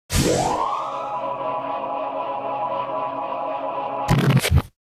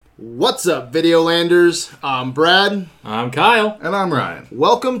What's up, Videolanders? I'm Brad. I'm Kyle. And I'm Ryan.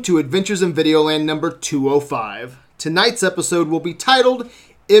 Welcome to Adventures in Videoland number 205. Tonight's episode will be titled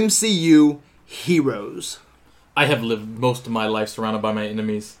MCU Heroes. I have lived most of my life surrounded by my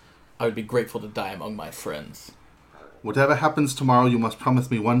enemies. I would be grateful to die among my friends. Whatever happens tomorrow, you must promise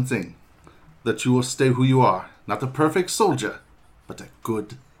me one thing. That you will stay who you are. Not a perfect soldier, but a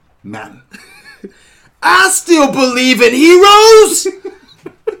good man. I still believe in heroes!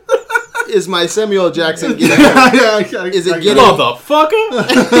 Is my Samuel L. Jackson getting... Is it getting... Motherfucker!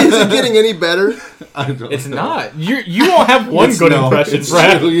 Is it getting any better? I don't It's know. not. You won't have one good impression, it's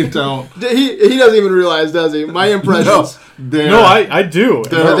Brad. true, you don't. He doesn't even realize, does he? My impressions... No, I do.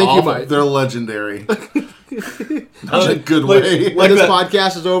 They're I think you awful. might. They're legendary. Not in a good way. When this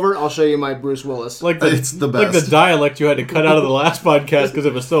podcast is over, I'll show you my Bruce Willis. It's the Like the best. dialect you had to cut out of the last podcast because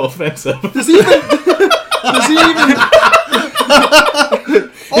it was so offensive. Does he even...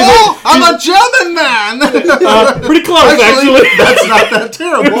 Oh, I'm a German man! Pretty close, actually. That's not that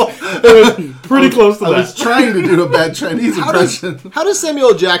terrible. It was pretty close to I was that. trying to do a bad Chinese impression. How does Samuel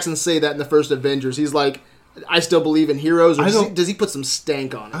L. Jackson say that in the first Avengers? He's like, I still believe in heroes, or does he put some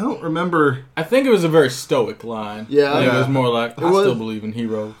stank on it? I don't remember. I think it was a very stoic line. Yeah. I think it Yeah. was more like, I was- still believe in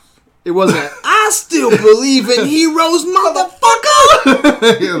heroes. It wasn't, I still believe in heroes, motherfucker!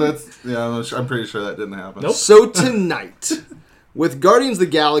 I'm pretty sure that didn't happen. Nope. So tonight, with Guardians of the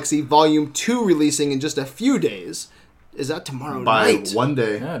Galaxy Volume 2 releasing in just a few days, is that tomorrow By night? one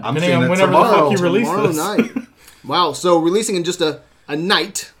day. Yeah, I'm depending seeing on it whenever the tomorrow. fuck you release Tomorrow this. night. Wow, so releasing in just a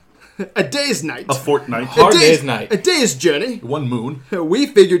night, a day's night. A fortnight. Hard day's night. A day's journey. One moon. We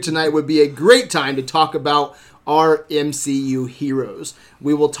figured tonight would be a great time to talk about our MCU heroes.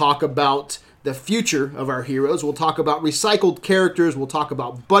 We will talk about the future of our heroes. We'll talk about recycled characters. We'll talk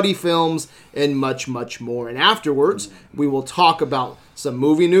about buddy films and much, much more. And afterwards, we will talk about some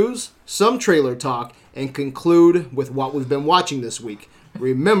movie news, some trailer talk, and conclude with what we've been watching this week.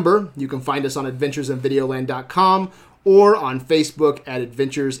 Remember, you can find us on adventuresinvideoland.com or on Facebook at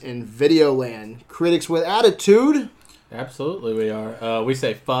Adventures in Videoland. Critics with Attitude. Absolutely, we are. We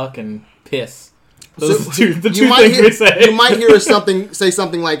say fuck and piss. Those are the two you might things we say. You might hear us say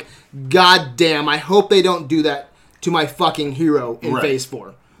something like, God damn, I hope they don't do that to my fucking hero in Right. Phase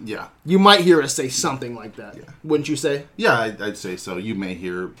 4. Yeah. You might hear us say something like that. Wouldn't you say? Yeah, I'd say so. You may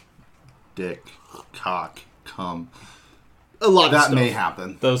hear dick, cock, cum. A lot of That stuff. may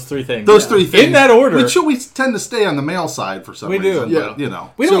happen. Those three things. Those three things. In that order. We tend to stay on the male side for some We do. reason. Yeah. But, you know.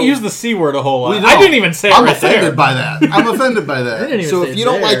 We don't So- use the C word a whole lot. We I don't. didn't even say it I'm right offended there. by that. I'm offended by I didn't that. even So say if it you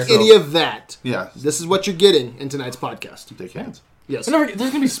don't there. like any of that, Yeah. this is what you're getting in tonight's podcast. Take hands. Yes. And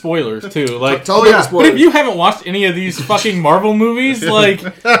there's gonna be spoilers too. Like, Tell Oh, me yeah. the but spoilers. if you haven't watched any of these fucking Marvel movies, like,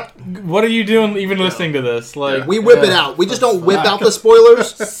 what are you doing even listening to this? Like, We whip it out. We just don't whip out the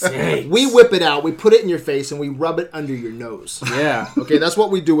spoilers. Sakes. We whip it out. We put it in your face and we rub it under your nose. Yeah. Okay, that's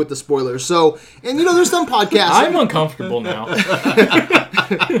what we do with the spoilers. So, and you know, there's some podcasts. I'm uncomfortable now.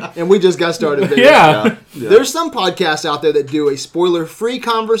 And we just got started there. Yeah. There's some podcasts out there that do a spoiler-free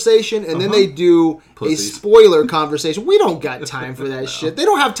conversation, and then they do Pussies. a spoiler conversation. We don't got time for that shit. They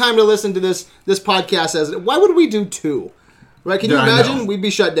don't have time to listen to this podcast. Why would we do two? Right? Can you Yeah, I imagine? know. We'd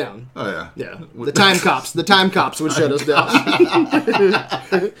be shut down. Oh, yeah. Yeah. The time cops would shut us down.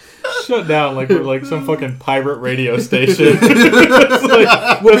 Shut down like we're like some fucking pirate radio station.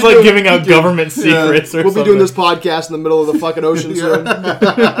 it's like giving out government secrets or We'll something. be doing this podcast in the middle of the fucking ocean soon.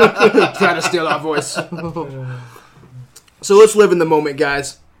 Trying to steal our voice. So let's live in the moment,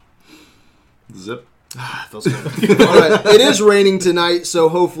 guys. Zip. Feels good. All right. It is raining tonight, so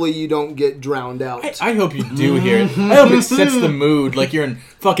hopefully you don't get drowned out. I hope you do hear it. I hope it sets the mood like you're in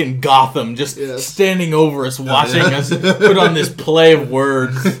fucking Gotham, just Yes. standing over us, watching us put on this play of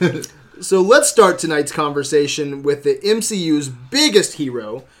words. So let's start tonight's conversation with the MCU's biggest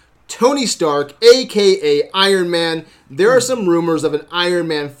hero, Tony Stark, a.k.a. Iron Man. There are some rumors of an Iron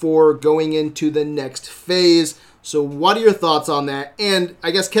Man 4 going into the next phase. So what are your thoughts on that? And I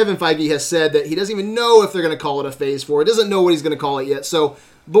guess Kevin Feige has said that he doesn't even know if they're going to call it a phase 4. He doesn't know what he's going to call it yet. So,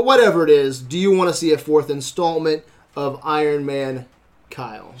 but whatever it is, do you want to see a fourth installment of Iron Man,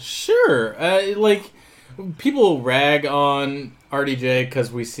 Kyle? Sure. Like, people rag on RDJ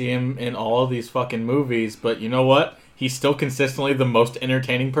because we see him in all of these fucking movies, but you know what? He's still consistently the most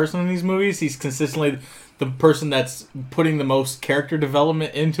entertaining person in these movies. He's consistently the person that's putting the most character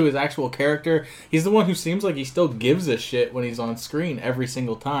development into his actual character. He's the one who seems like he still gives a shit when he's on screen every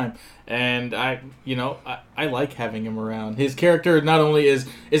single time. And I like having him around. His character not only is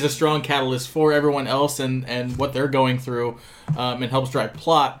a strong catalyst for everyone else and what they're going through, and helps drive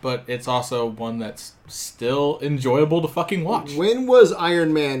plot, but it's also one that's still enjoyable to fucking watch. When was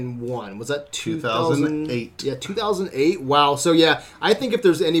Iron Man 1? Was that 2008? Yeah, 2008. Wow. So yeah, I think if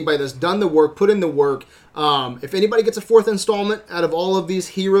there's anybody that's done the work, put in the work, if anybody gets a fourth installment out of all of these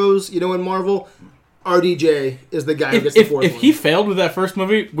heroes, in Marvel, RDJ is the guy who gets the fourth if one. he failed with that first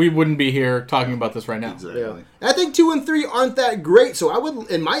movie, we wouldn't be here talking about this right now. Exactly. Yeah. I think 2 and 3 aren't that great, so I would,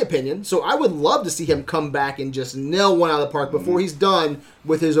 in my opinion, love to see him come back and just nail one out of the park before he's done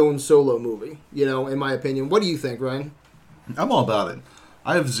with his own solo movie, in my opinion. What do you think, Ryan? I'm all about it.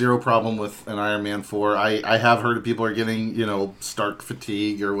 I have zero problem with an Iron Man 4. I have heard that people are getting, Stark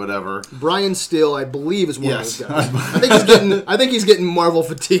fatigue or whatever. Brian Steele, I believe, is one Yes. of those guys. I think he's getting Marvel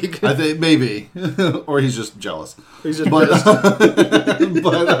fatigue. I think maybe, or he's just jealous. He's just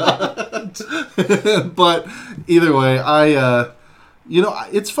But either way,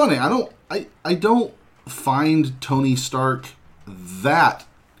 it's funny. I don't find Tony Stark that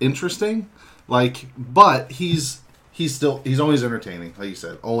interesting. But he's always entertaining, like you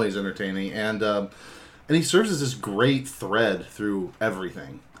said, always entertaining, and he serves as this great thread through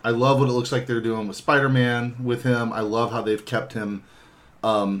everything. I love what it looks like they're doing with Spider-Man with him. I love how they've kept him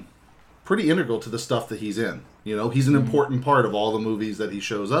pretty integral to the stuff that he's in. He's an important part of all the movies that he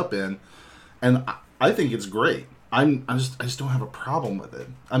shows up in, and I think it's great. I just don't have a problem with it.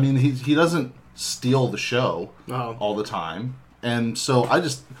 I mean, he doesn't steal the show all the time, and so I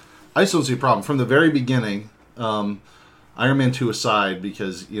just don't see a problem from the very beginning. Iron Man 2 aside,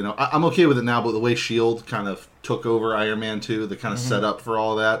 because I'm okay with it now, but the way S.H.I.E.L.D. kind of took over Iron Man 2, the kind of set up for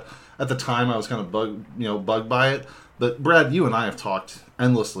all that. At the time, I was kind of bugged by it. But Brad, you and I have talked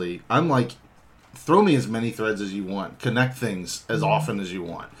endlessly. I'm like, throw me as many threads as you want, connect things as often as you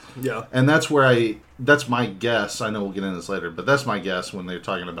want. Yeah, and that's my guess. I know we'll get into this later, but that's my guess when they're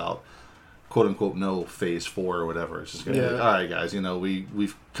talking about quote unquote no phase 4 or whatever. It's just gonna be like, all right, guys,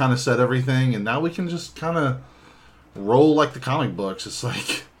 we've kind of said everything, and now we can just kind of roll like the comic books. It's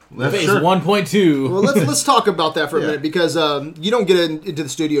like phase 1.2. Well, let's talk about that for a minute, because you don't get into the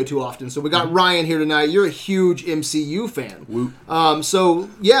studio too often. So we got Ryan here tonight. You're a huge MCU fan. So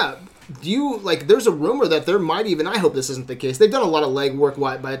yeah, do you there's a rumor that there might even, I hope this isn't the case, they've done a lot of legwork.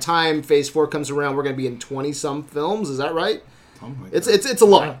 By the time phase 4 comes around, we're going to be in 20 some films. Is that right? It's a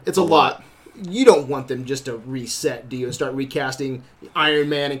lot. Yeah, it's a lot. You don't want them just to reset, do you, and start recasting Iron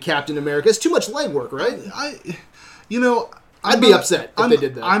Man and Captain America? It's too much legwork, right? I'd be upset if they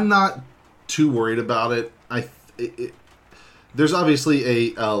did that. I'm not too worried about it. There's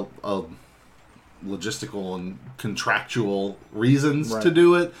obviously a logistical and contractual reasons to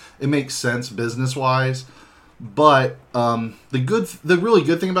do it. It makes sense business wise, but the really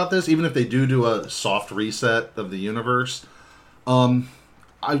good thing about this, even if they do a soft reset of the universe,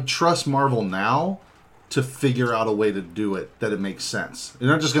 I trust Marvel now to figure out a way to do it that it makes sense. They're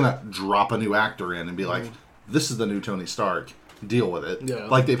not just gonna drop a new actor in and be like, "This is the new Tony Stark. Deal with it,"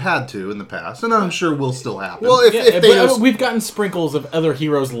 like they've had to in the past, and I'm sure will still happen. Well, if we've gotten sprinkles of other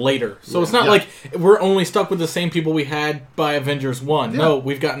heroes later, so it's not like we're only stuck with the same people we had by Avengers 1. No,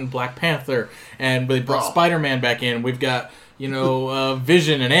 we've gotten Black Panther, and they brought Spider-Man back in. We've got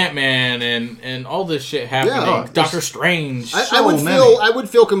Vision and Ant-Man and all this shit happening. Doctor Strange. I would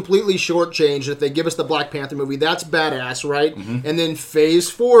feel completely shortchanged if they give us the Black Panther movie. That's badass, right? Mm-hmm. And then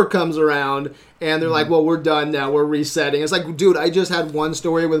Phase 4 comes around, and they're like, "Well, we're done now. We're resetting." It's like, dude, I just had one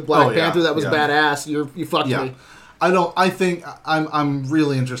story with Black Panther that was badass. You fucked me. I think I'm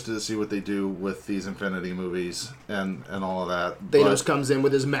really interested to see what they do with these Infinity movies and all of that. Thanos comes in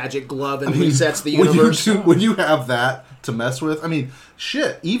with his magic glove and resets the universe. When you have that to mess with,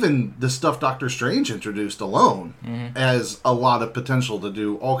 shit, even the stuff Doctor Strange introduced alone has a lot of potential to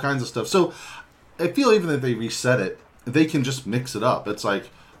do all kinds of stuff. So I feel even if they reset it, they can just mix it up. It's like,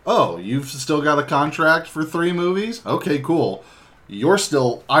 oh, you've still got a contract for 3 movies? Okay, cool. You're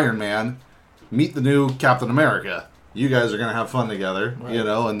still Iron Man. Meet the new Captain America. You guys are going to have fun together,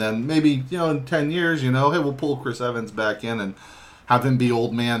 and then maybe, in 10 years, hey, we'll pull Chris Evans back in and have him be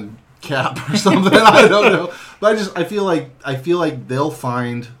old man Cap or something. I don't know. But I feel like they'll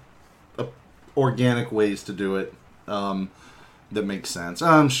find organic ways to do it. that makes sense.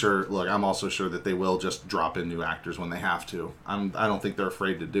 I'm sure. Look, I'm also sure that they will just drop in new actors when they have to. I don't think they're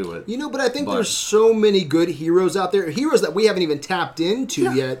afraid to do it. But I think there's so many good heroes out there, heroes that we haven't even tapped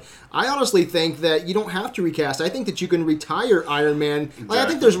into yet. I honestly think that you don't have to recast. I think that you can retire Iron Man. Exactly. Like, I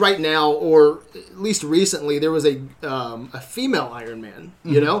think there's right now, or at least recently, there was a female Iron Man.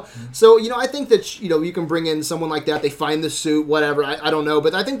 You know, so I think that you can bring in someone like that. They find the suit, whatever. I don't know,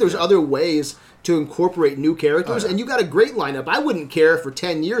 but I think there's other ways to incorporate new characters, and you got a great lineup. I wouldn't care if for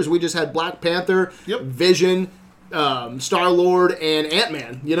 10 years we just had Black Panther, Vision, Star-Lord, and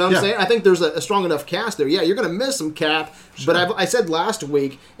Ant-Man. You know what I'm saying? I think there's a strong enough cast there. Yeah, you're going to miss some Cap, but I said last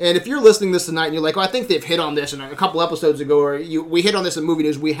week, and if you're listening to this tonight and you're like, I think they've hit on this, and a couple episodes ago, or we hit on this in movie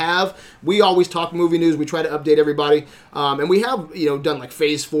news. We always talk movie news. We try to update everybody, and we have done like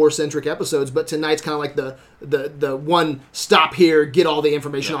Phase 4 centric episodes, but tonight's kind of like the one stop here, get all the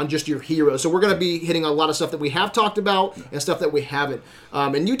information on just your hero. So we're going to be hitting a lot of stuff that we have talked about and stuff that we haven't.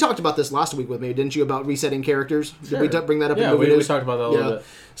 And you talked about this last week with me, didn't you, about resetting characters? Sure. Did we bring that up in movie news? We talked about that a little bit.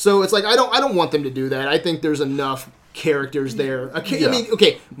 So it's like I don't want them to do that. I think there's enough characters there. I mean,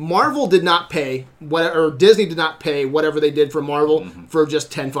 okay, Marvel did not pay or Disney did not pay whatever they did for Marvel for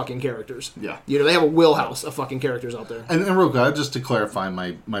just 10 fucking characters. Yeah. They have a wheelhouse of fucking characters out there. And real quick, just to clarify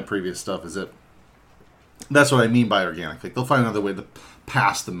my previous stuff, is that that's what I mean by organic. Like, they'll find another way to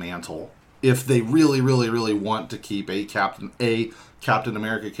pass the mantle if they really, really, really want to keep a Captain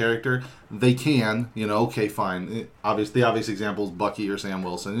America character. They can, okay, fine. The obvious example is Bucky or Sam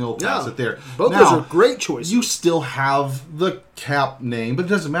Wilson. You'll pass it there. Both those are great choices. You still have the Cap name, but it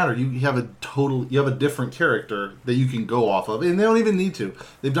doesn't matter. You have a different character that you can go off of, and they don't even need to.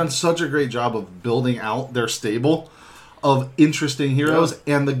 They've done such a great job of building out their stable of interesting heroes,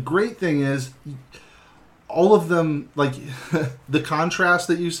 and the great thing is, all of them, like, the contrast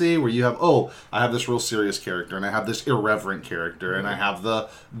that you see where you have, I have this real serious character, and I have this irreverent character, and I have the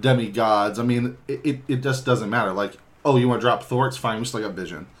demigods. I mean, it just doesn't matter. Like, you want to drop Thor? It's fine. We still got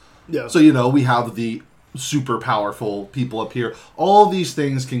Vision. Yeah. So, we have the super powerful people up here. All these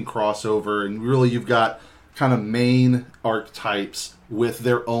things can cross over, and really you've got kind of main archetypes with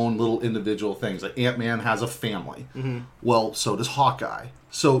their own little individual things. Like, Ant-Man has a family. Well, so does Hawkeye.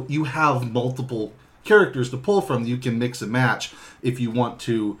 So you have multiple characters to pull from. You can mix and match if you want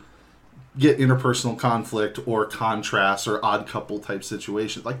to get interpersonal conflict or contrast or odd couple type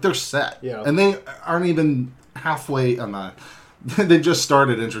situations. Like, they're set. Yeah. And they aren't even halfway on the... They just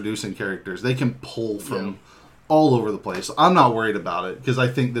started introducing characters. They can pull from all over the place. I'm not worried about it because I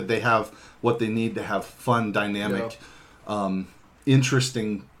think that they have what they need to have fun, dynamic,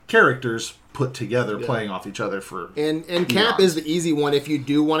 interesting characters put together, playing off each other for and Cap is the easy one if you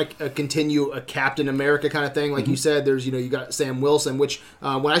do want to continue a Captain America kind of thing. Like you said, there's you got Sam Wilson, which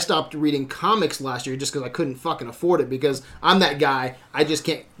when I stopped reading comics last year, just because I couldn't fucking afford it, because I'm that guy. I just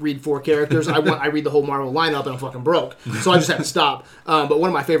can't read 4 characters. I read the whole Marvel lineup and I'm fucking broke, so I just had to stop. But one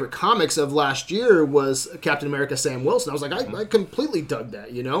of my favorite comics of last year was Captain America Sam Wilson. I was like, I completely dug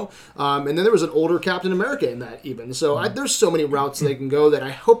that, and then there was an older Captain America in that even. So there's so many routes they can go that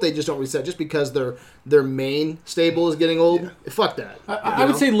I hope they just don't reset just because their main stable is getting old. Fuck that. I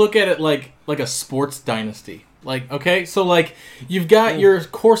would say look at it like a sports dynasty. Like, okay, so like you've got your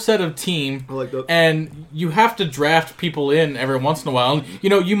core set of team, I like that. And you have to draft people in every once in a while.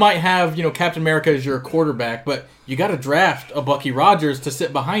 And, you might have Captain America as your quarterback, but you got to draft a Bucky Rogers to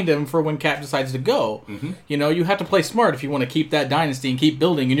sit behind him for when Cap decides to go. You have to play smart if you want to keep that dynasty and keep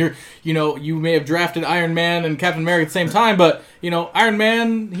building. And you may have drafted Iron Man and Captain America at the same time, but Iron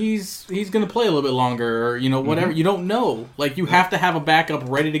Man he's going to play a little bit longer, or whatever. You don't know. Like, you have to have a backup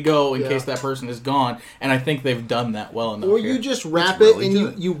ready to go in case that person is gone. And I think they've done that well enough. Or you just wrap it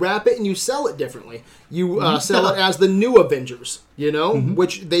and you wrap it and you sell it differently. You sell it as the New Avengers,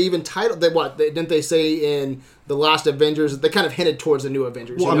 which they even titled. Didn't they say in the last Avengers? They kind of hinted towards the New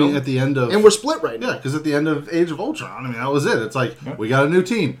Avengers. Well, I mean, at the end of, and we're split right now. Yeah, because at the end of Age of Ultron, I mean, that was it. It's like we got a new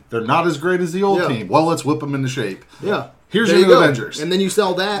team. They're not as great as the old team. Well, let's whip them into shape. Yeah. Here's your new Avengers. And then you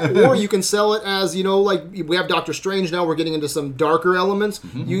sell that, or you can sell it as, like we have Doctor Strange now, we're getting into some darker elements.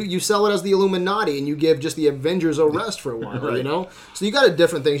 You sell it as the Illuminati, and you give just the Avengers a rest for a while, right. So you got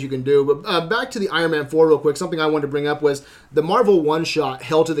different things you can do. But back to the Iron Man 4 real quick, something I wanted to bring up was the Marvel one-shot,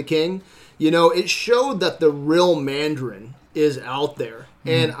 Hail to the King. It showed that the real Mandarin is out there.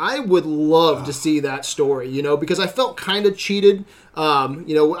 And I would love to see that story, you know, because I felt kind of cheated. You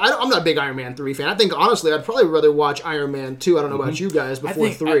know, I'm not a big Iron Man 3 fan. I think, honestly, I'd probably rather watch Iron Man 2, I don't know about you guys, I before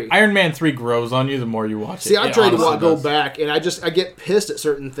think 3. Iron Man 3 grows on you the more you watch it. See, I It tried to honestly go does. back, and I get pissed at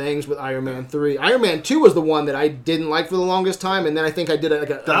certain things with Iron Man 3. Iron Man 2 was the one that I didn't like for the longest time, and then I think I did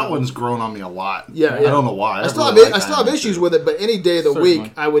That one's grown on me a lot. Yeah, I don't know why. I still really have like issues Iron Man with it, but any day of the Certainly.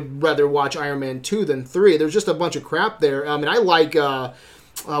 week, I would rather watch Iron Man 2 than 3. There's just a bunch of crap there. And I like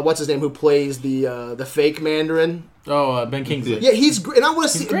what's his name, who plays the fake Mandarin. Oh, Ben Kingsley. Yeah, he's great, and I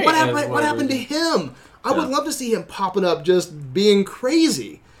want to see great what as happened. What happened to Wolverine. him? I would love to see him popping up, just being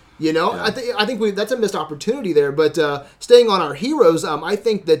crazy. You know, Yeah. I think that's a missed opportunity there. But staying on our heroes, I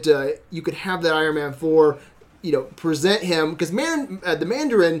think that you could have that Iron Man 4, you know, present him, because the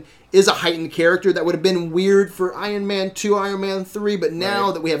Mandarin is a heightened character that would have been weird for Iron Man 2, Iron Man 3, but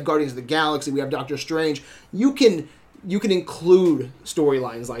now that we have Guardians of the Galaxy, we have Doctor Strange, you can include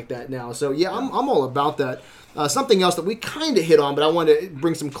storylines like that now. So yeah, I'm all about that. Something else that we kind of hit on, but I want to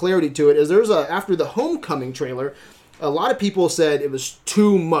bring some clarity to it, is after the Homecoming trailer, a lot of people said it was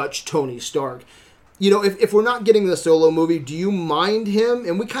too much Tony Stark. You know, if we're not getting the Solo movie, do you mind him?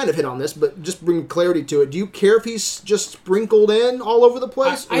 And we kind of hit on this, but just bring clarity to it. Do you care if he's just sprinkled in all over the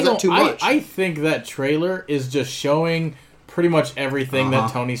place? Or is that too much? I think that trailer is just showing pretty much everything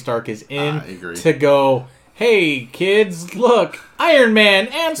that Tony Stark is in I agree. to go, hey, kids, look, Iron Man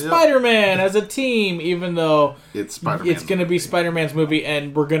and Spider-Man as a team, even though It's Spider-Man. it's going to be Spider-Man's movie,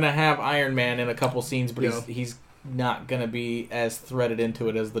 and we're going to have Iron Man in a couple scenes, but Yeah. he's not going to be as threaded into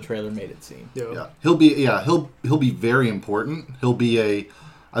it as the trailer made it seem. Yeah, he'll be very important. He'll be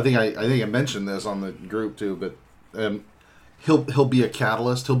I think I mentioned this on the group too, but he'll be a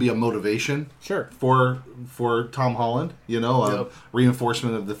catalyst. He'll be a motivation. Sure. For Tom Holland, you know, a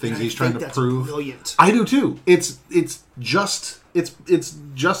reinforcement of the things he's trying to that's prove. brilliant. I do too. It's just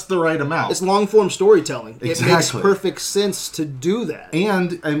the right amount. It's long form storytelling. It makes Exactly. perfect sense to do that.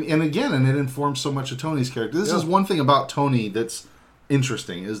 And again, it informs so much of Tony's character. This is one thing about Tony that's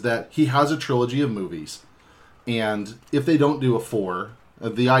interesting, is that he has a trilogy of movies, and if they don't do a 4,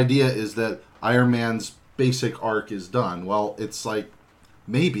 the idea is that Iron Man's basic arc is done. Well, it's like,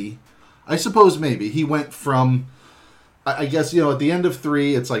 maybe. I suppose maybe. He went from, I guess, you know, at the end of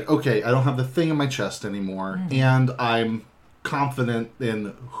 3, it's like, okay, I don't have the thing in my chest anymore, and I'm confident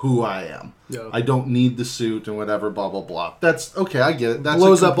in who I am. Yeah. I don't need the suit and whatever, blah, blah, blah. That's, okay, I get it. That's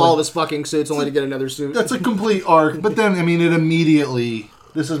Blows a up all of his fucking suits only to get another suit. That's a complete arc. But then, I mean, it immediately,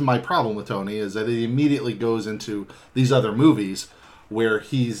 this is my problem with Tony, is that it immediately goes into these other movies where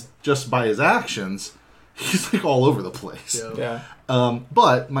he's, just by his actions, he's like all over the place. Yeah. Yeah.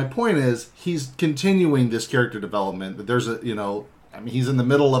 But my point is, he's continuing this character development. That there's a, you know, I mean, he's in the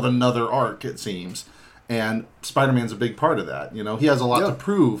middle of another arc, it seems, and Spider-Man's a big part of that. You know, he has a lot to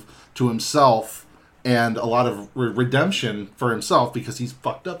prove to himself and a lot of redemption for himself because he's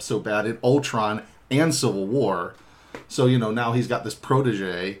fucked up so bad in Ultron and Civil War. So, you know, now he's got this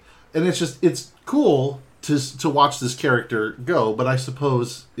protege, and it's cool to watch this character go. But I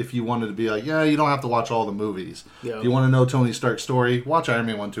suppose if you wanted to be like, yeah, you don't have to watch all the movies. Yeah. If you want to know Tony Stark's story, watch Iron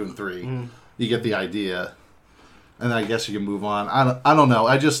Man 1, 2, and 3. You get the idea. And I guess you can move on. I don't know.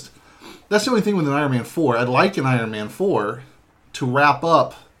 That's the only thing with an Iron Man 4. I'd like an Iron Man 4 to wrap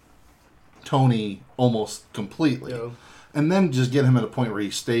up Tony almost completely. Yeah. And then just get him at a point where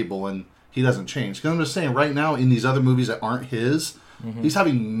he's stable and he doesn't change. Because I'm just saying, right now, in these other movies that aren't his, he's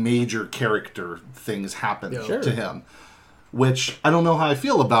having major character things happen Sure. to him. Which I don't know how I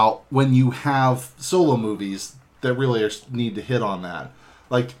feel about when you have solo movies that really need to hit on that.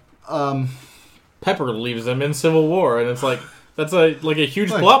 Like, Pepper leaves them in Civil War, and it's like that's a huge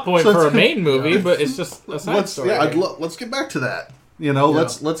Like, plot point so for a it's- main movie, but it's just a side story. let's get back to that. You know,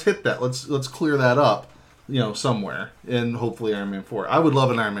 let's hit that. Let's clear that up. You know, somewhere, and hopefully Iron Man 4. I would love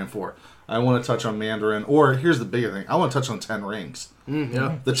an Iron Man 4. I want to touch on Mandarin, or here's the bigger thing. I want to touch on 10 Rings.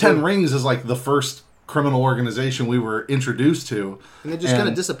 Yeah. The 10 Rings is like the first criminal organization we were introduced to, And it just kind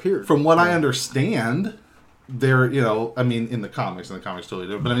of disappeared. From what I understand, they're, you know, I mean, in the comics totally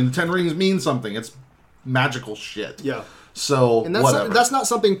do, but I mean, the 10 Rings mean something. It's magical shit. Yeah. So And whatever. that's not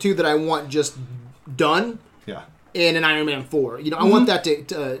something, too, that I want just done yeah. in an Iron Man 4. You know, I want that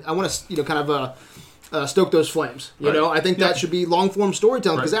to I want to, you know, kind of stoke those flames. You Right. know, I think that should be long-form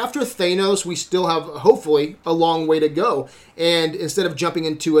storytelling, because Right. after Thanos, we still have, hopefully, a long way to go. And instead of jumping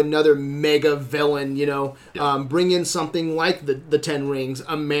into another mega villain, you know, bring in something like the 10 Rings,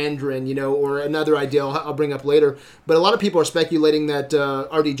 a Mandarin, you know, or another idea I'll bring up later. But a lot of people are speculating that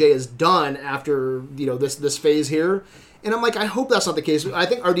RDJ is done after, you know, this phase here. And I'm like, I hope that's not the case. I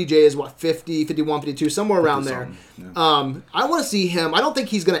think RDJ is, 50, 51, 52, somewhere around there. Yeah. I want to see him. I don't think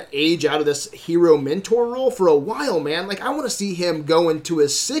he's going to age out of this hero mentor role for a while, man. Like, I want to see him go into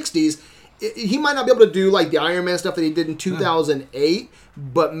his 60s. He might not be able to do, like, the Iron Man stuff that he did in 2008,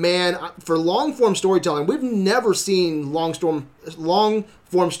 but, man, for long-form storytelling, we've never seen long-form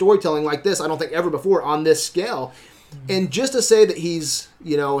storytelling like this, I don't think, ever before on this scale. And just to say that he's,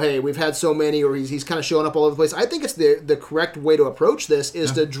 hey, we've had so many, or he's kind of showing up all over the place, I think it's the correct way to approach this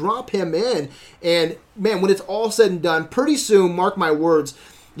is to drop him in. And, man, when it's all said and done, pretty soon, mark my words,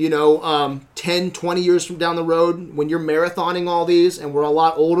 10, 20 years from down the road, when you're marathoning all these and we're a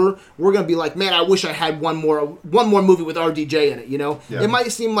lot older, we're going to be like, man, I wish I had one more movie with RDJ in it, Yeah. It might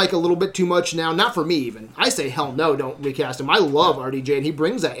seem like a little bit too much now, not for me even. I say, hell no, don't recast him. I love RDJ, and he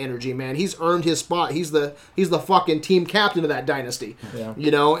brings that energy, man. He's earned his spot. He's the fucking team captain of that dynasty.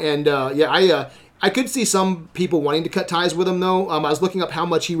 Yeah. I could see some people wanting to cut ties with him, though. I was looking up how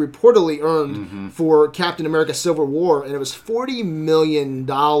much he reportedly earned for Captain America Civil War, and it was $40 million.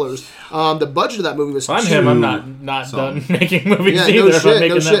 The budget of that movie was I'm him. I'm not done making movies either. No if I'm shit, making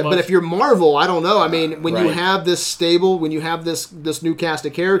no that shit. much. But if you're Marvel, I don't know. I mean, when you Right. have this stable, when you have this new cast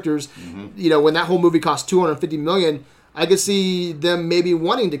of characters, when that whole movie cost $250 million, I could see them maybe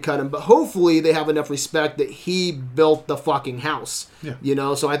wanting to cut him, but hopefully they have enough respect that he built the fucking house.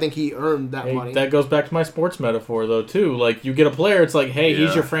 Yeah. So I think he earned that money. That goes back to my sports metaphor, though, too. Like, you get a player, it's like, hey,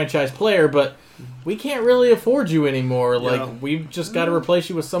 he's your franchise player, but we can't really afford you anymore. Like, we've just got to replace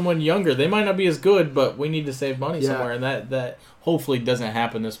you with someone younger. They might not be as good, but we need to save money somewhere, and that hopefully doesn't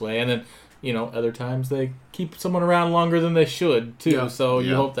happen this way. And then, other times they keep someone around longer than they should, too. Yeah. So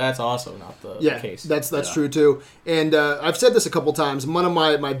you Yeah. hope that's also not the case. That's true, too. And I've said this a couple times. One of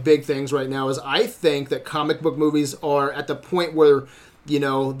my big things right now is I think that comic book movies are at the point where,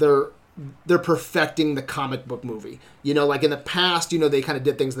 they're perfecting the comic book movie. Like in the past, they kind of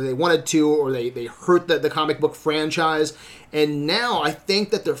did things that they wanted to, or they hurt the comic book franchise. And now I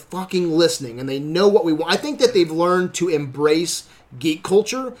think that they're fucking listening, and they know what we want. I think that they've learned to embrace geek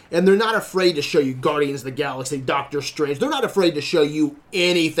culture, and they're not afraid to show you Guardians of the Galaxy, Doctor Strange. They're not afraid to show you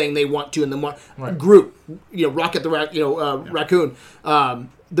anything they want to in the Groot, Rocket the Raccoon.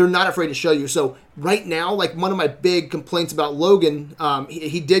 They're not afraid to show you. So right now, like, one of my big complaints about Logan,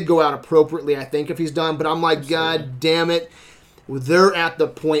 he did go out appropriately, I think, if he's done. But I'm like, God damn it. They're at the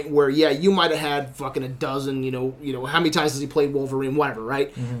point where, you might have had fucking a dozen, how many times has he played Wolverine, whatever,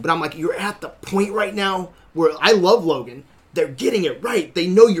 right? Mm-hmm. But I'm like, you're at the point right now where I love Logan. They're getting it right. They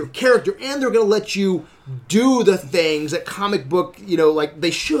know your character, and they're going to let you do the things that comic book, like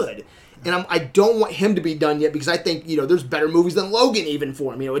they should. And I don't want him to be done yet, because I think, there's better movies than Logan even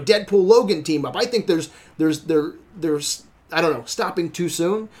for him. A Deadpool Logan team up. I think there's I don't know, stopping too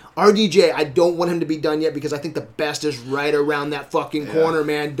soon. RDJ, I don't want him to be done yet, because I think the best is right around that fucking corner,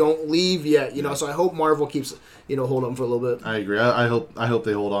 man. Don't leave yet, So I hope Marvel keeps, hold him for a little bit. I agree. I hope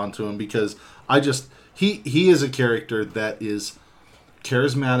they hold on to him, because he is a character that is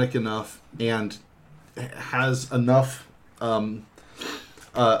charismatic enough and has enough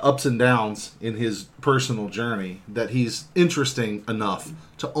ups and downs in his personal journey that he's interesting enough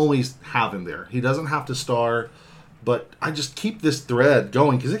to always have him there. He doesn't have to star, but I just keep this thread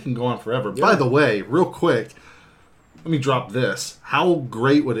going, because it can go on forever. Yeah. By the way, real quick, let me drop this. How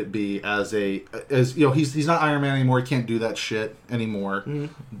great would it be as he's not Iron Man anymore. He can't do that shit anymore. Mm-hmm.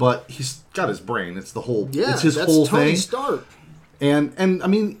 But he's got his brain. It's the whole. Yeah, it's his that's whole Tony thing. Stark. And I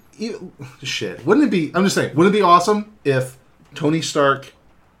mean, shit. Wouldn't it be? I'm just saying. Wouldn't it be awesome if Tony Stark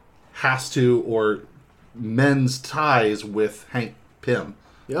has to, or mends ties with Hank Pym?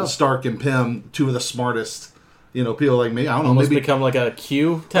 Yeah. Stark and Pym, two of the smartest. People like me, I don't know, almost maybe become like a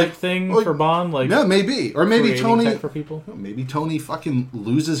Q type thing for Bond, like maybe, or maybe Tony for people. Maybe Tony fucking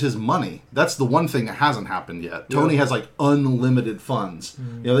loses his money. That's the one thing that hasn't happened yet. Tony has like unlimited funds.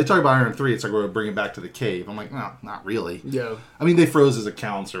 They talk about Iron 3. It's like we're gonna bring it back to the cave. I'm like, no, not really. Yeah. I mean, they froze his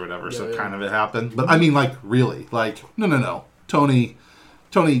accounts or whatever, so kind of it happened. But I mean, like, really, like, no. Tony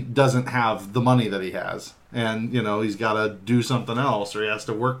doesn't have the money that he has, and he's got to do something else, or he has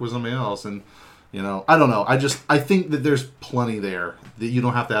to work with somebody else, and. I don't know. I think that there's plenty there that you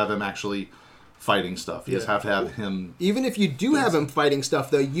don't have to have him actually fighting stuff. You just have to have him. Even if you do have him fighting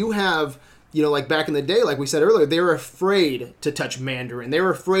stuff, though, you have, like back in the day, like we said earlier, they were afraid to touch Mandarin. They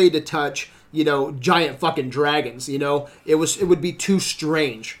were afraid to touch, giant fucking dragons. It would be too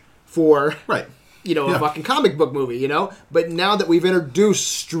strange for right. A fucking comic book movie. But now that we've introduced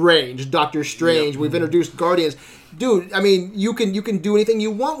Strange, Doctor Strange, we've introduced Guardians. Dude, I mean, you can do anything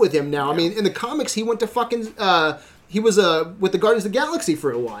you want with him now. I mean, in the comics, he went to fucking he was with the Guardians of the Galaxy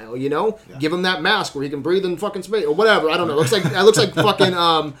for a while. You know, give him that mask where he can breathe in fucking space or whatever. I don't know. It looks like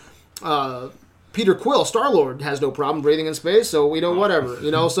fucking Peter Quill, Star-Lord, has no problem breathing in space. So whatever.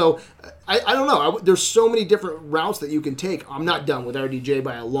 You know, so I don't know. There's so many different routes that you can take. I'm not done with RDJ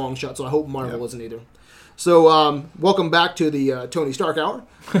by a long shot. So I hope Marvel isn't either. So, welcome back to the Tony Stark Hour.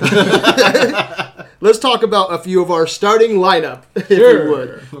 Let's talk about a few of our starting lineup, if you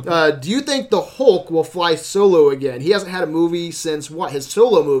would. Do you think the Hulk will fly solo again? He hasn't had a movie since what? His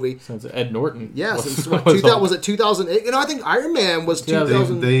solo movie? Since Ed Norton. Yeah, since what? Was it 2008? You know, I think Iron Man was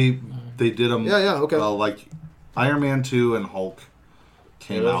 2000. They did them. Yeah, okay. Like Iron Man 2 and Hulk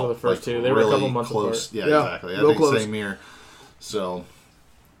came those out. were the first like, two. They were a couple months close. apart. Yeah, exactly. I think close. same year. So.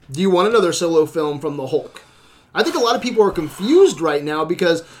 Do you want another solo film from the Hulk? I think a lot of people are confused right now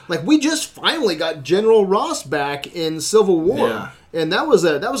because, like, we just finally got General Ross back in Civil War, and that was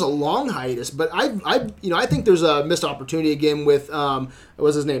a long hiatus. But I think there's a missed opportunity again with what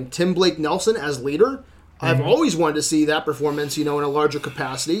was his name, Tim Blake Nelson as leader. I've always wanted to see that performance, in a larger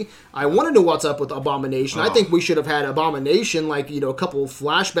capacity. I want to know what's up with Abomination. I think we should have had Abomination, like, a couple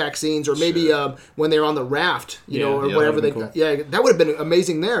flashback scenes, or maybe when they were on the raft, or whatever they. Cool. Yeah, that would have been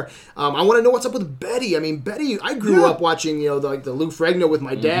amazing there. I want to know what's up with Betty. I mean, Betty. I grew up watching, the Lou Ferrigno with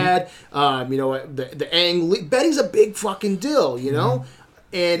my dad. The Ang Lee. Betty's a big fucking deal,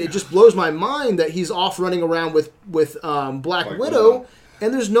 and it just blows my mind that he's off running around with Black Widow.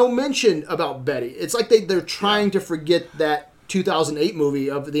 And there's no mention about Betty. It's like they're trying to forget that 2008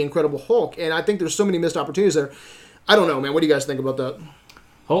 movie of The Incredible Hulk. And I think there's so many missed opportunities there. I don't know, man. What do you guys think about that?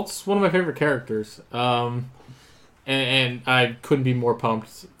 Hulk's one of my favorite characters. And I couldn't be more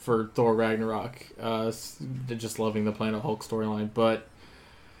pumped for Thor Ragnarok. Just loving the Planet Hulk storyline. But,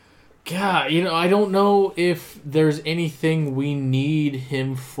 God, I don't know if there's anything we need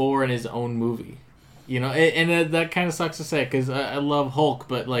him for in his own movie. And that kind of sucks to say because I love Hulk,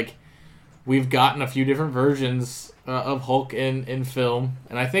 but like we've gotten a few different versions of Hulk in film,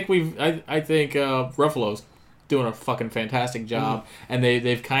 and I think I think Ruffalo's doing a fucking fantastic job, and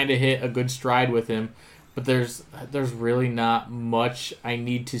they've kind of hit a good stride with him. But there's really not much I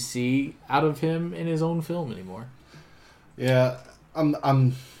need to see out of him in his own film anymore. Yeah,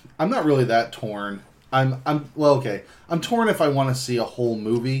 I'm not really that torn. I'm torn if I want to see a whole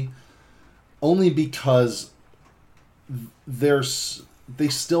movie. Only because they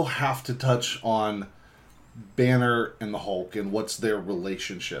still have to touch on Banner and the Hulk and what's their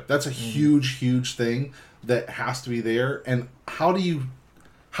relationship. That's a huge, huge thing that has to be there. And how do you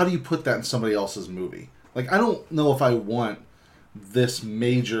put that in somebody else's movie? Like, I don't know if I want this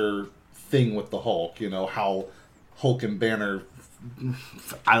major thing with the Hulk. How Hulk and Banner.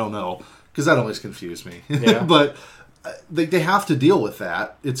 I don't know, because that always confused me. Yeah. But. They have to deal with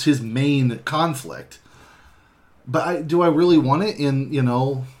that. It's his main conflict. But do I really want it in,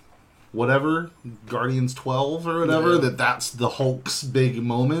 whatever, Guardians 12 or whatever, that's the Hulk's big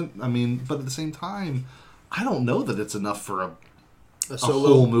moment? I mean, but at the same time, I don't know that it's enough for a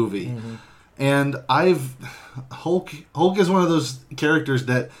whole movie. Mm-hmm. And Hulk is one of those characters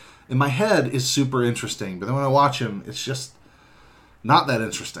that, in my head, is super interesting. But then when I watch him, it's just not that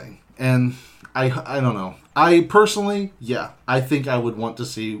interesting. And I don't know. I personally, I think I would want to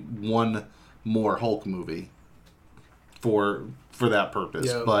see one more Hulk movie for that purpose.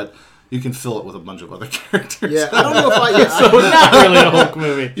 Yeah. But you can fill it with a bunch of other characters. Yeah, I don't know if so it's not really a Hulk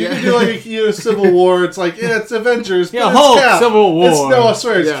movie. You can do like a Civil War. It's like, it's Avengers. Yeah, but Hulk, it's Cap. Civil War. I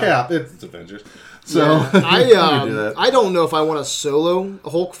swear it's Cap. It's Avengers. So I don't know if I want a solo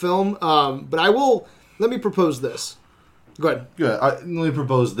Hulk film, but I will. Let me propose this. Go ahead. Good. Let me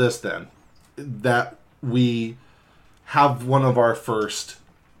propose this then. That we have one of our first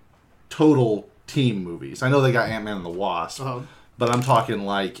total team movies. I know they got Ant-Man and the Wasp, but I'm talking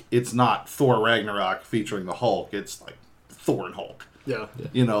like it's not Thor Ragnarok featuring the Hulk. It's like Thor and Hulk. Yeah.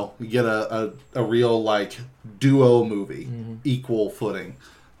 We get a real like duo movie, equal footing.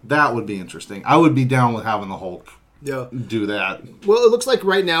 That would be interesting. I would be down with having the Hulk do that. Well, it looks like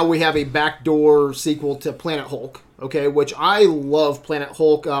right now we have a backdoor sequel to Planet Hulk. Okay, which I love Planet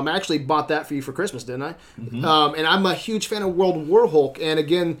Hulk. I actually bought that for you for Christmas, didn't I? Mm-hmm. And I'm a huge fan of World War Hulk. And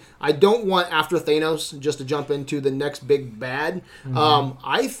again, I don't want after Thanos just to jump into the next big bad. Mm-hmm.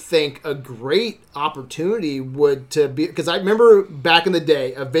 I think a great opportunity would to be, because I remember back in the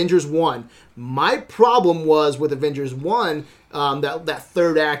day, Avengers 1. My problem was with Avengers 1, that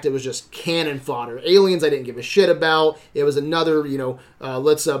third act, it was just cannon fodder. Aliens I didn't give a shit about. It was another,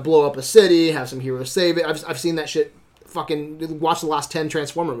 let's blow up a city, have some heroes save it. I've seen that shit fucking watch the last 10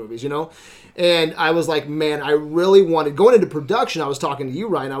 Transformer movies, you know? And I was like, man, I really wanted, going into production, I was talking to you,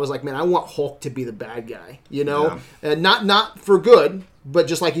 Ryan, I was like, man, I want Hulk to be the bad guy, you know? Yeah. And not for good, but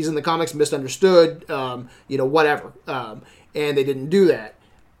just like he's in the comics, misunderstood, you know, whatever. And they didn't do that.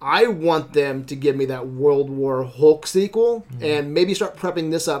 I want them to give me that World War Hulk sequel and maybe start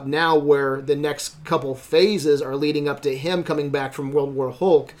prepping this up now where the next couple phases are leading up to him coming back from World War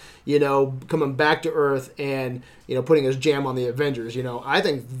Hulk, you know, coming back to Earth and, you know, putting his jam on the Avengers, you know. I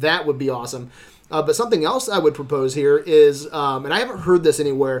think that would be awesome. But something else I would propose here is, and I haven't heard this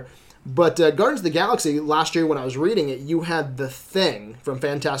anywhere, but Guardians of the Galaxy, last year when I was reading it, you had the Thing from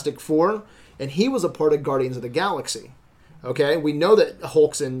Fantastic Four, and he was a part of Guardians of the Galaxy. Okay, we know that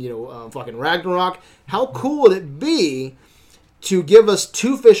Hulk's in, you know, fucking Ragnarok. How cool would it be to give us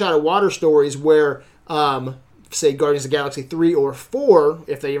 2 fish out of water stories where, say, Guardians of the Galaxy 3 or 4,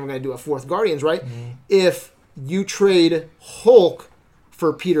 if they're even going to do a 4th Guardians, right? If you trade Hulk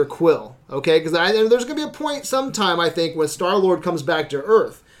for Peter Quill, okay? Because there's going to be a point sometime, I think, when Star-Lord comes back to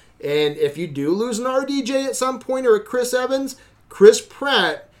Earth. And if you do lose an RDJ at some point or a Chris Evans, Chris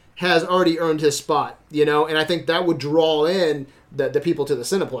Pratt has already earned his spot, you know, and I think that would draw in the people to the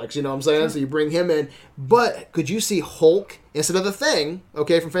Cineplex, you know what I'm saying? Sure. So you bring him in. But could you see Hulk instead of the Thing,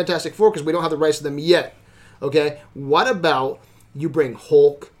 okay, from Fantastic Four, because we don't have the rights to them yet, okay? What about you bring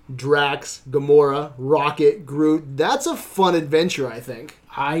Hulk, Drax, Gamora, Rocket, Groot? That's a fun adventure, I think.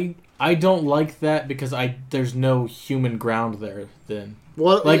 I don't like that because there's no human ground there then.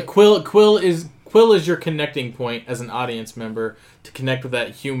 Well, like Quill is your connecting point as an audience member to connect with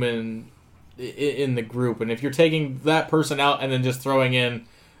that human in the group. And if you're taking that person out and then just throwing in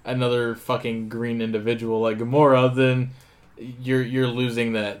another fucking green individual like Gamora, then you're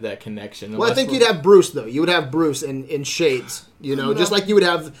losing that connection. Well, I think you'd have Bruce, though. You would have Bruce in shades, you know, just like you would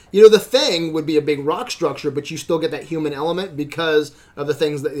have, you know, the Thing would be a big rock structure, but you still get that human element because of the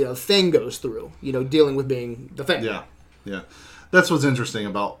things that, you know, Thing goes through, you know, dealing with being the Thing. Yeah, yeah. That's what's interesting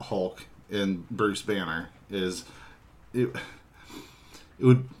about Hulk and Bruce Banner is it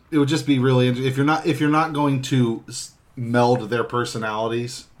would just be really interesting if you're not going to meld their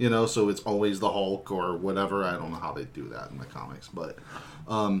personalities, you know, so it's always the Hulk or whatever. I don't know how they do that in the comics, but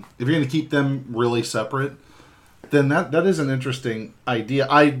if you're going to keep them really separate, then that is an interesting idea.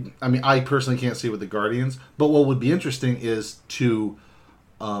 I mean, I personally can't see it with the Guardians, but what would be interesting is to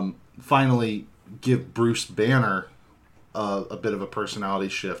finally give Bruce Banner a bit of a personality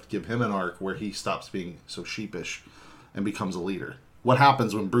shift, give him an arc where he stops being so sheepish and becomes a leader. What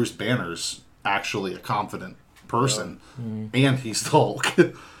happens when Bruce Banner's actually a confident person and he's the Hulk?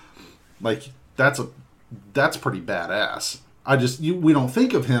 Like, that's pretty badass. We don't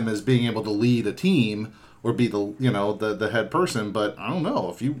think of him as being able to lead a team or be the head person, but I don't know,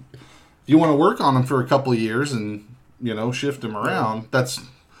 if you want to work on him for a couple of years and, you know, shift him around, but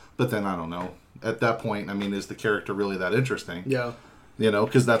then I don't know. At that point, I mean, is the character really that interesting? Yeah. You know,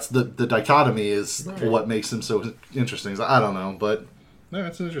 because that's the dichotomy is what makes him so interesting. I don't know, but no,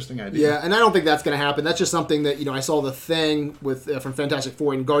 it's an interesting idea. Yeah, and I don't think that's going to happen. That's just something that, you know, I saw the Thing with from Fantastic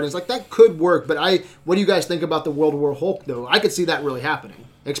Four and Guardians. Like, that could work, but what do you guys think about the World War Hulk, though? I could see that really happening,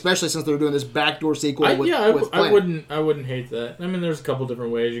 especially since they're doing this backdoor sequel I wouldn't hate that. I mean, there's a couple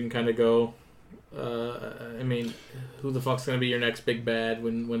different ways you can kind of go. I mean, who the fuck's going to be your next big bad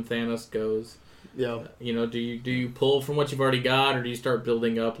when Thanos goes? Yeah. You know, do you pull from what you've already got, or do you start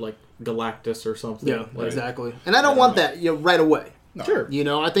building up like Galactus or something? Yeah, exactly. And I don't want that, you know, right away. No. Sure. You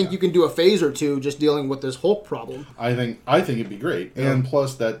know, I think you can do a phase or two just dealing with this Hulk problem. I think it'd be great, and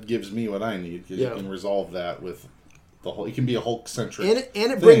plus that gives me what I need because you can resolve that with the whole. It can be a Hulk centric,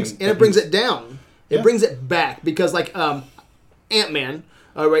 and it brings it down. It brings it back because like Ant-Man.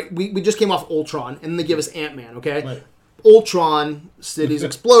 All right, we just came off Ultron, and then they give us Ant-Man. Okay. Right. Ultron, cities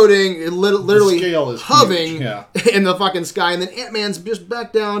exploding, it literally hovering in the fucking sky, and then Ant-Man's just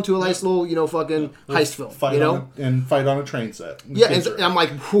back down to a nice little, you know, fucking heist film, fight on a train set. Yeah, and I'm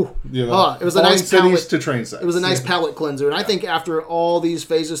like, whew, it was a nice palate to train sets. It was a nice palate cleanser, and I think after all these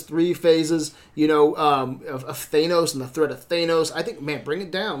phases, 3 phases, you know, of Thanos and the threat of Thanos, I think, man, bring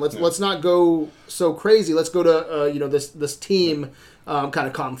it down. Let's not go so crazy. Let's go to you know, this team kind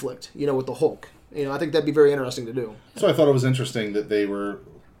of conflict, you know, with the Hulk. You know, I think that'd be very interesting to do. So I thought it was interesting that they were,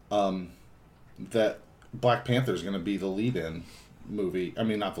 that Black Panther is going to be the lead-in movie. I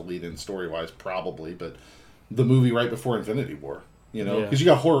mean, not the lead-in story-wise, probably, but the movie right before Infinity War. You know, because you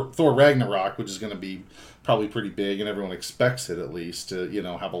got Thor Ragnarok, which is going to be probably pretty big, and everyone expects it at least to, you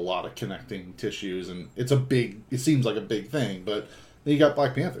know, have a lot of connecting tissues, and it seems like a big thing, but then you got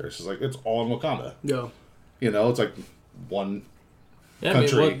Black Panther. It's like, it's all in Wakanda. Yeah. You know, it's like one Yeah,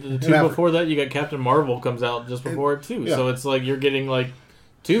 country. I mean, the two before that, you got Captain Marvel comes out just before it too. Yeah. So it's like you're getting like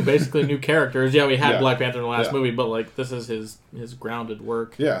two basically new characters. Yeah, we had Yeah. Black Panther in the last Yeah. movie, but like this is his grounded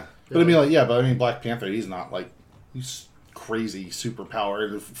work. Yeah. But I mean, Black Panther, he's not like, he's crazy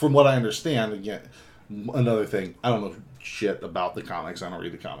superpower. From what I understand, again, another thing, I don't know shit about the comics. I don't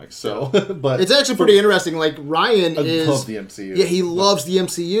read the comics. So, but It's actually pretty interesting. Like, Ryan I is... love the MCU. Yeah, he loves the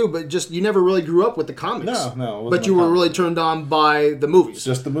MCU, but just, you never really grew up with the comics. No, it wasn't But you a were comic. really turned on by the movies. It's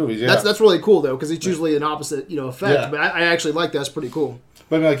just the movies, yeah. That's really cool, though, because it's usually an opposite, effect. Yeah. But I actually like that. It's pretty cool.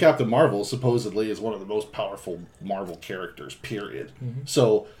 But I mean, like Captain Marvel supposedly is one of the most powerful Marvel characters, period.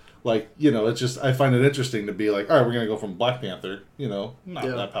 So, like, it's just, I find it interesting to be like, all right, we're going to go from Black Panther, not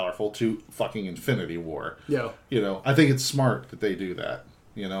that powerful, to fucking Infinity War. Yeah. I think it's smart that they do that,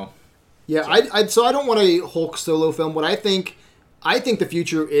 Yeah, so I don't want a Hulk solo film. What I think the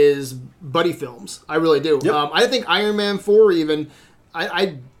future is buddy films. I really do. Yep. I think Iron Man 4 even,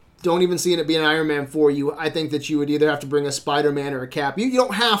 I don't even see it being an Iron Man 4. I think that you would either have to bring a Spider-Man or a Cap. You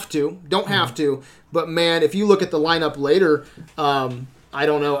don't have to. But man, if you look at the lineup later, I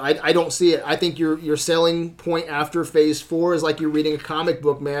don't know. I don't see it. I think your selling point after Phase 4 is like you're reading a comic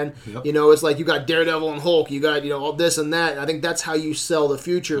book, man. Yep. It's like you got Daredevil and Hulk. You got all this and that. I think that's how you sell the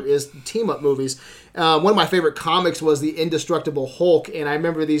future is team up movies. One of my favorite comics was the Indestructible Hulk, and I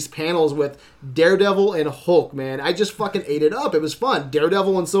remember these panels with Daredevil and Hulk. Man, I just fucking ate it up. It was fun.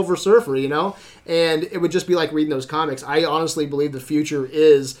 Daredevil and Silver Surfer, and it would just be like reading those comics. I honestly believe the future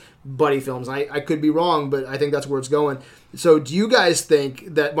is buddy films. I could be wrong, but I think that's where it's going. So do you guys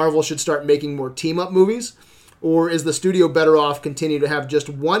think that Marvel should start making more team-up movies? Or is the studio better off continue to have just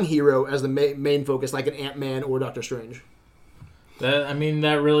one hero as the main focus, like an Ant-Man or Doctor Strange?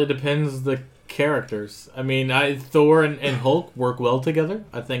 That really depends the characters. Thor and Hulk work well together.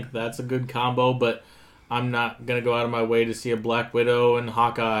 I think that's a good combo, but I'm not going to go out of my way to see a Black Widow and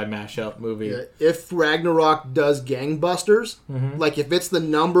Hawkeye mashup movie. Yeah, if Ragnarok does gangbusters, like if it's the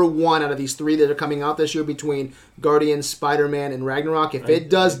number one out of these three that are coming out this year between Guardians, Spider-Man, and Ragnarok, if it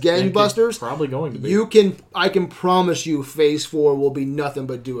does gangbusters, it's probably going to be. I can promise you Phase 4 will be nothing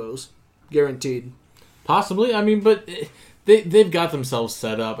but duos. Guaranteed. Possibly. But they've got themselves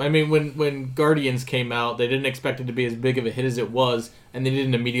set up. When Guardians came out, they didn't expect it to be as big of a hit as it was, and they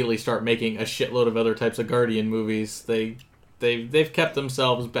didn't immediately start making a shitload of other types of Guardian movies. They've kept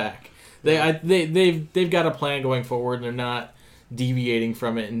themselves back. They've got a plan going forward, and they're not deviating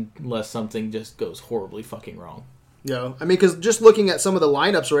from it unless something just goes horribly fucking wrong. Yeah, because just looking at some of the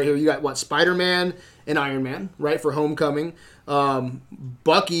lineups right here, you got Spider-Man and Iron Man, right, for Homecoming.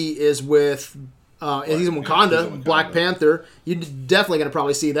 Bucky is with. He's in Wakanda, he's in Wakanda. Black Panther. You're definitely going to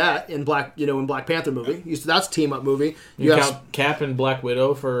probably see that in Black Panther movie. That's a team up movie. You count Cap and Black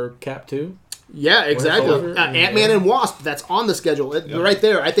Widow for Cap 2? Yeah, exactly. Ant-Man and Wasp, that's on the schedule. Right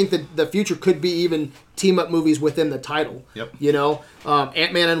there. I think that the future could be even team up movies within the title. Yep.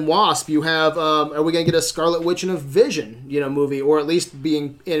 Ant-Man and Wasp. You have. Are we going to get a Scarlet Witch and a Vision, movie, or at least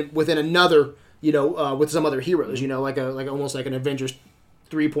being within another, with some other heroes, like almost like an Avengers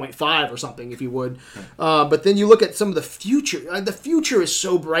 3.5 or something, if you would. But then you look at some of the future. The future is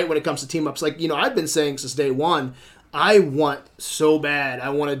so bright when it comes to team-ups. I've been saying since day one, I want so bad. I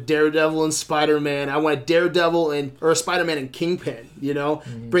want a Daredevil and Spider-Man. I want a Daredevil or a Spider-Man and Kingpin,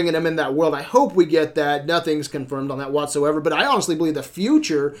 bringing them in that world. I hope we get that. Nothing's confirmed on that whatsoever. But I honestly believe the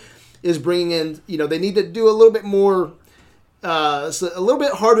future is bringing in, they need to do a little bit more... so a little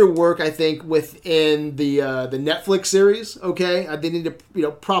bit harder work, I think, within the Netflix series. Okay, they need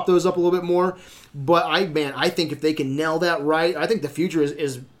to prop those up a little bit more. But I think if they can nail that right, I think the future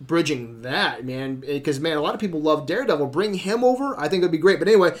is bridging that, man. Because a lot of people love Daredevil. Bring him over, I think it'd be great. But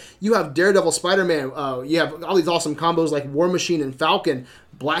anyway, you have Daredevil, Spider-Man. You have all these awesome combos like War Machine and Falcon,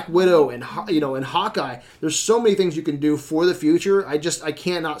 Black Widow, and and Hawkeye. There's so many things you can do for the future. I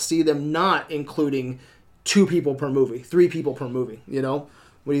cannot see them not including 2 people per movie, 3 people per movie, What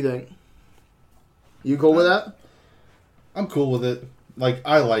do you think? You cool with that? I'm cool with it.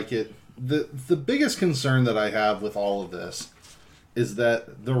 I like it. The biggest concern that I have with all of this is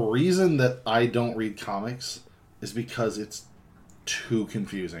that the reason that I don't read comics is because it's too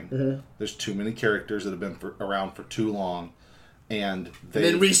confusing. Mm-hmm. There's too many characters that have been around for too long, and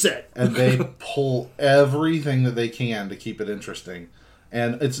then reset. And they pull everything that they can to keep it interesting.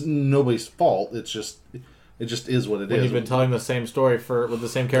 And it's nobody's fault. It just is what it is. When you've been telling the same story with the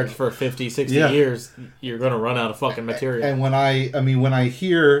same character for 50, 60 years, you're going to run out of fucking material. And when I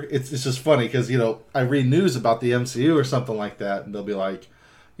hear, it's just funny because, I read news about the MCU or something like that, and they'll be like,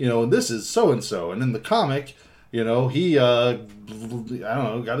 this is so-and-so. And in the comic, he, I don't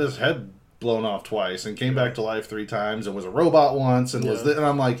know, got his head blown off twice and came back to life 3 times and was a robot once and was and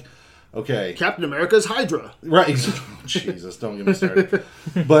I'm like, okay, Captain America's Hydra. right? Jesus, don't get me started.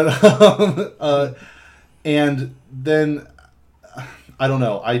 But and then I don't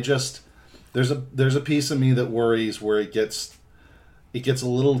know. I just there's a piece of me that worries where it gets a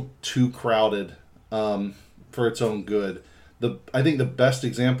little too crowded for its own good. I think the best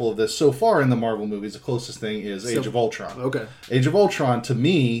example of this so far in the Marvel movies, the closest thing is Age of Ultron. Okay. Age of Ultron, to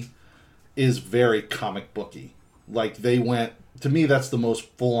me, is very comic booky. Like, to me, that's the most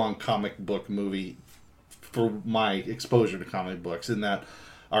full-on comic book movie for my exposure to comic books. In that,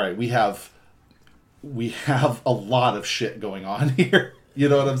 all right, we have a lot of shit going on here. You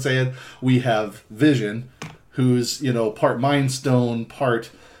know what I'm saying? We have Vision, who's, part Mind Stone, part,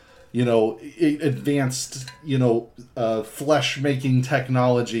 advanced, flesh-making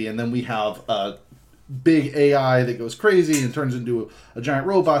technology, and then we have a big AI that goes crazy and turns into a giant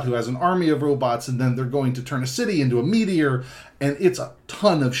robot who has an army of robots, and then they're going to turn a city into a meteor, and it's a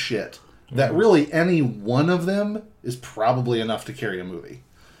ton of shit that really any one of them is probably enough to carry a movie.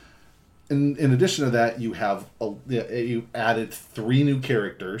 In addition to that, you have you added 3 new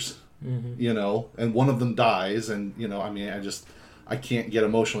characters, and one of them dies, and I can't get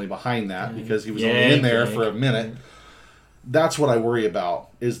emotionally behind that because he was only in there for a minute. That's what I worry about,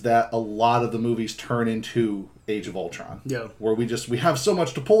 is that a lot of the movies turn into Age of Ultron. Yeah. Where we have so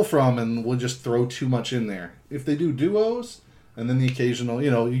much to pull from and we'll just throw too much in there. If they do duos, and then the occasional,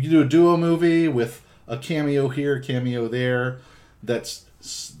 you can do a duo movie with a cameo here, a cameo there, that's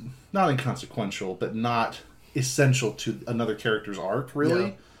not inconsequential, but not essential to another character's arc,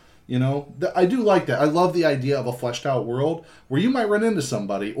 really. Yeah. I do like that. I love the idea of a fleshed out world where you might run into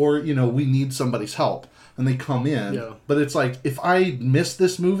somebody or, we need somebody's help and they come in. Yeah. But it's like, if I miss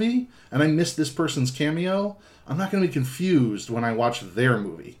this movie and I miss this person's cameo, I'm not going to be confused when I watch their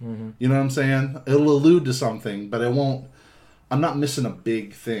movie. Mm-hmm. You know what I'm saying? It'll allude to something, but I'm not missing a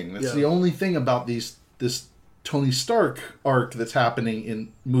big thing. That's the only thing about this Tony Stark arc that's happening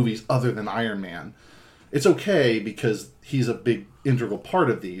in movies other than Iron Man. It's okay because he's a big integral part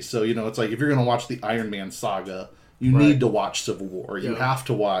of these. So, it's like if you're going to watch the Iron Man saga, you need to watch Civil War. You have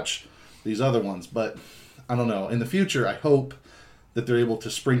to watch these other ones. But I don't know. In the future, I hope that they're able to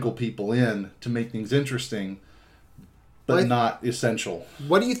sprinkle people in to make things interesting, but not essential.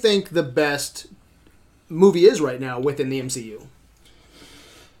 What do you think the best movie is right now within the MCU?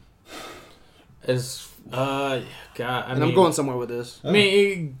 I'm going somewhere with this. I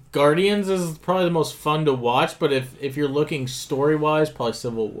mean, Guardians is probably the most fun to watch, but if you're looking story-wise, probably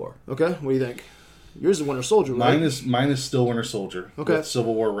Civil War. Okay, what do you think? Yours is Winter Soldier, right? Mine is still Winter Soldier. Okay. With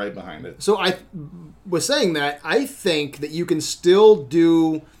Civil War right behind it. So I was saying that I think that you can still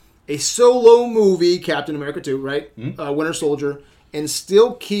do a solo movie, Captain America 2, right? Mm-hmm. Winter Soldier, and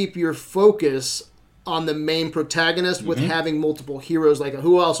still keep your focus on the main protagonist with having multiple heroes. Like,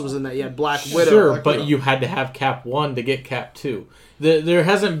 who else was in that? You had Black Widow. Sure, but you had to have Cap 1 to get Cap 2. There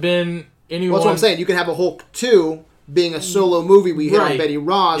hasn't been anyone... Well, that's what I'm saying. You can have a Hulk 2 being a solo movie we hit on Betty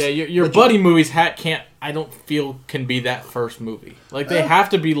Ross. Yeah, your buddy movies I don't feel can be that first movie. Like, they have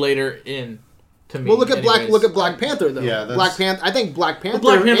to be later in to me. Well, look at Black Panther, though. Yeah, Black Panther. I think Black Panther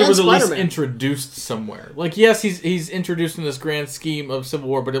was at least introduced somewhere. Like, yes, he's introduced in this grand scheme of Civil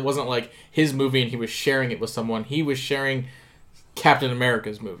War, but it wasn't like his movie and he was sharing it with someone. He was sharing Captain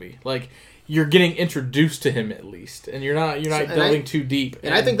America's movie. Like, you're getting introduced to him at least, and you're not delving too deep.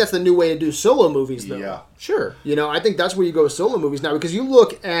 And I think that's the new way to do solo movies, though. Yeah, sure. I think that's where you go with solo movies now, because you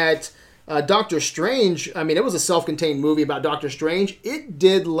look at Doctor Strange. I mean, it was a self-contained movie about Doctor Strange. It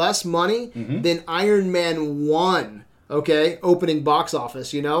did less money than Iron Man 1, opening box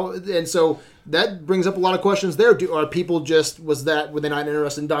office, And so that brings up a lot of questions there. Are people were they not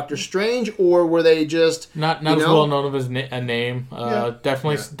interested in Doctor Strange, or were they just... Not as well known of a name.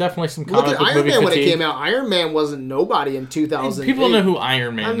 Definitely some comic book movie fatigue. Look at Iron Man when it came out. Iron Man wasn't nobody in 2008. People know who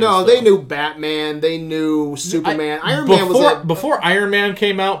Iron Man is. No, they knew Batman. They knew Superman. Before Iron Man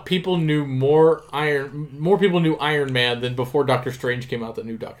came out, people knew more people knew Iron Man than before Doctor Strange came out that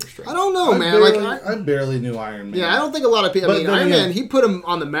knew Doctor Strange. I don't know, man. I barely knew Iron Man. Yeah, I don't think a lot of people... Iron Man, he put him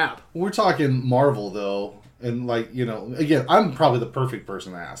on the map. We're talking Marvel, though, and again, I'm probably the perfect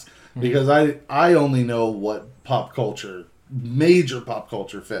person to ask because I only know what major pop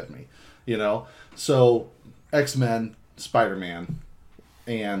culture fed me, So X-Men, Spider-Man,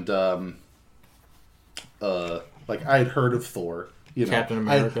 and I'd heard of Thor, Captain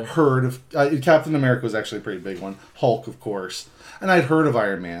America. I'd heard of Captain America was actually a pretty big one. Hulk, of course, and I'd heard of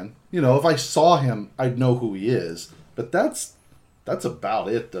Iron Man. If I saw him, I'd know who he is, but that's about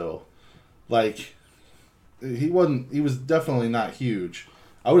it, though. Like, he was definitely not huge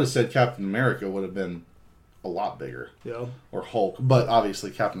I would have said Captain America would have been a lot bigger. Yeah. Or Hulk, but obviously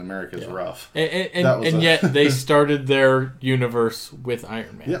Captain America is rough. And yet they started their universe with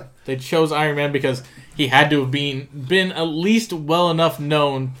Iron Man. Yeah. They chose Iron Man because he had to have been at least well enough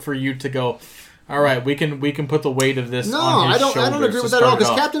known for you to go, all right, we can put the weight of this on his shoulders. I don't agree with that at all,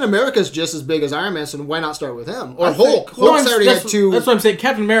 because Captain America is just as big as Iron Man, so why not start with him? Or Hulk. Hulk's already had two... That's what I'm saying.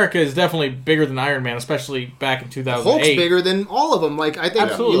 Captain America is definitely bigger than Iron Man, especially back in 2008. Hulk's bigger than all of them. Like, I think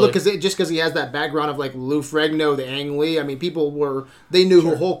Absolutely. you look, just because he has that background of, like, Lou Ferrigno, the Ang Lee, I mean, they knew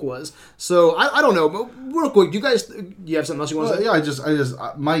who Hulk was. So, I don't know. But real quick, you guys, you have something else you want to say? Yeah,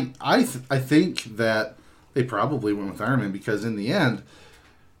 I think that they probably went with Iron Man because in the end,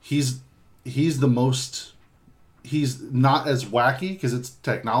 he's the most... He's not as wacky because it's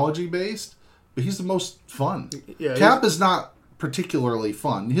technology based, but he's the most fun. Yeah, Cap is not particularly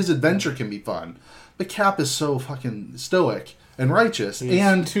fun. His adventure can be fun, but Cap is so fucking stoic and righteous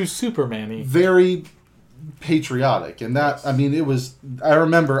and too Superman-y. Very patriotic. And that, I mean, it was. I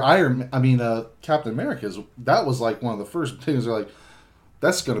remember Captain America's. That was like one of the first things. Like,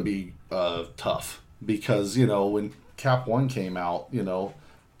 that's going to be tough because when Cap 1 came out,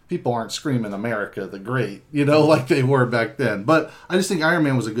 people aren't screaming America the Great, like they were back then. But I just think Iron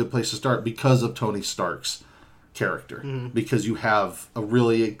Man was a good place to start because of Tony Stark's character. Mm-hmm. Because you have a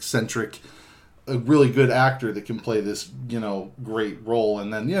really eccentric, a really good actor that can play this, great role.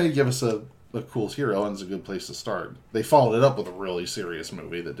 And then, you give us a cool hero, and it's a good place to start. They followed it up with a really serious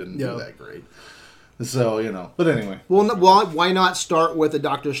movie that didn't do that great. So, but anyway. Well, why not start with a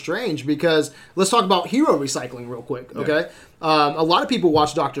Doctor Strange? Because let's talk about hero recycling real quick, okay? Yeah. A lot of people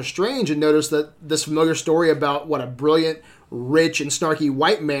watch Doctor Strange and notice that this familiar story about a brilliant, rich, and snarky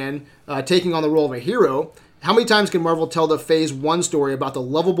white man taking on the role of a hero. How many times can Marvel tell the Phase 1 story about the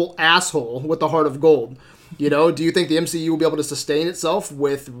lovable asshole with the heart of gold? Do you think the MCU will be able to sustain itself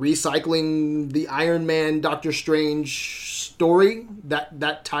with recycling the Iron Man, Doctor Strange story,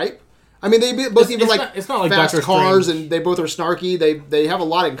 that type? I mean, they both even it's not like fast Doctor cars, Strange. And they both are snarky. They have a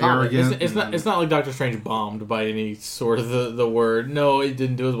lot in common. It's not like Doctor Strange bombed by any sort of the word. No, it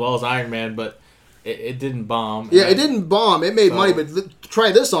didn't do as well as Iron Man, but it didn't bomb. Yeah, it didn't bomb. It made money, but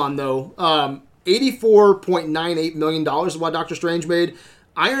try this on though. $84.98 million is what Doctor Strange made.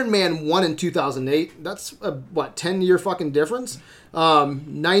 Iron Man 1 in 2008. That's a 10-year fucking difference.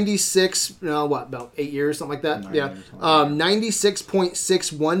 96, about 8 years, something like that. Yeah.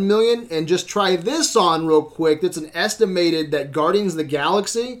 96.61 million. And just try this on real quick. It's an estimated that Guardians of the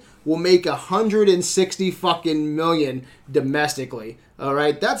Galaxy will make 160 fucking million domestically. All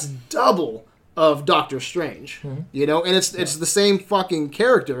right. That's double of Doctor Strange, and it's the same fucking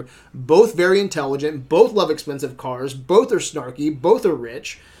character. Both very intelligent, both love expensive cars, both are snarky, both are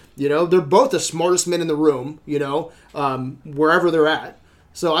rich. They're both the smartest men in the room. Wherever they're at.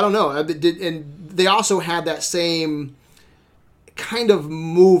 So I don't know. And they also had that same kind of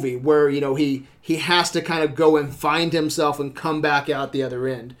movie where he has to kind of go and find himself and come back out the other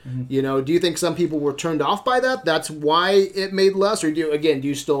end. Mm-hmm. Do you think some people were turned off by that? That's why it made less, or do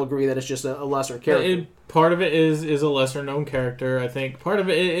you still agree that it's just a lesser character? Part of it is a lesser known character. I think part of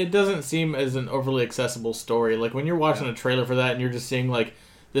it doesn't seem as an overly accessible story. Like when you're watching a trailer for that and you're just seeing like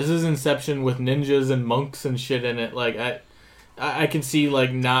this is Inception with ninjas and monks and shit in it. Like I can see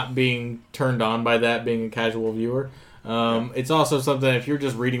like not being turned on by that being a casual viewer. It's also something, if you're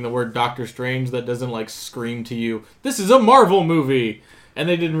just reading the word Doctor Strange, that doesn't like scream to you, this is a Marvel movie, and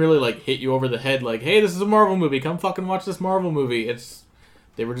they didn't really like hit you over the head like, hey, this is a Marvel movie, come fucking watch this Marvel movie.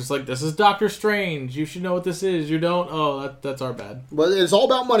 They were just like, this is Doctor Strange, you should know what this is, you don't, that's our bad. Well, it's all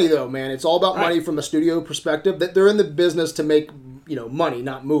about money though, man. It's all about money from a studio perspective. That they're in the business to make money,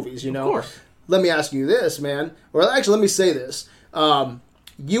 not movies. Of course. Let me ask you this, man, or actually let me say this.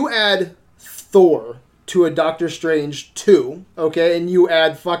 You add Thor to a Doctor Strange 2, okay, and you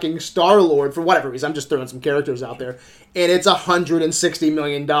add fucking Star-Lord for whatever reason, I'm just throwing some characters out there, and it's $160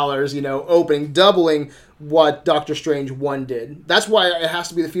 million, opening, doubling what Doctor Strange 1 did. That's why it has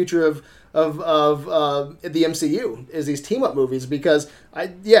to be the future of the MCU, is these team-up movies, because,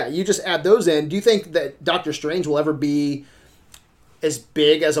 you just add those in. Do you think that Doctor Strange will ever be as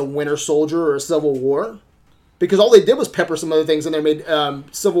big as a Winter Soldier or a Civil War? Because all they did was pepper some other things in there. Made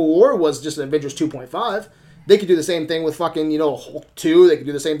Civil War was just an Avengers 2.5. They could do the same thing with fucking, Hulk 2. They could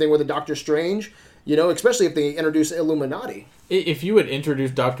do the same thing with a Doctor Strange. Especially if they introduce Illuminati. If you had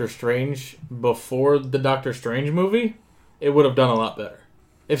introduced Doctor Strange before the Doctor Strange movie, it would have done a lot better.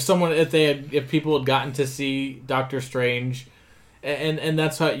 If people had gotten to see Doctor Strange, and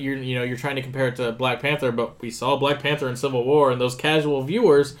that's how you're trying to compare it to Black Panther, but we saw Black Panther in Civil War, and those casual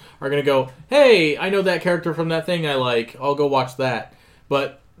viewers are going to go, hey, I know that character from that thing I like, I'll go watch that.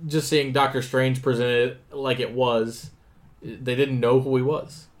 But just seeing Doctor Strange presented like it was, they didn't know who he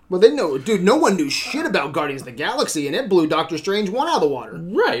was. Well, they know, dude. No one knew shit about Guardians of the Galaxy, and it blew Doctor Strange one out of the water.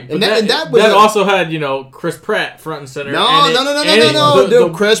 Right, but that was also had Chris Pratt front and center. No,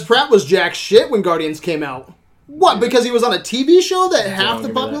 dude. Chris Pratt was jack shit when Guardians came out. What? Because he was on a TV show that half the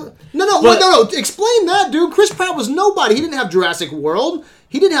population. No. Explain that, dude. Chris Pratt was nobody. He didn't have Jurassic World.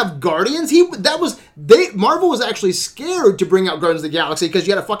 He didn't have Guardians. Marvel was actually scared to bring out Guardians of the Galaxy because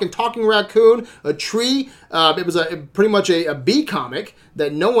you had a fucking talking raccoon, a tree. It was pretty much a B comic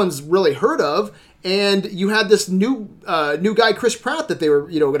that no one's really heard of, and you had this new guy, Chris Pratt, that they were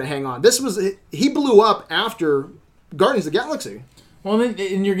going to hang on. He blew up after Guardians of the Galaxy. Well,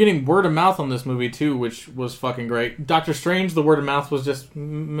 and you're getting word of mouth on this movie too, which was fucking great. Doctor Strange, the word of mouth was just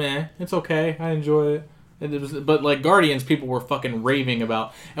meh. It's okay. I enjoy it. But like Guardians, people were fucking raving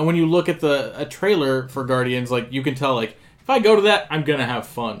about. And when you look at a trailer for Guardians, like you can tell, like if I go to that, I'm gonna have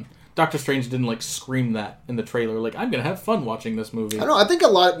fun. Doctor Strange didn't like scream that in the trailer. Like I'm gonna have fun watching this movie. I know. I think a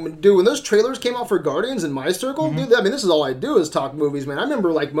lot, dude. When those trailers came out for Guardians in my circle, dude. I mean, this is all I do is talk movies, man. I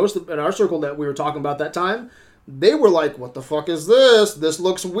remember like in our circle that we were talking about that time. They were like, "What the fuck is this? This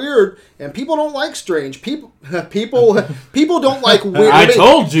looks weird." And people don't like Strange. People don't like weird. I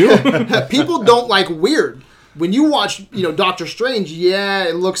told you. People don't like weird. When you watch, Doctor Strange, yeah,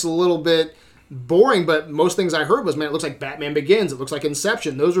 it looks a little bit boring. But most things I heard was, man, it looks like Batman Begins. It looks like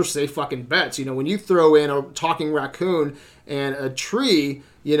Inception. Those are safe fucking bets. When you throw in a talking raccoon and a tree,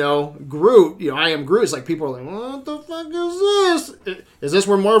 Groot. I am Groot. It's like people are like, "What the fuck is this? Is this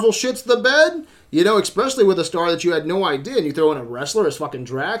where Marvel shits the bed?" Especially with a star that you had no idea, and you throw in a wrestler as fucking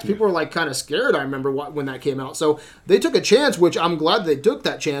Drax. People were like kind of scared. I remember when that came out. So they took a chance, which I'm glad they took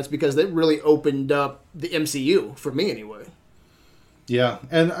that chance because it really opened up the MCU for me anyway. Yeah,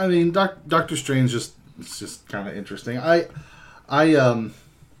 and I mean, Doctor Strange it's just kind of interesting. I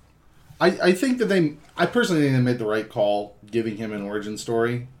think that I personally think they made the right call giving him an origin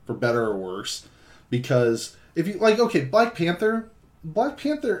story, for better or worse, because if you Black Panther.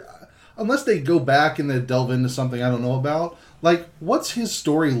 Unless they go back and they delve into something I don't know about, like, what's his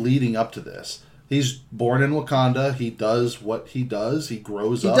story leading up to this? He's born in Wakanda. He does what he does. He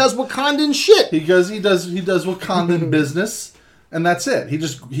grows up. He does Wakandan shit. He does Wakandan business, and that's it.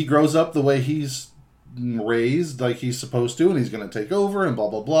 He grows up the way he's raised, like he's supposed to, and he's going to take over and blah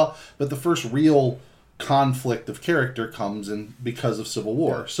blah blah. But the first real conflict of character comes in because of Civil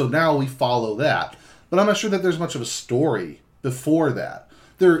War. Yeah. So now we follow that. But I'm not sure that there's much of a story before that.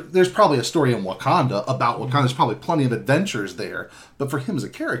 There's probably a story in Wakanda about Wakanda. There's probably plenty of adventures there. But for him as a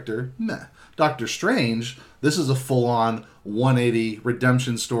character, meh. Doctor Strange, this is a full-on 180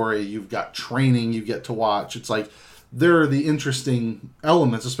 redemption story. You've got training you get to watch. It's like, there are the interesting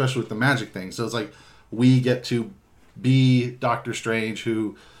elements, especially with the magic thing. So it's like, we get to be Doctor Strange,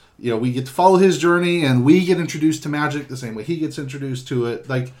 who, we get to follow his journey, and we get introduced to magic the same way he gets introduced to it.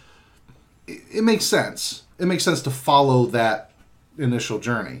 Like, it makes sense. It makes sense to follow that initial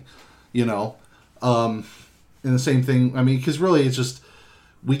journey, and the same thing, I mean, because really it's just,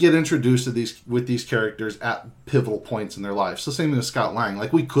 we get introduced to these characters at pivotal points in their life. So same thing with Scott Lang.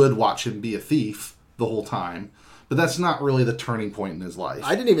 Like, we could watch him be a thief the whole time, but that's not really the turning point in his life.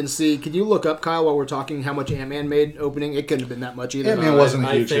 I didn't even see, could you look up, Kyle, while we're talking, how much Ant-Man made opening? It couldn't have been that much either. Ant-Man wasn't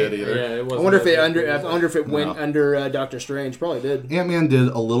a huge hit either. Yeah, it wasn't. I wonder if it went under Doctor Strange. Probably did. Ant-Man did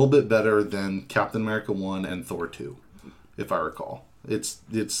a little bit better than Captain America 1 and Thor 2, if I recall. It's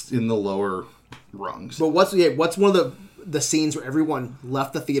in the lower rungs. But what's one of the scenes where everyone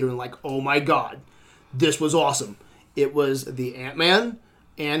left the theater and like, oh my god, this was awesome? It was the Ant-Man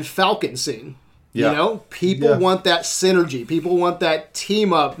and Falcon scene. Yeah. People want that synergy. People want that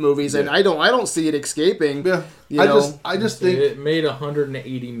team up movies, and I don't see it escaping. Yeah. I just think it made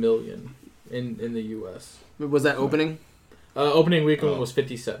 $180 million in the U.S. Was that opening? Opening weekend was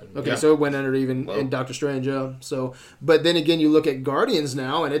 57. Okay, so it went under even in Doctor Strange. So, but then again, you look at Guardians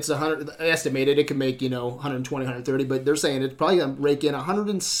now, and it's 100 estimated. It can make 120, 130, but they're saying it's probably gonna rake in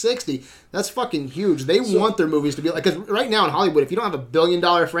 160. That's fucking huge. They want their movies to be like, because right now in Hollywood, if you don't have $1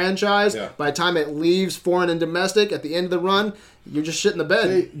 billion franchise, by the time it leaves foreign and domestic at the end of the run, you're just shit in the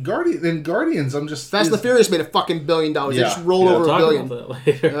bed. Guardians, I'm just... Fast and the Furious made a fucking $1 billion. They just rolled over $1 billion. About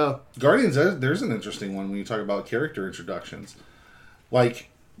that later. Guardians, there's an interesting one when you talk about character introductions. Like,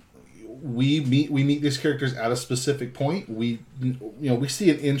 we meet these characters at a specific point. We see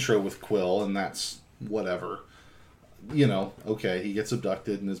an intro with Quill, and that's whatever. Okay, he gets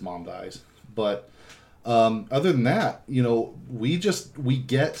abducted and his mom dies. But other than that, we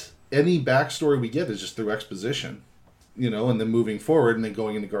get any backstory we get is just through exposition. And then moving forward and then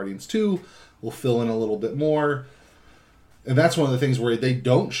going into Guardians 2, we'll fill in a little bit more. And that's one of the things where they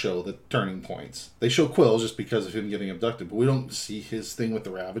don't show the turning points. They show Quill just because of him getting abducted, but we don't see his thing with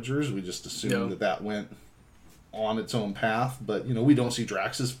the Ravagers. We just assume that went on its own path. But, we don't see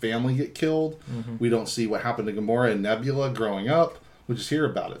Drax's family get killed. Mm-hmm. We don't see what happened to Gamora and Nebula growing up. We just hear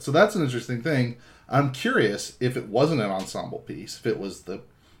about it. So that's an interesting thing. I'm curious if it wasn't an ensemble piece, if it was the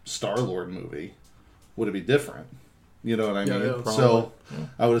Star-Lord movie, would it be different? You know what I mean? Yeah, so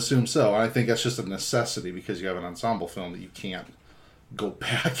I would assume so. And I think that's just a necessity because you have an ensemble film that you can't go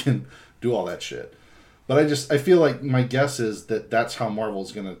back and do all that shit. But I feel like my guess is that that's how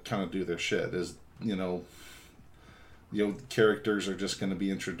Marvel's going to kind of do their shit is, characters are just going to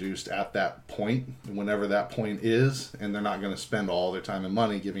be introduced at that point, whenever that point is, and they're not going to spend all their time and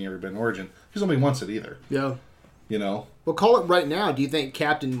money giving everybody an origin because nobody wants it either. Yeah. Well, call it right now. Do you think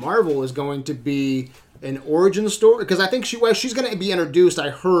Captain Marvel is going to be an origin story? Because I think she's going to be introduced,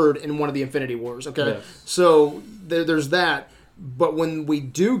 I heard, in one of the Infinity Wars. Okay, yes. So there's that. But when we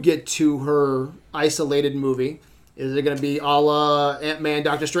do get to her isolated movie, is it going to be a la Ant-Man,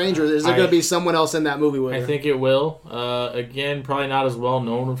 Doctor Strange, or is there going to be someone else in that movie with her? I think it will. Again, probably not as well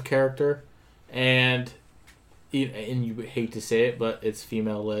known of character, and you hate to say it, but it's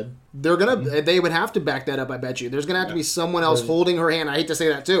female led. They would have to back that up. I bet you. There's gonna have to be someone else holding her hand. I hate to say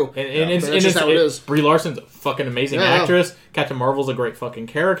that too. And it's just how it is. Brie Larson's a fucking amazing actress. Captain Marvel's a great fucking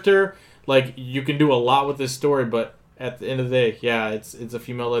character. Like, you can do a lot with this story, but at the end of the day, it's a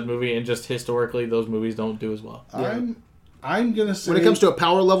female led movie, and just historically, those movies don't do as well. I'm gonna say, when it comes to a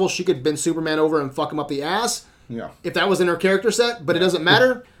power level, she could bend Superman over and fuck him up the ass. Yeah. If that was in her character set, but it doesn't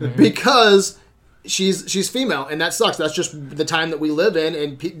matter because she's female, and that sucks. That's just the time that we live in,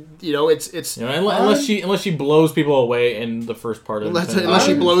 and it's unless she blows people away in the first part of unless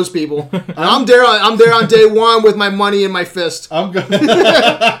she blows people. I'm there on day one with my money in my fist. I'm gonna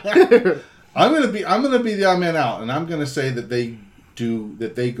be the odd man out, and I'm gonna say that they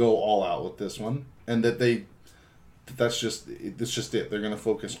go all out with this one, and that's just it. They're gonna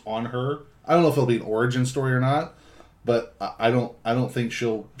focus on her. I don't know if it'll be an origin story or not, but I don't think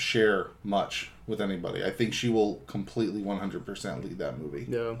she'll share much with anybody. I think she will completely 100% lead that movie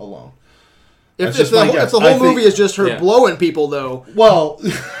alone. If the whole movie is just her blowing people, though, well,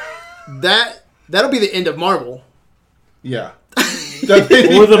 that'll be the end of Marvel. Yeah.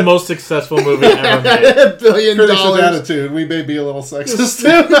 Or the most successful movie ever made. $1 billion. Critics with attitude. We may be a little sexist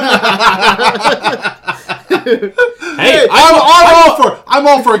too. Hey, I'm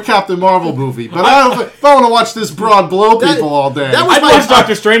all for a Captain Marvel movie, but if I want to watch this broad blow people all day, I'd watch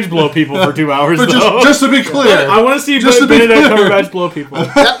Doctor Strange blow people for 2 hours. But just to be clear, I want to see Benedict Cumberbatch blow people.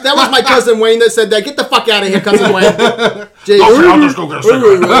 That was my cousin Wayne that said that. Get the fuck out of here, cousin Wayne. I'll just go get a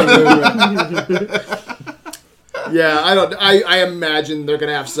cigarette. Yeah, I imagine they're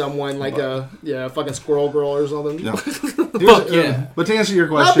gonna have someone like a fucking Squirrel Girl or something. Yeah. Fuck yeah. But to answer your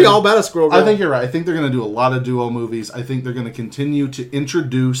question, I'd be all about a Squirrel Girl. I think you're right. I think they're gonna do a lot of duo movies. I think they're gonna continue to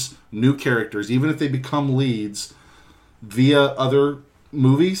introduce new characters, even if they become leads, via other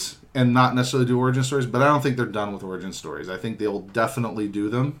movies, and not necessarily do origin stories. But I don't think they're done with origin stories. I think they'll definitely do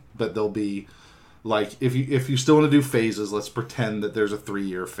them, but they'll be. Like, if you still want to do phases, let's pretend that there's a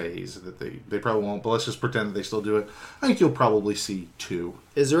 3-year phase that they probably won't, but let's just pretend that they still do it. I think you'll probably see 2.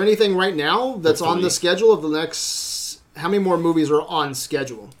 Is there anything right now that's on the schedule of the next? How many more movies are on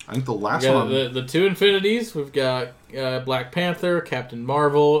schedule? I think the last one. The 2 Infinities. We've got Black Panther, Captain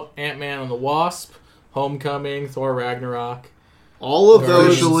Marvel, Ant-Man and the Wasp, Homecoming, Thor Ragnarok. All of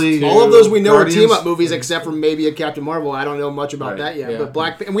those we know are team-up movies, except for maybe a Captain Marvel. I don't know much about that yet. Yeah.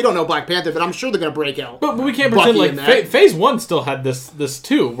 But and we don't know Black Panther, but I'm sure they're going to break out. But we can't pretend like Phase 1 still had this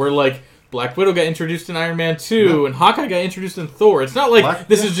too, where like Black Widow got introduced in Iron Man 2, and Hawkeye got introduced in Thor. It's not like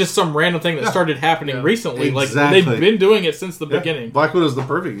this is just some random thing that started happening recently. Exactly. Like, they've been doing it since the beginning. Black Widow's the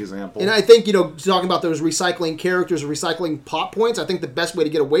perfect example. And I think, talking about those recycling characters or recycling plot points, I think the best way to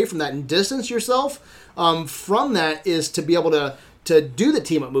get away from that and distance yourself from that is to be able to do the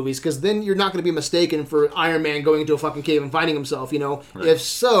team-up movies, because then you're not going to be mistaken for Iron Man going into a fucking cave and finding himself, Right. If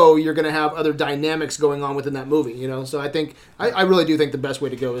so, you're going to have other dynamics going on within that movie, So I think, I really do think the best way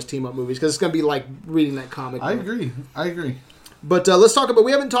to go is team-up movies, because it's going to be like reading that comic book. I agree. But let's talk about,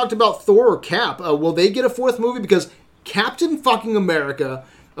 we haven't talked about Thor or Cap. Will they get a 4th movie? Because Captain fucking America,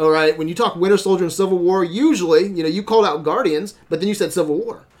 all right, when you talk Winter Soldier and Civil War, usually, you called out Guardians, but then you said Civil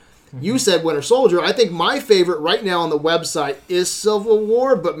War. You said Winter Soldier. I think my favorite right now on the website is Civil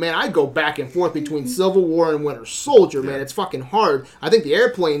War, but man, I go back and forth between Civil War and Winter Soldier, man. It's fucking hard. I think the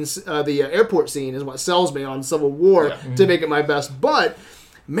airport scene is what sells me on Civil War to make it my best, but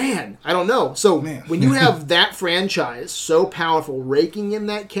man, I don't know. So when you have that franchise so powerful raking in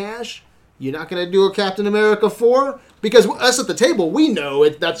that cash, you're not going to do a Captain America 4? because us at the table, we know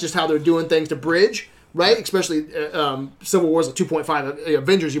that's just how they're doing things to bridge, right? Especially Civil War's a 2.5,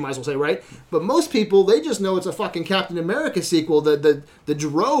 Avengers, you might as well say, right? But most people, they just know it's a fucking Captain America sequel, the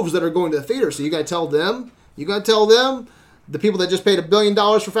droves that are going to the theater. So you got to tell them, the people that just paid $1 billion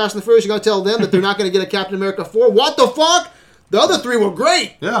for Fast and the Furious, you got to tell them that they're not going to get a Captain America 4. What the fuck? The other 3 were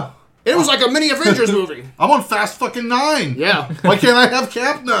great. Yeah. It was like a mini Avengers movie. I'm on Fast fucking 9. Yeah. Why can't I have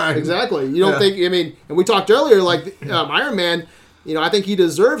Cap 9? Exactly. You don't think, I mean, and we talked earlier, like, Iron Man, I think he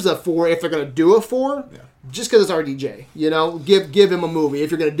deserves a 4 if they're going to do a 4. Yeah. Just because it's RDJ. Give him a movie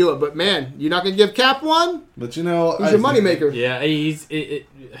if you're going to do it. But, man, you're not going to give Cap 1? But, he's your moneymaker. Yeah,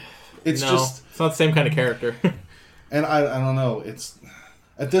 it's not the same kind of character. And I don't know. It's...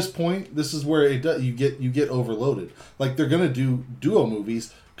 At this point, this is where you get overloaded. Like, they're going to do duo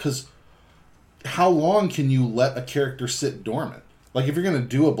movies, because how long can you let a character sit dormant? Like, if you're going to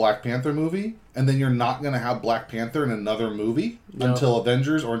do a Black Panther movie, and then you're not going to have Black Panther in another movie until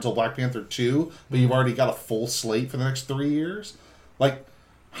Avengers or until Black Panther 2, but you've already got a full slate for the next 3 years, like,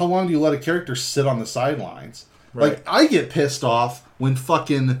 how long do you let a character sit on the sidelines? Right. Like, I get pissed off when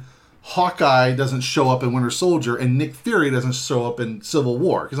fucking Hawkeye doesn't show up in Winter Soldier and Nick Fury doesn't show up in Civil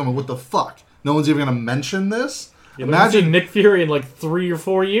War. Because I'm like, what the fuck? No one's even going to mention this? Yeah, imagine Nick Fury in like 3 or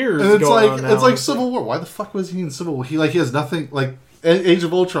 4 years. And it's like Civil War. Why the fuck was he in Civil War? He has nothing. Like Age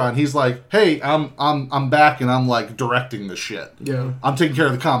of Ultron, he's like, hey, I'm back and I'm like directing the shit. Yeah, I'm taking care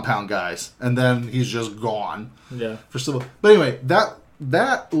of the compound guys, and then he's just gone. Yeah, for Civil. But anyway,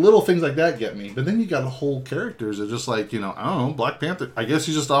 that little things like that get me. But then you got whole characters that just like, I don't know, Black Panther. I guess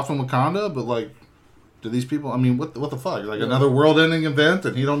he's just off in Wakanda, but like, do these people, I mean, what the fuck? Like another world-ending event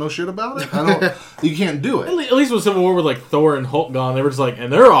and he don't know shit about it? You can't do it. At least with Civil War with like Thor and Hulk gone, they were just like,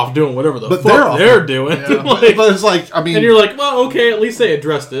 and they're off doing whatever the fuck they're doing. Yeah. But it's like, I mean... And you're like, well, okay, at least they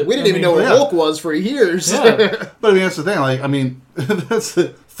addressed it. We didn't even know what Hulk was for years. Yeah. But I mean, that's the thing. Like, I mean,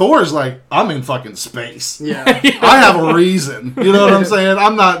 Thor's like, I'm in fucking space. Yeah. I have a reason. You know what I'm saying?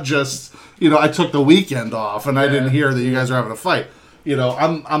 I'm not just, I took the weekend off and I didn't hear that you guys are having a fight.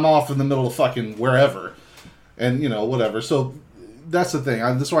 I'm off in the middle of fucking wherever. And, whatever. So that's the thing.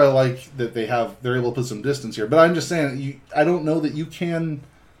 That's why I like that they're able to put some distance here. But I'm just saying, I don't know that you can,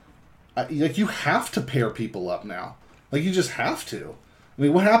 you have to pair people up now. Like, you just have to. I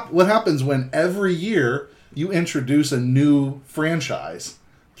mean, what happens when every year you introduce a new franchise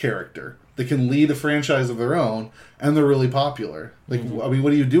character that can lead a franchise of their own, and they're really popular? Like, I mean,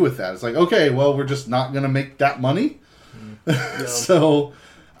 what do you do with that? It's like, okay, well, we're just not going to make that money. Yeah. So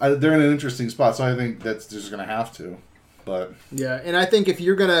they're in an interesting spot. So I think that's just going to have to. But yeah, and I think if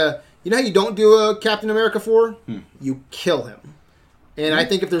you're going to, how you don't do a Captain America 4? You kill him. And I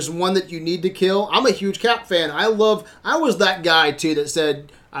think if there's one that you need to kill, I'm a huge Cap fan. I was that guy, too, that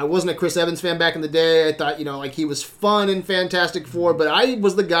said, I wasn't a Chris Evans fan back in the day. I thought, like, he was fun in Fantastic Four, but I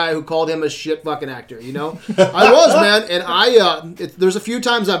was the guy who called him a shit fucking actor, I was, man. And there's a few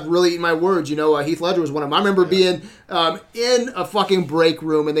times I've really eaten my words. Heath Ledger was one of them. I remember being in a fucking break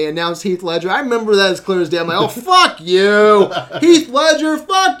room and they announced Heath Ledger. I remember that as clear as day. I'm like, oh, fuck you. Heath Ledger,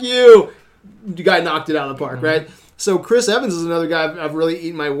 fuck you. The guy knocked it out of the park, right? So Chris Evans is another guy I've really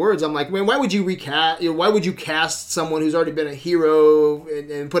eaten my words. I'm like, man, why would you recast? Why would you cast someone who's already been a hero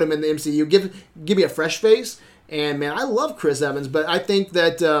and put him in the MCU? Give me a fresh face. And man, I love Chris Evans, but I think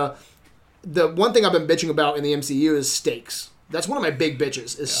that the one thing I've been bitching about in the MCU is stakes. That's one of my big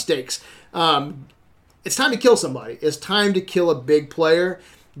bitches is stakes. It's time to kill somebody. It's time to kill a big player.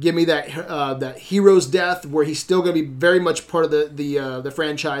 Give me that hero's death where he's still going to be very much part of the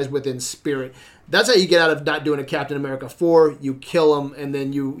franchise within spirit. That's how you get out of not doing a Captain America 4. You kill him, and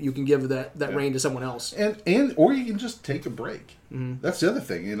then you can give that reign to someone else. Or you can just take a break. Mm-hmm. That's the other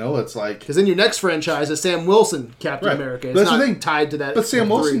thing, It's like... Because then your next franchise is Sam Wilson, Captain America. It's not the thing. Tied to that. But Sam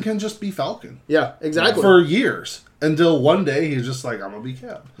Wilson can just be Falcon. Yeah, exactly. For years. Until one day he's just like, I'm going to be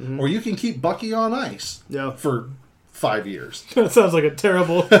Cap. Mm-hmm. Or you can keep Bucky on ice. Yeah. For 5 years. That sounds like a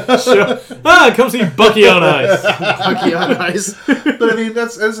terrible show. Come see Bucky on ice. Bucky on ice. But I mean,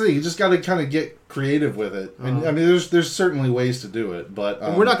 that's the thing. You just got to kind of get creative with it. And I mean, there's certainly ways to do it, but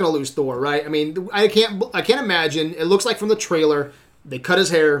we're not going to lose Thor, right? I mean, I can't imagine. It looks like from the trailer they cut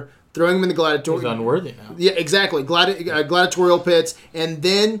his hair, throwing him in the gladiatorial. He's unworthy now. Yeah, exactly. Gladiatorial pits, and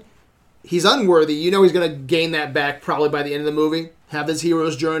then he's unworthy. He's going to gain that back probably by the end of the movie. Have his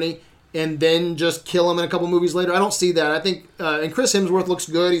hero's journey. And then just kill him in a couple movies later. I don't see that. I think, and Chris Hemsworth looks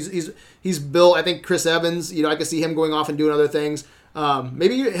good. He's built. I think Chris Evans. I could see him going off and doing other things.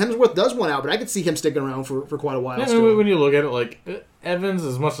 Maybe Hemsworth does one out, but I could see him sticking around for quite a while. Yeah, still. When you look at it, like Evans,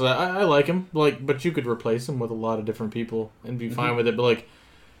 as much as I like him, but you could replace him with a lot of different people and be fine with it. But like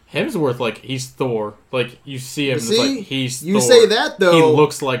Hemsworth, like, he's Thor. Like, you see him, it's like, he's you Thor. say that, though. He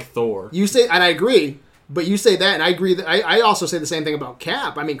looks like Thor. You say, and I agree, but you say that, and I agree that I also say the same thing about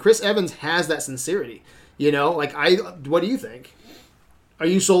Cap. I mean, Chris Evans has that sincerity. You know, like, what do you think? Are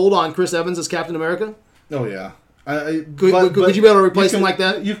you sold on Chris Evans as Captain America? Oh, yeah. Could you be able to replace him like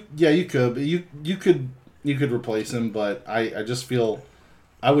that? You could. You could replace him, but I just feel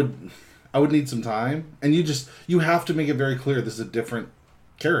I would need some time, and you have to make it very clear this is a different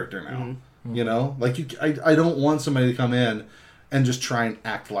character now. Mm-hmm. You know, like I don't want somebody to come in and just try and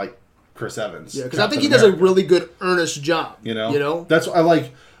act like Chris Evans. Yeah, because I think he does a really good, earnest job. You know, that's what I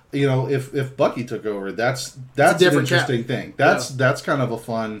like. You know, if Bucky took over, that's an interesting thing. That's kind of a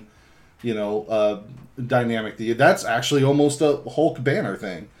fun, dynamic. That's actually almost a Hulk Banner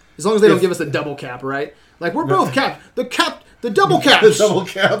thing. As long as they don't give us a double cap, right? Like, we're both cap. The double caps. The double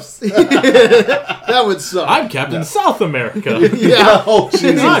caps. That would suck. I'm Captain South America. Yeah. Oh,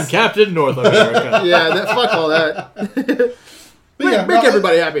 Jesus. I'm Captain North America. Yeah, fuck all that. Make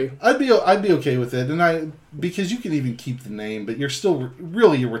everybody happy. I'd be okay with it, and because you can even keep the name, but you're still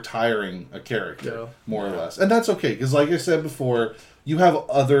you're retiring a character, more or less, and that's okay. Because like I said before, there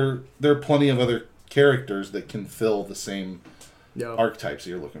are plenty of other characters that can fill the same archetypes that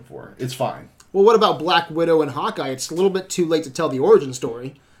you're looking for. It's fine. Well, what about Black Widow and Hawkeye? It's a little bit too late to tell the origin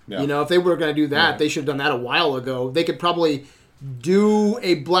story. Yeah. You know, if they were going to do that, they should have done that a while ago. They could probably do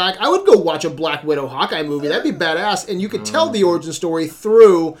I would go watch a Black Widow Hawkeye movie. That'd be badass. And you could tell the origin story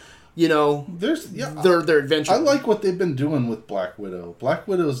through, their adventure. I like what they've been doing with Black Widow. Black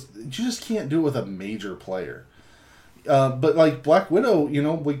Widow's, you just can't do it with a major player. But like Black Widow, we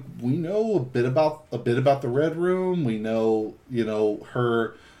know a bit about the Red Room. We know,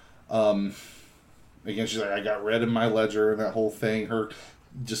 her. Again, she's like, I got red in my ledger, and that whole thing. Her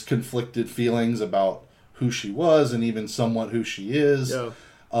just conflicted feelings about who she was, and even somewhat who she is. Yeah.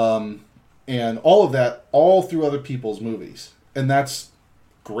 And all of that, all through other people's movies, and that's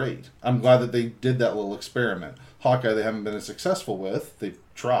great. I'm glad that they did that little experiment. Hawkeye, they haven't been as successful with. They've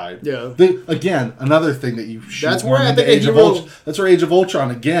tried. Yeah. Again, another thing that you should. That's where I think Age of Ultron. That's where Age of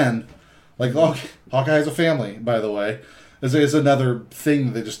Ultron again. Like, Hawkeye has a family, by the way. Is another thing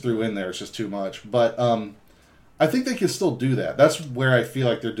that they just threw in there. It's just too much. But I think they can still do that. That's where I feel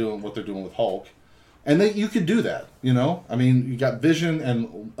like they're doing what they're doing with Hulk. And you could do that, I mean, you got Vision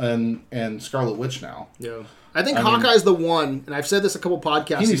and Scarlet Witch now. Yeah. I think Hawkeye's the one, and I've said this a couple podcasts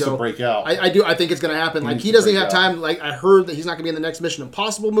ago. He needs to break out. I do. I think it's going to happen. He doesn't even have time. Like, I heard that he's not going to be in the next Mission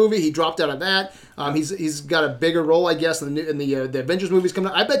Impossible movie. He dropped out of that. He's got a bigger role, I guess, in the Avengers movies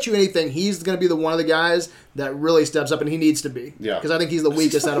coming out. I bet you anything he's going to be the one of the guys that really steps up, and he needs to be. Yeah. Because I think he's the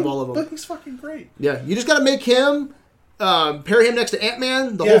weakest out of all of them. But he's fucking great. Yeah. You just got to make him... pair him next to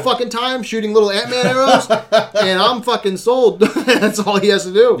Ant-Man the whole fucking time, shooting little Ant-Man arrows, and I'm fucking sold. That's all he has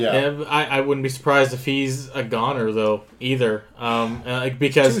to do. Yeah, I wouldn't be surprised if he's a goner though either,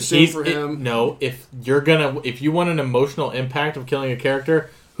 because too soon for him. If you want an emotional impact of killing a character,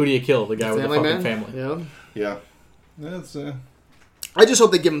 who do you kill? The guy with the fucking family. Yeah. That's. I just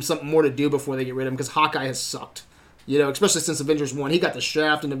hope they give him something more to do before they get rid of him, because Hawkeye has sucked. Especially since Avengers 1. He got the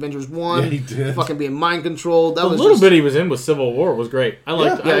shaft in Avengers 1. Yeah, he did. Fucking being mind controlled. The little bit he was in with Civil War was great. I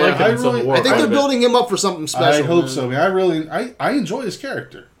liked him in Civil War. I think they're building him up for something special. I hope so. I mean, I enjoy his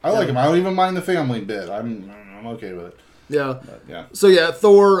character. I like him. I don't even mind the family bit. I'm okay with it. Yeah. So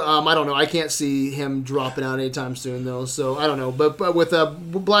Thor, I don't know. I can't see him dropping out anytime soon, though. So I don't know. But with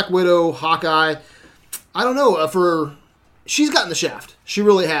Black Widow, Hawkeye, I don't know. She's gotten the shaft. She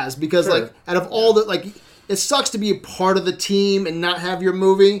really has. Because, out of all the, it sucks to be a part of the team and not have your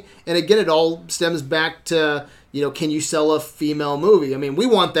movie. And again, it all stems back to, can you sell a female movie? I mean, we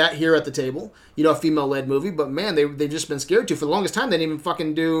want that here at the table, a female-led movie. But, man, they've just been scared to. For the longest time, they didn't even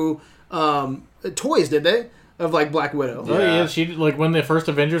fucking do toys, did they? Of, Black Widow. Oh, yeah. She, when the first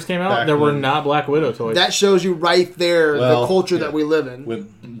Avengers came out, there were not Black Widow toys. That shows you right there the culture that we live in.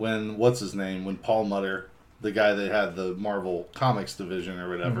 When what's his name? When Paul Mutter... The guy that had the Marvel Comics division or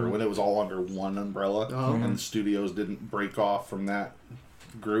whatever, when it was all under one umbrella, and the studios didn't break off from that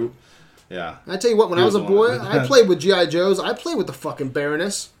group. Yeah. I tell you what, when I was a boy, I played with G.I. Joes. I played with the fucking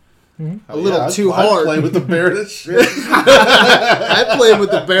Baroness. A little too hard. I played with the Baroness shit. I played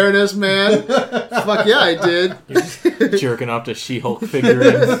with the Baroness, man. Fuck yeah, I did. You're jerking off to She-Hulk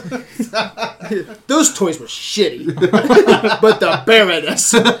figurines. Those toys were shitty. But the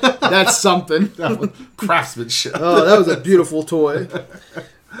Baroness, that's something. That was craftsmanship. Oh, that was a beautiful toy.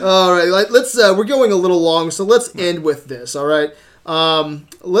 All right, let's. We're going a little long, so let's end with this. All right,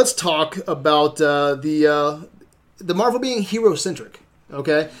 let's talk about the Marvel being hero-centric.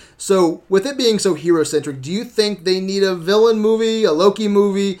 Okay, so with it being so hero-centric, do you think they need a villain movie, a Loki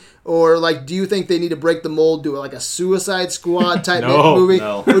movie, or like, do you think they need to break the mold, do like a Suicide Squad type movie?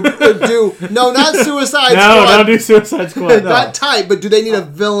 No. Or not Suicide No, Squad. don't do Suicide Squad. Not type, but do they need a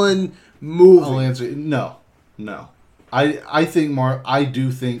villain movie? I'll answer you. No. I think I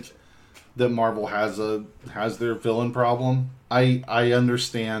do think that Marvel has their villain problem. I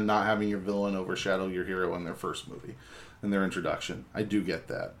understand not having your villain overshadow your hero in their first movie, in their introduction. I do get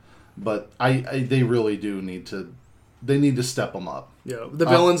that, but they really do need to. They need to step them up. Yeah, the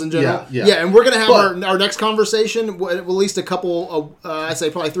villains in general. Yeah. And we're gonna have our next conversation. At least a couple. I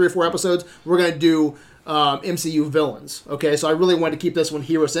say probably 3 or 4 episodes. We're gonna do MCU villains. Okay, so I really wanted to keep this one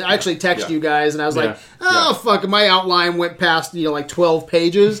hero. I actually texted you guys, and I was like, fuck, my outline went past like 12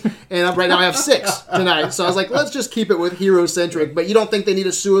 pages, and right now I have 6 tonight. So I was like, let's just keep it with hero centric. But you don't think they need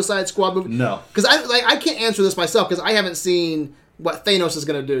a Suicide Squad movie? No, because I can't answer this myself because I haven't seen what Thanos is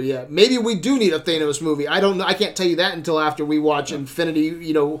going to do yet. Maybe we do need a Thanos movie. I don't know. I can't tell you that until after we watch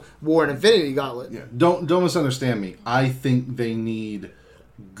Infinity, War and Infinity Gauntlet. Yeah. Don't misunderstand me. I think they need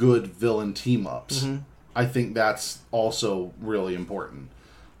good villain team ups. Mm-hmm. I think that's also really important.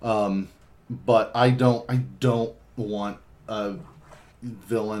 But I don't want a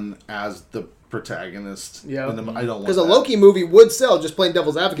villain as the protagonist. Yeah, I don't want because a Loki movie would sell. Just playing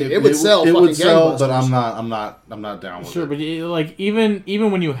devil's advocate, it would sell. It would sell, but I'm not down with it. Sure, but like even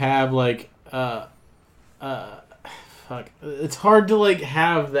when you have like it's hard to like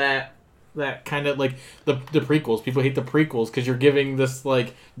have that kind of like the prequels. People hate the prequels because you're giving this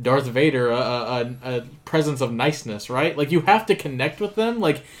like Darth Vader a presence of niceness, right? Like you have to connect with them.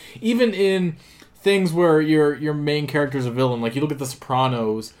 Like even in things where your main character is a villain, like you look at The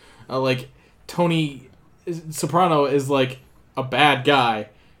Sopranos, like Tony Soprano is like a bad guy.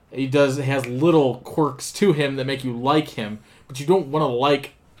 He has little quirks to him that make you like him, but you don't want to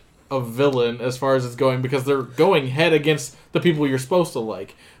like a villain as far as it's going because they're going head against the people you're supposed to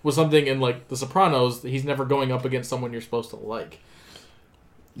like. With something in like The Sopranos, he's never going up against someone you're supposed to like.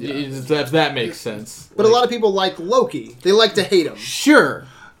 Yeah. If that makes sense. But a lot of people like Loki. They like to hate him. Sure.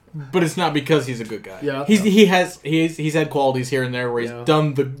 But it's not because he's a good guy. Yeah. He's had qualities here and there where he's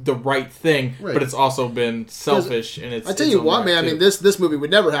done the right thing, but it's also been selfish and it's. I tell you what, man. I mean, this movie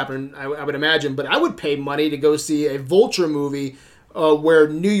would never happen. I would imagine, but I would pay money to go see a Vulture movie where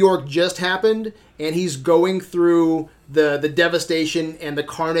New York just happened, and he's going through the devastation and the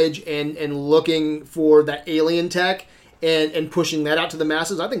carnage and looking for that alien tech. And pushing that out to the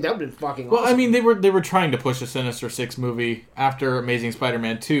masses, I think that would have been fucking awesome. Well, I mean, they were trying to push a Sinister Six movie after Amazing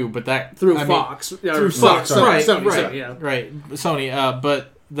Spider-Man 2, but that through Fox, Sony, right, Sony.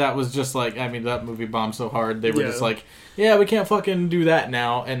 But that was just like, I mean, that movie bombed so hard, they were just like, yeah, we can't fucking do that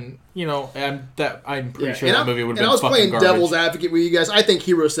now, and I'm pretty sure that movie would have been fucking garbage. And I was playing devil's advocate with you guys. I think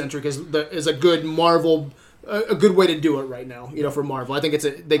hero centric is a good Marvel. A good way to do it right now, for Marvel. I think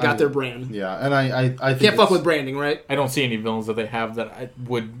they got their brand. Yeah, and I think can't fuck with branding, right? I don't see any villains that they have that I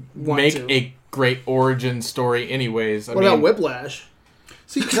would make a great origin story. Anyways, what about Whiplash?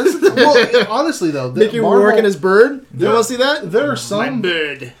 See, honestly though, Mickey Rourke and his bird. You want to see that? There are some my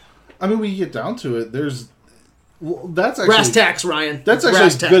bird. I mean, when you get down to it, that's actually brass tacks, Ryan. That's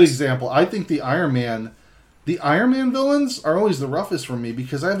actually a good example. I think the Iron Man villains are always the roughest for me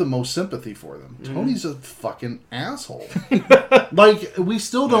because I have the most sympathy for them. Tony's a fucking asshole. Like, we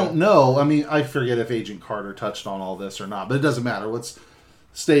still don't know. I mean, I forget if Agent Carter touched on all this or not, but it doesn't matter. Let's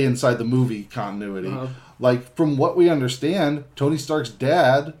stay inside the movie continuity. Uh-huh. Like, from what we understand, Tony Stark's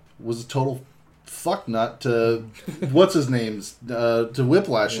dad was a total fucknut to, what's his name's, to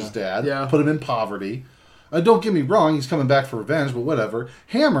Whiplash's dad. Yeah. Put him in poverty. Don't get me wrong, he's coming back for revenge, but whatever.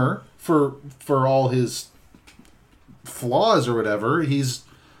 Hammer, for all his flaws or whatever,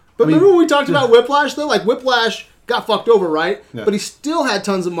 remember when we talked about Whiplash though? Like, Whiplash got fucked over, right? Yeah. But he still had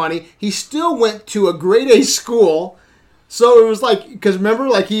tons of money. He still went to a grade A school. So it was like, because remember,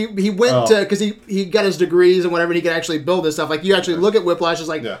 like he went to, because he got his degrees and whatever, and he could actually build this stuff. Like, you actually look at Whiplash, it's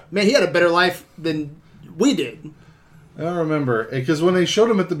like, man, he had a better life than we did. I don't remember, because when they showed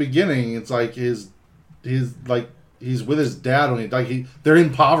him at the beginning, it's like he's with his dad when they're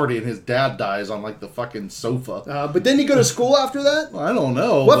in poverty and his dad dies on like the fucking sofa. But didn't he go to school after that? Well, I don't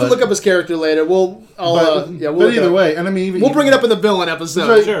know. We'll have to look up his character later. But either way, and I mean, we'll bring it up in the villain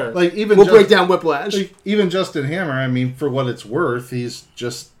episode. Sure. Like we'll break down Whiplash. Like, even Justin Hammer, I mean, for what it's worth, he's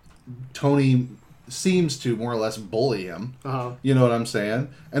just Tony seems to more or less bully him. Uh-huh. You know what I'm saying?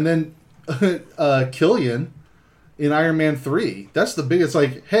 And then Killian in Iron Man 3. That's the biggest.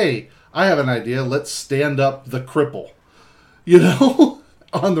 Like, hey, I have an idea. Let's stand up the cripple.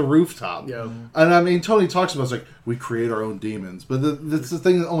 on the rooftop. Yeah. And I mean, Tony talks about it's like we create our own demons, but that's the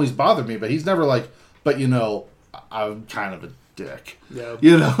thing that always bothered me. But he's never like, but you know, I'm kind of a dick. Yeah.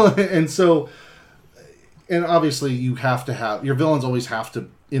 You know, and so, and obviously you have to have your villains always have to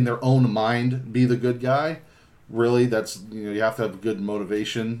in their own mind be the good guy. Really, that's you have to have good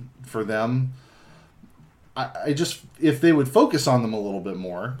motivation for them. I just if they would focus on them a little bit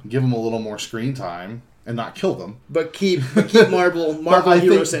more, give them a little more screen time, and not kill them. But keep Marvel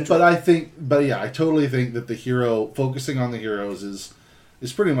hero centric. But yeah, I totally think that the hero focusing on the heroes is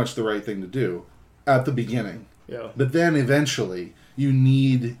pretty much the right thing to do at the beginning. Yeah. But then eventually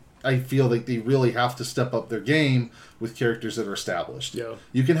I feel like they really have to step up their game with characters that are established. Yeah.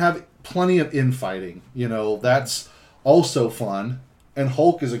 You can have plenty of infighting. That's also fun. And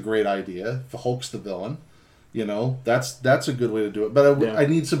Hulk is a great idea. If Hulk's the villain, that's a good way to do it. But I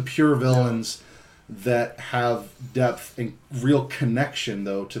need some pure villains that have depth and real connection,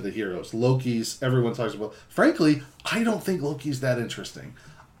 though, to the heroes. Everyone talks about. Frankly, I don't think Loki's that interesting.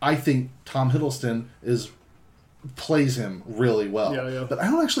 I think Tom Hiddleston plays him really well. Yeah. But I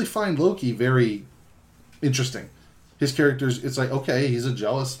don't actually find Loki very interesting. His character's, it's like, okay, he's a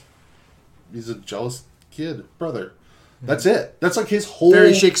jealous kid, brother. That's it. That's like his whole...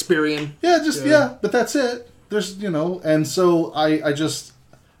 Very Shakespearean. Yeah, but that's it. There's, and so I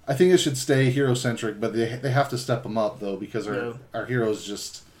think it should stay hero-centric, but they have to step them up, though, because our heroes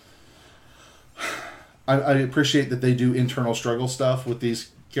just... I appreciate that they do internal struggle stuff with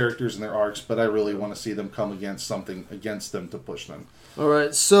these characters and their arcs, but I really want to see them come against something against them to push them. All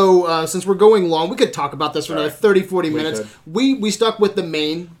right, so since we're going long, we could talk about this for another 30, 40 minutes. We stuck with the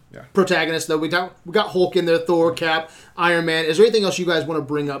main protagonist, though. We got Hulk in there, Thor, Cap, Iron Man. Is there anything else you guys want to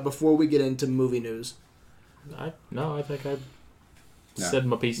bring up before we get into movie news? I think I said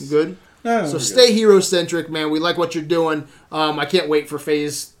my piece. Good? No, so stay hero-centric, man. We like what you're doing. I can't wait for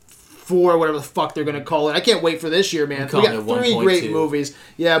Phase 4, whatever the fuck they're going to call it. I can't wait for this year, man. We got 3 great movies.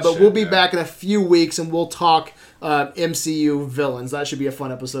 Yeah, but we'll be back in a few weeks, and we'll talk MCU villains. That should be a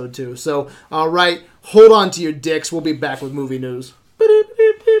fun episode, too. So, all right, hold on to your dicks. We'll be back with movie news.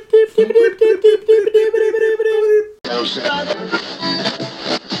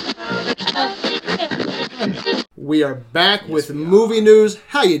 We are back with movie news.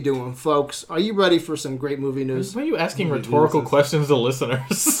 How you doing, folks? Are you ready for some great movie news? Why are you asking rhetorical questions to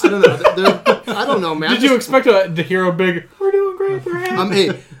listeners? I don't know. I don't know, man. Did you expect to hear a big, we're doing great, we're happy?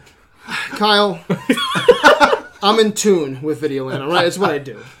 Hey, Kyle, I'm in tune with Videoland, all right? It's what I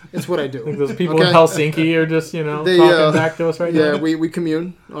do. Those people in Helsinki are just, talking back to us right now. Yeah, we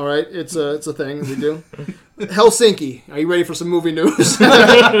commune, all right? It's a thing we do. Helsinki, are you ready for some movie news?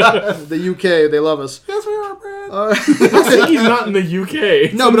 The UK, they love us. Yes, we are, Brad. Helsinki's not in the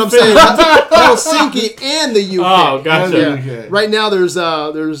UK. No, but I'm saying Helsinki and the UK. Oh, gotcha. Yeah. Right now, there's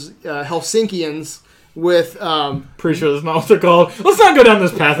Helsinkians with... Pretty sure that's not what they're called. Let's not go down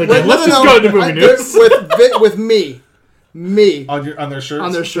this path again. Let's just go into movie news. With me. On their shirts?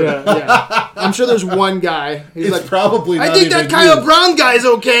 On their shirt, yeah. I'm sure there's one guy. He's it's like, probably not I think that Kyle Brown guy's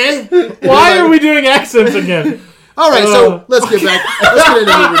okay. Why are we doing accents again? All right, so let's get back. Let's get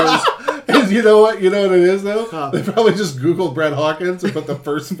into movie news. You know what it is, though? They probably just Googled Brad Hawkins and put the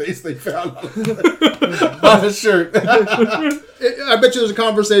first face they found on his shirt. I bet you there's a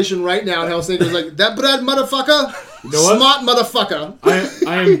conversation right now in Helsinki. It's like, that Brad motherfucker? You know what? Smart motherfucker.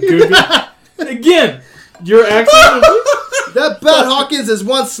 I am Googling. Again, your accent That Brad Hawkins is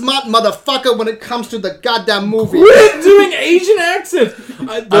one smart motherfucker when it comes to the goddamn movie. Quit doing Asian accents.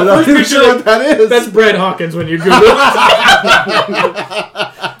 The first picture what that is. That's Brad Hawkins when you Google it.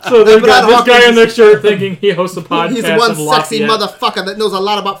 So they've got this guy on their shirt thinking he hosts a podcast. He's one sexy motherfucker that knows a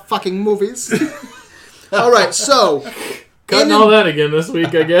lot about fucking movies. All right, so cutting all that again this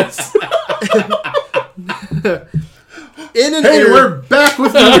week, I guess. We're back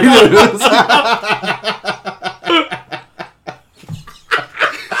with movie news.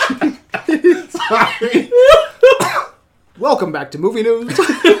 Sorry. Welcome back to Movie News.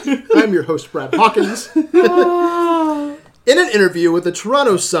 I'm your host, Brad Hawkins. In an interview with the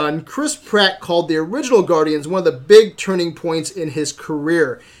Toronto Sun, Chris Pratt called the original Guardians one of the big turning points in his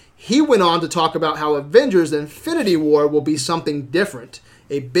career. He went on to talk about how Avengers Infinity War will be something different.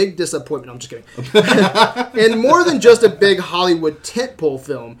 A big disappointment. I'm just kidding. And more than just a big Hollywood tentpole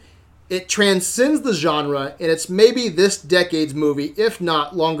film, it transcends the genre, and it's maybe this decade's movie, if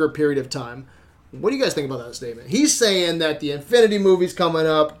not longer period of time. What do you guys think about that statement? He's saying that the Infinity movies coming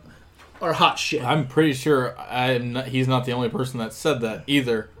up are hot shit. I'm pretty sure he's not the only person that said that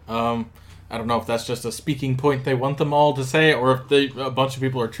either. I don't know if that's just a speaking point they want them all to say, or if a bunch of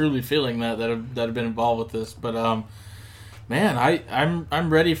people are truly feeling that have been involved with this. But Man, I'm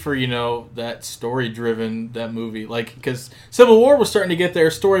ready for that story driven that movie, like, because Civil War was starting to get there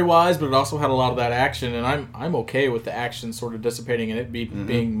story wise, but it also had a lot of that action, and I'm okay with the action sort of dissipating and it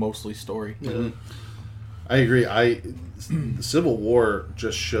being mostly story. Mm-hmm. I agree. Civil War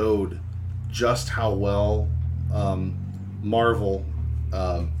just showed just how well Marvel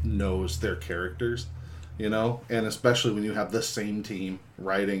knows their characters, and especially when you have the same team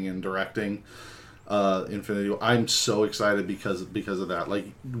writing and directing. Infinity War. I'm so excited because of that. Like,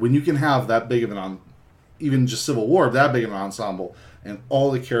 when you can have that big of even just Civil War, that big of an ensemble, and all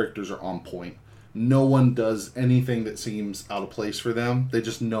the characters are on point. No one does anything that seems out of place for them. They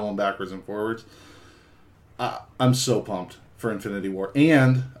just know them backwards and forwards. I'm so pumped for Infinity War,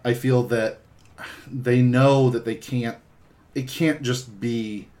 and I feel that they know that it can't just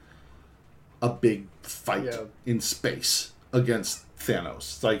be a big fight in space against Thanos.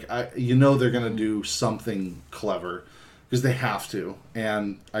 It's like, they're going to do something clever because they have to.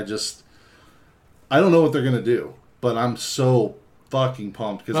 And I don't know what they're going to do, but I'm so fucking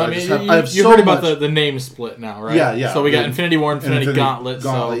pumped because I have you so heard much... about the name split now, right? Yeah. So we got Infinity War, Infinity Gauntlet.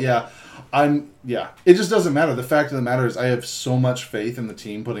 Yeah. It just doesn't matter. The fact of the matter is I have so much faith in the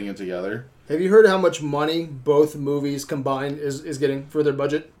team putting it together. Have you heard how much money both movies combined is getting for their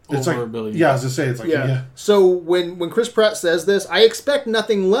budget? It's over like $1 billion. Yeah, I was gonna say it's like yeah. So when Chris Pratt says this, I expect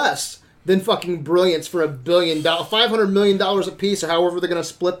nothing less than fucking brilliance for $1 billion, $500 million a piece, or however they're gonna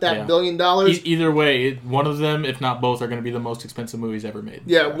split that $1 billion. Either way, one of them, if not both, are going to be the most expensive movies ever made.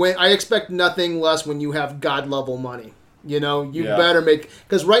 Yeah, I expect nothing less when you have God level money. You better make,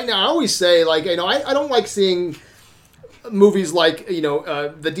 because right now I always say, like, I don't like seeing movies like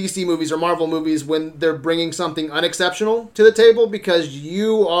the DC movies or Marvel movies when they're bringing something unexceptional to the table, because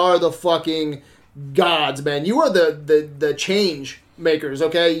you are the fucking gods, man. You are the change makers.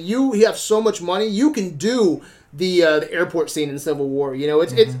 Okay, you have so much money, you can do the airport scene in Civil War.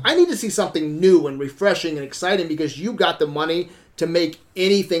 It's I need to see something new and refreshing and exciting, because you got the money to make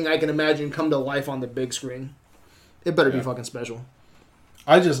anything I can imagine come to life on the big screen. It better be fucking special.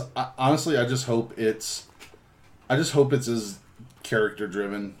 Honestly, I just hope it's as character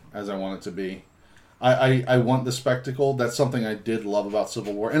driven as I want it to be. I want the spectacle. That's something I did love about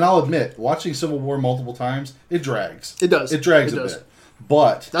Civil War. And I'll admit, watching Civil War multiple times, it drags. It does. It drags a bit.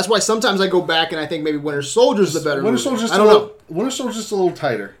 But that's why sometimes I go back and I think maybe Winter Soldier's the better movie. I don't know. Winter Soldier's just a little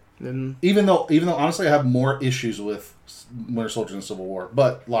tighter. Even though honestly I have more issues with Winter Soldier than Civil War,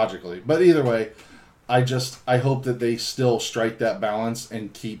 but logically. But either way, I hope that they still strike that balance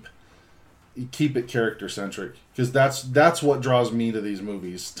and keep it character centric, because that's what draws me to these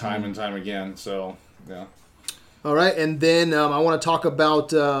movies time and time again. So yeah. All right, and then I want to talk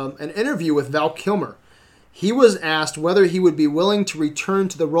about an interview with Val Kilmer. He was asked whether he would be willing to return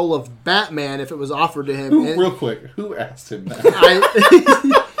to the role of Batman if it was offered to him. Real quick, who asked him that?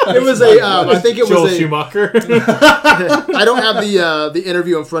 It was I think it Joel was Schumacher. I don't have the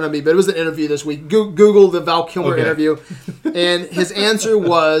interview in front of me, but it was an interview this week. Google the Val Kilmer interview, and his answer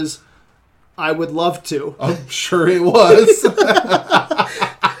was, "I would love to." I'm sure it was.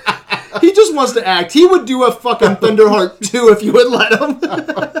 He just wants to act. He would do a fucking Thunderheart 2 if you would let him.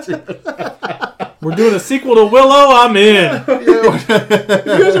 We're doing a sequel to Willow. I'm in. You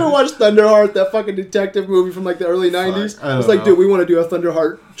guys ever watched Thunderheart, that fucking detective movie from like the early 90s? It's like, dude, we want to do a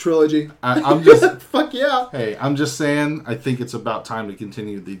Thunderheart trilogy. I'm just... Fuck yeah. Hey, I'm just saying, I think it's about time to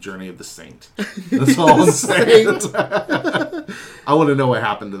continue the journey of the Saint. That's all I'm saying. I want to know what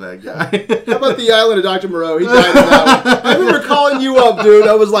happened to that guy. How about the Island of Dr. Moreau? He died in that one. I remember calling you up, dude.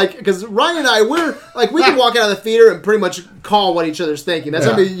 I was like, because Ryan and I, we're like, we can walk out of the theater and pretty much call what each other's thinking. That's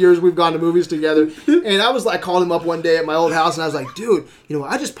how many years we've gone to movies together. And I was like, calling him up one day at my old house, and I was like, dude,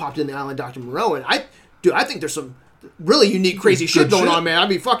 I just popped in the Island of Dr. Moreau, and I think there's some really unique, crazy shit going on, man.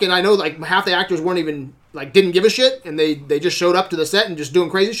 I know like half the actors weren't even, like, didn't give a shit, and they just showed up to the set and just doing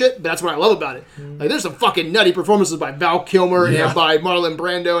crazy shit, but that's what I love about it. Like, there's some fucking nutty performances by Val Kilmer and by Marlon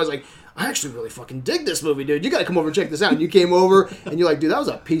Brando. I was like, I actually really fucking dig this movie, dude. You gotta come over and check this out. And you came over, and you're like, dude, that was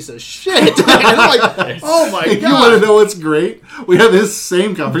a piece of shit. And I'm like, oh my god. You want to know what's great? We had this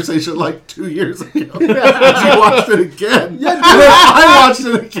same conversation like 2 years ago. She watched it again. Yeah, dude. I watched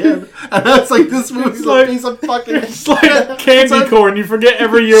it again. And that's like, this movie's like, a piece of fucking It's like candy corn. You forget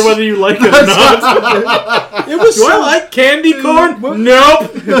every year whether you like it or not. It was I like candy corn?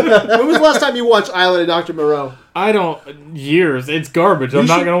 Nope. When was the last time you watched Island of Dr. Moreau? I don't. Years. It's garbage. I'm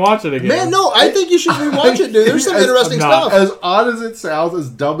not going to watch it again. Man, no, I think you should rewatch it, dude. There's some interesting stuff. As odd as it sounds, as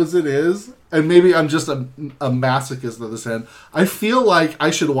dumb as it is, and maybe I'm just a masochist to this end, I feel like I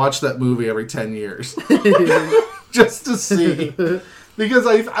should watch that movie every 10 years. Just to see. Because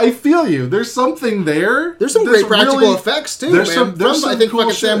I feel you. There's something there. There's some great practical effects too, man. There's I think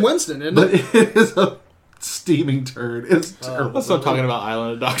fucking Sam Winston, isn't but it? it is a steaming turd. It's terrible. Let's stop talking about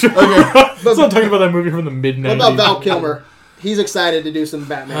Island of Dr. Okay. Let's not talking about that movie from the mid-90s. What about Val Kilmer? He's excited to do some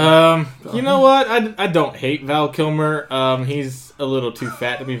Batman. You know what? I don't hate Val Kilmer. He's a little too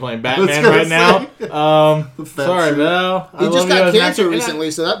fat to be playing Batman right now. Sorry, suit. Val. He just got cancer recently,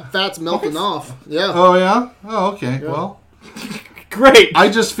 so that fat's melting off. Yeah. Oh yeah. Oh okay. Yeah. Well. Great. I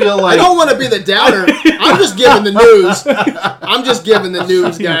just feel like I don't want to be the downer. I'm just giving the news. I'm just giving the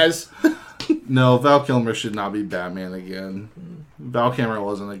news, guys. No, Val Kilmer should not be Batman again. Val Kilmer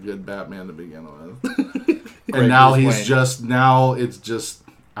wasn't a good Batman to begin with. And now it's just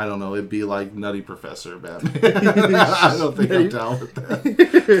I don't know, it'd be like Nutty Professor Batman. I don't think I'm down with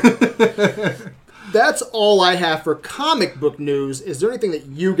that. That's all I have for comic book news. Is there anything that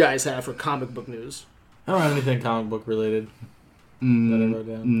you guys have for comic book news? I don't have anything comic book related that I wrote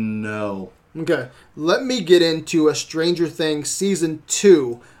down. No. Okay, let me get into a Stranger Things season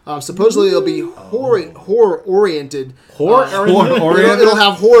 2. Supposedly it'll be horror oriented. It'll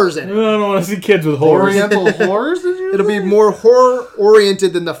have horrors in it. I don't want to see kids with horrors. Oriental horrors? Did you? It'll be more horror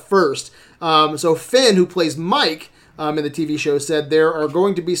oriented than the first. So Finn, who plays Mike in the TV show, said there are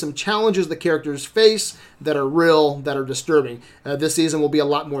going to be some challenges the characters face that are real, that are disturbing. This season will be a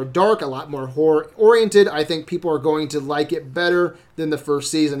lot more dark, a lot more horror oriented. I think people are going to like it better than the first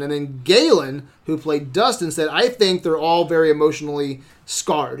season. And then Galen, who played Dustin, said, I think they're all very emotionally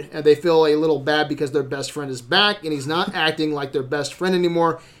scarred, and they feel a little bad because their best friend is back, and he's not acting like their best friend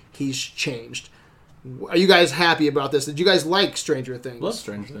anymore. He's changed. Are you guys happy about this? Did you guys like Stranger Things? Love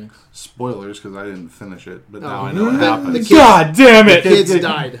Stranger Things. Spoilers, because I didn't finish it, but now I know what happened. God damn it! The kids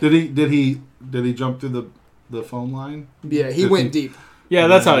died. Did he jump through the phone line? Yeah, he went deep. Yeah,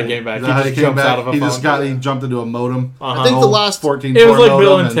 that's how he came back. He just jumps out of a phone. He jumped into a modem. I think the last 14. It was like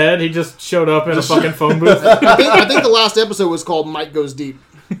Bill and Ted. He just showed up in a fucking phone booth. I think the last episode was called Mike Goes Deep.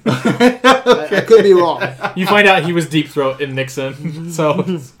 I could be wrong. You find out he was Deep Throat in Nixon, so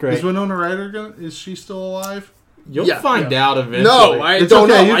it's great. Is Winona Ryder is she still alive? You'll find out eventually. No, I It's don't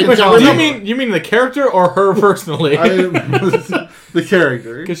okay, know. you I can don't tell know. me. You mean the character or her personally? The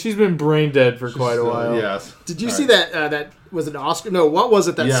character. Because she's been brain dead for quite a while. Yes. Did you see that was it an Oscar? No, what was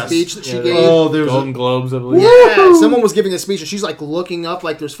it? That Yes. speech that she Yeah, gave? Oh, there was Golden Globes, I believe. Yeah, someone was giving a speech and she's like looking up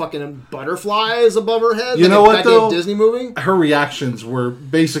like there's fucking butterflies above her head. You like know a what, goddamn though? Disney movie. her reactions were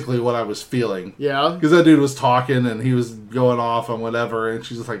basically what I was feeling. Yeah. Because that dude was talking and he was going off on whatever, and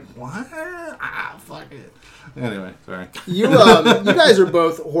she's just like, "What? Fuck it." Anyway, sorry. You guys are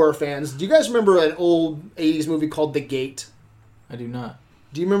both horror fans. Do you guys remember an old '80s movie called The Gate? I do not.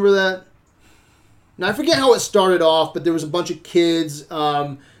 Do you remember that? Now I forget how it started off, but there was a bunch of kids.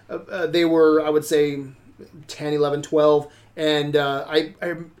 They were, I would say, 10, 11, 12, and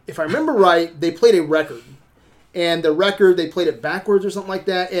if I remember right, they played a record. And the record, they played it backwards or something like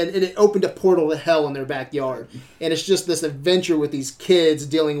that, and it opened a portal to hell in their backyard. And it's just this adventure with these kids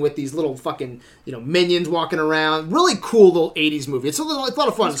dealing with these little fucking, minions walking around. Really cool little 80s movie. It's a lot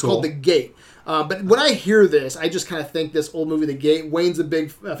of fun. It's called The Gate. But when I hear this, I just kind of think this old movie, The Gate. Wayne's a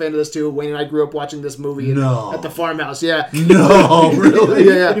big fan of this too. Wayne and I grew up watching this movie at the farmhouse. Yeah. No, really?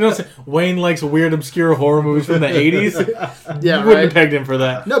 Yeah. You know what I'm saying? Wayne likes weird, obscure horror movies from the 80s. Yeah, You wouldn't have pegged him for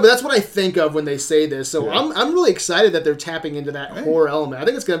that. No, but that's what I think of when they say this. So I'm really excited that they're tapping into that horror element. I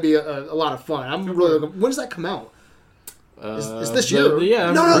think it's going to be a lot of fun. I'm really looking. When does that come out? It's this year.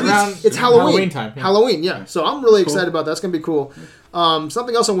 No, it's Halloween. Halloween time. Yeah. Halloween, yeah. So I'm really excited about that. That's going to be cool.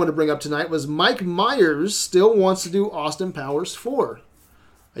 Something else I wanted to bring up tonight was Mike Myers still wants to do Austin Powers 4.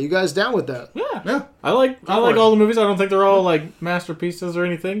 Are you guys down with that? Yeah. I like all the movies. I don't think they're all like masterpieces or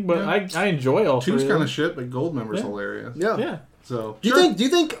anything, but I enjoy all three. Two's kind of shit, but Goldmember's hilarious. Yeah. Yeah. So Do you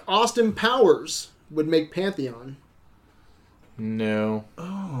think Austin Powers would make Pantheon? No.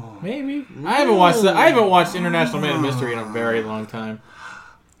 Oh. Maybe. I haven't watched International Man of Mystery in a very long time.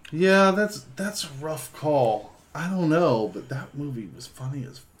 Yeah, that's a rough call. I don't know, but that movie was funny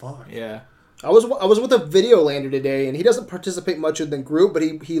as fuck. Yeah. I was with a Videolander today, and he doesn't participate much in the group, but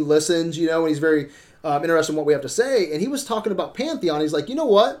he listens, and he's very interested in what we have to say. And he was talking about Pantheon. He's like, you know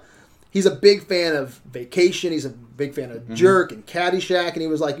what? He's a big fan of Vacation. He's a big fan of Jerk and Caddyshack. And he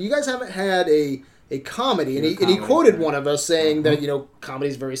was like, you guys haven't had a comedy. And he quoted one of us saying that, comedy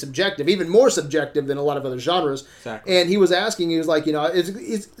is very subjective, even more subjective than a lot of other genres. Exactly. And he was asking, he was like,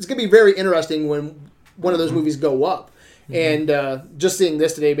 it's going to be very interesting when one of those movies go up. And just seeing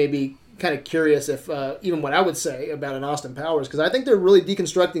this today made me kind of curious if even what I would say about an Austin Powers, because I think they're really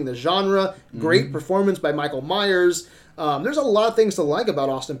deconstructing the genre. Great performance by Michael Myers. There's a lot of things to like about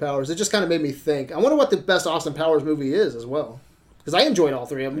Austin Powers. It just kind of made me think. I wonder what the best Austin Powers movie is as well. because I enjoyed all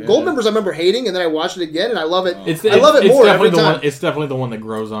three of them. Goldmembers I remember hating, and then I watched it again, and I love it. I love it more every time. It's definitely the one that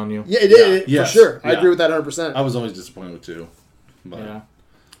grows on you. Yeah, it did Yes. for sure. I Yeah. agree with that 100%. I was always disappointed with 2. But. Yeah.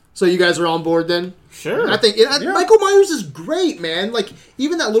 So you guys are on board then? Sure. I think Michael Myers is great, man. Like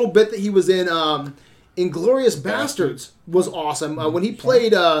even that little bit that he was in Inglourious Bastards was awesome. When he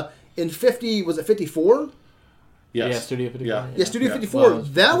played in 50, was it 54? Yes. Yeah, Studio 54. Yeah, Studio 54. Well,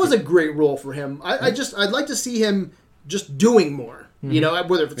 that was a great role for him. I'd like to see him just doing more. You know,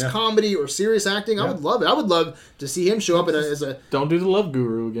 whether if it's comedy or serious acting, I would love it. I would love to see him show up as a... Don't do the Love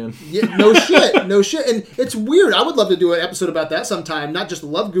Guru again. Yeah, no shit, no shit. And it's weird. I would love to do an episode about that sometime. Not just the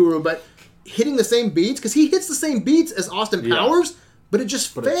Love Guru, but hitting the same beats. Because he hits the same beats as Austin Powers, but it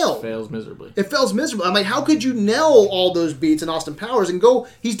just failed. It fails miserably. It fails miserably. I'm like, how could you nail all those beats in Austin Powers and go...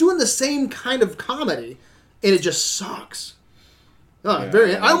 He's doing the same kind of comedy, and it just sucks. I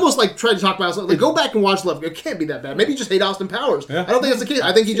almost tried to talk about myself. Like, go back and watch Love. It can't be that bad. Maybe you just hate Austin Powers. Yeah. I don't think that's the case.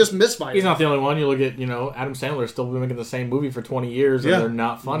 I think he just misfired. He's not the only one. You look at, Adam Sandler still been making the same movie for 20 years, and they're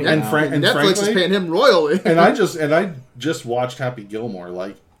not funny And now. Netflix is paying him royally. and I just watched Happy Gilmore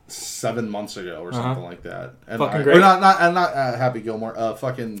like 7 months ago or something like that. And Fucking great. Or not Happy Gilmore.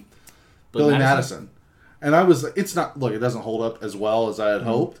 Fucking Billy Madison. And I was, it's not, look, it doesn't hold up as well as I had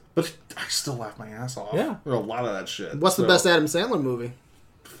hoped, but I still laughed my ass off. Yeah. For a lot of that shit. What's the best Adam Sandler movie?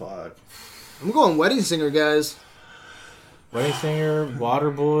 Fuck. I'm going Wedding Singer, guys. Wedding Singer,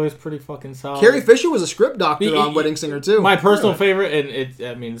 Waterboy's pretty fucking solid. Carrie Fisher was a script doctor on Wedding Singer, too. My personal favorite,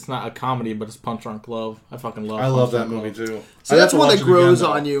 and it's not a comedy, but it's Punch Drunk Love. I fucking love I love Punch that Drunk movie Love. too. So that's one that grows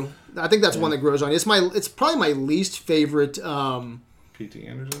on you. I think that's one that grows on you. It's probably my least favorite. P.T.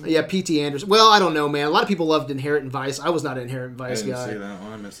 Anderson? Yeah, P.T. Anderson. Well, I don't know, man. A lot of people loved Inherent Vice. I was not an Inherent I Vice didn't guy. see that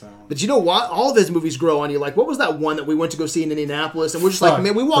one. I missed that one. But you know what? All of his movies grow on you. Like, what was that one that we went to go see in Indianapolis? And we're just like,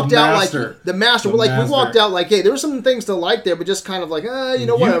 man, we walked out like The Master. We walked out like, hey, there were some things to like there, but just kind of like, You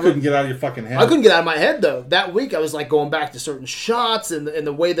whatever. couldn't get out of your fucking head. I couldn't get out of my head though. That week I was like going back to certain shots and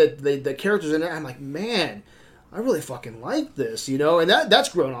the way that the characters in it. I'm like, man, I really fucking like this, and that's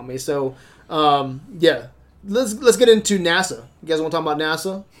grown on me. So, yeah. Let's get into NASA. You guys want to talk about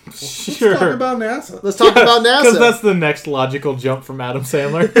NASA? Sure. Let's talk about NASA. Let's talk about NASA. Because that's the next logical jump from Adam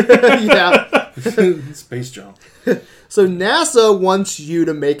Sandler. Yeah. Space jump. So NASA wants you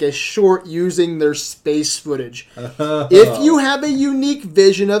to make a short using their space footage. If you have a unique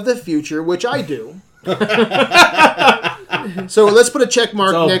vision of the future, which I do. So let's put a check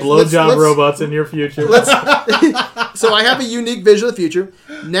mark next. Blowjob robots in your future. So I have a unique vision of the future.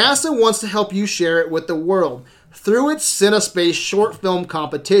 NASA wants to help you share it with the world through its CineSpace short film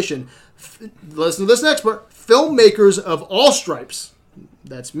competition. Listen to this next part. Filmmakers of all stripes,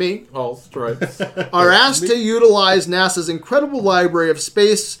 that's me, All stripes. are asked to utilize NASA's incredible library of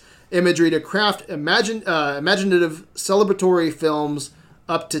space imagery to craft imaginative celebratory films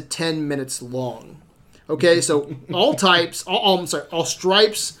up to 10 minutes long. Okay, so all types, all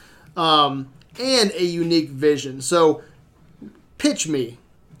stripes, and a unique vision. So pitch me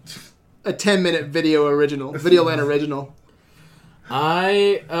a 10-minute Videoland original.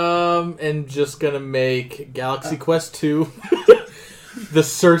 I am just going to make Galaxy Quest 2 The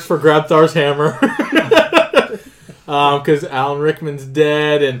Search for Grabthar's Hammer. Because Alan Rickman's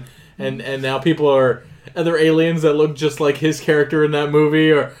dead, and now people are other aliens that look just like his character in that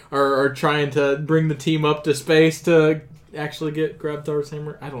movie are trying to bring the team up to space to actually get Grabthar's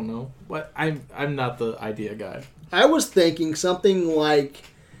Hammer. I don't know. What I'm not the idea guy. I was thinking something like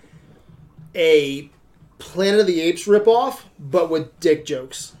a Planet of the Apes ripoff, but with dick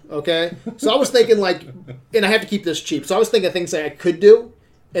jokes. Okay, so I was thinking like, and I have to keep this cheap. So I was thinking of things that I could do,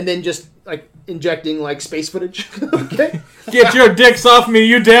 and then just like injecting like space footage. Okay, Get your dicks off me,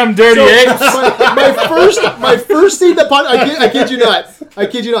 you damn dirty apes! my first scene that popped. I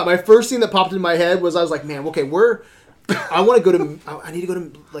kid you not. My first scene that popped in my head was I was like, man, okay, I want to go to. I need to go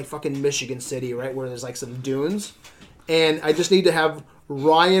to like fucking Michigan City, right, where there's like some dunes, and I just need to have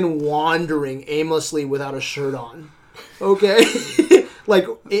Ryan wandering aimlessly without a shirt on. Okay,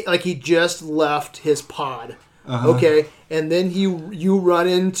 like he just left his pod. Okay, and then you run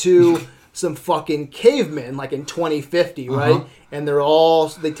into some fucking cavemen like in 2050, right? And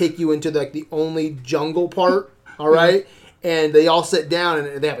they take you into the only jungle part, all right? And they all sit down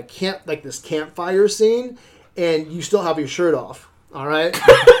and they have this campfire scene, and you still have your shirt off, all right?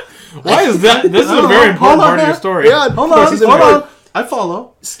 Why is that? This is a very important part of your story. Yeah, Hold on. I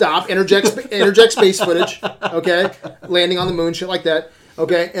follow. Stop. Interject space footage. Okay, landing on the moon, shit like that.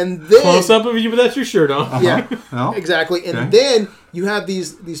 Okay, and then Close up of you without your shirt on. yeah, No? exactly. And then you have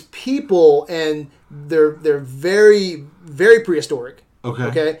these people, and they're very very prehistoric. Okay.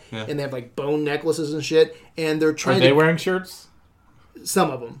 Okay, Yeah. and they have like bone necklaces and shit, and they're Are trying they to. wearing shirts?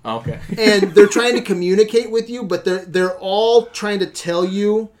 Some of them. Okay. And they're trying to communicate with you, but they're all trying to tell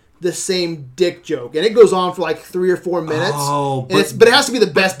you the same dick joke, and it goes on for like 3 or 4 minutes. Oh, but it has to be the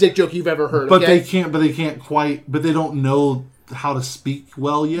best dick joke you've ever heard. But okay? they can't quite. But they don't know how to speak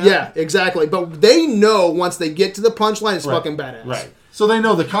well yet. Yeah, exactly. But they know once they get to the punchline, it's fucking badass. Right. So they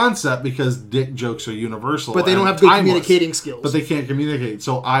know the concept because dick jokes are universal. But they don't and have good timeless. communicating skills. But they can't communicate.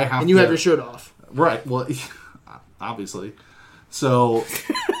 So I have. And you have your shirt off. Right. Well, obviously. So.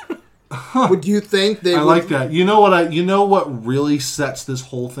 Would you think they? I like that. You know what really sets this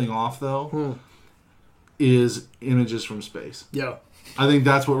whole thing off though, is images from space. Yeah. I think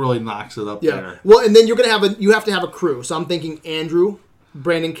that's what really knocks it up there. Well, and then you're gonna you have to have a crew. So I'm thinking Andrew,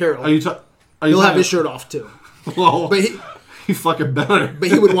 Brandon Carroll. He'll have his shirt off too. Well, but he fucking better.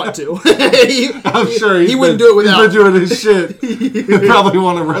 But he would want to. I'm sure he wouldn't do it without. He's been doing his shit. He'd probably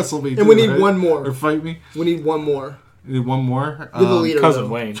want to wrestle me. And too, we need right? one more. Or fight me. We need one more. You need one more. You're the leader. Cousin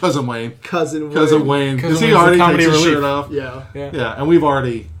Wayne. Cousin Wayne. Cousin Wayne. Because he already takes his shirt off. Yeah. And we've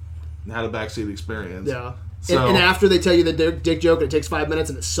already had a backseat experience. Yeah. So, and after they tell you the dick joke and it takes 5 minutes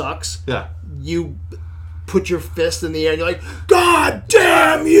and it sucks. Yeah. You put your fist in the air and you're like, God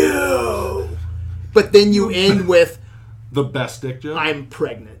damn you! But then you end with the best dick joke. I'm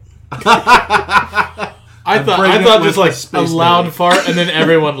pregnant. I thought just like a loud fart and then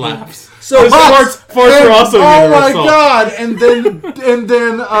everyone laughs. So farts are also universal. My god! And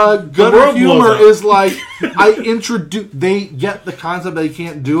then gutter humor is like they get the concept that they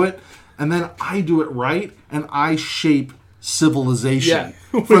can't do it, and then I do it right, and I shape civilization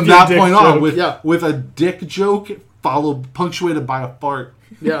from that point on with a dick joke punctuated by a fart.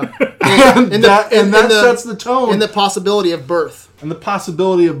 Yeah. and that sets the tone. And the possibility of birth. And the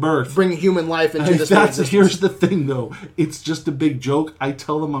possibility of birth. Bring human life into this existence. Here's the thing, though. It's just a big joke. I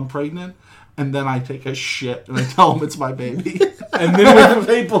tell them I'm pregnant, and then I take a shit, and I tell them it's my baby. And then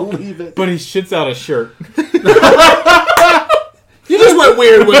they believe it. But he shits out a shirt. You just went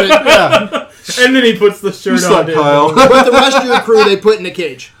weird with it. Yeah. And then he puts the shirt on. Kyle. But the rest of your crew, they put in a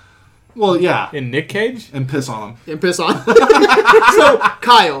cage. Well, yeah. In Nick Cage? And piss on him. And piss on. So,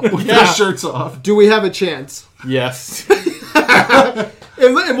 Kyle. With their shirts off. Do we have a chance? Yes. and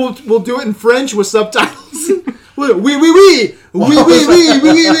we'll do it in French with subtitles. Oui, oui, oui. Oui, oui, oui,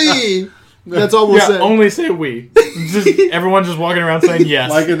 oui, oui. That's all we'll say. Only say we. Everyone just walking around saying yes.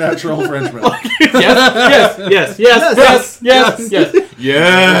 Like a natural Frenchman. Yes.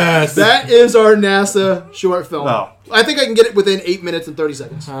 That is our NASA short film. Oh. I think I can get it within 8 minutes and 30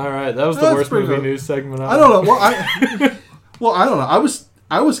 seconds. All right, that was the worst movie news segment. I don't know. Well, I don't know.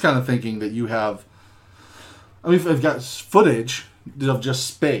 I was kind of thinking that you have. I mean, I've got footage of just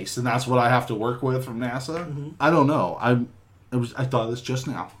space, and that's what I have to work with from NASA. Mm-hmm. I don't know. I thought of this just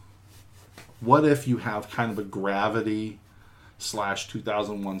now. What if you have kind of a Gravity /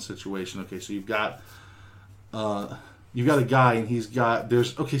 2001 situation? Okay, so you've got a guy, and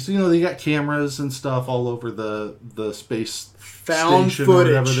they got cameras and stuff all over the space found station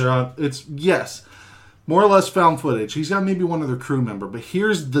footage. or whatever they're on. It's more or less found footage. He's got maybe one other crew member, but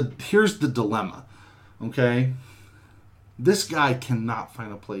here's the dilemma. Okay, this guy cannot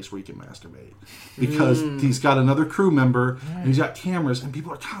find a place where he can masturbate because he's got another crew member and he's got cameras and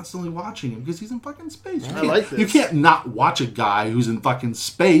people are constantly watching him because he's in fucking space. You can't not watch a guy who's in fucking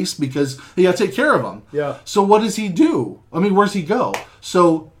space because you got to take care of him. Yeah. So what does he do? I mean, where's he go?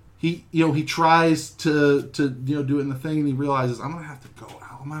 So he tries to do it in the thing and he realizes I'm gonna have to go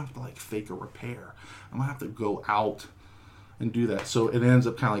out. I'm gonna have to like fake a repair. I'm gonna have to go out and do that. So it ends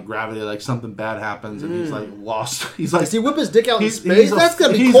up kind of like Gravity, like something bad happens and he's like lost. He's like, does he whip his dick out in space? That's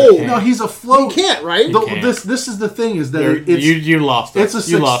gonna be cold. No, he's afloat. He can't, right? This is the thing is that you lost us.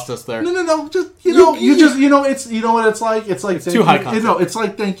 You lost us there. No. Just what it's like. It's like too high concept. It's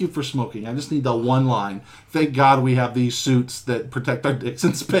like thank you for smoking. I just need the one line. Thank God we have these suits that protect our dicks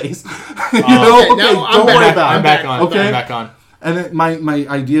in space. Okay, don't worry about it. I'm back on. Okay, I'm back on. And my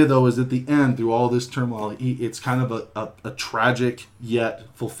idea, though, is at the end, through all this turmoil, it's kind of a tragic yet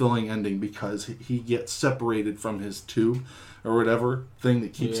fulfilling ending because he gets separated from his tube or whatever thing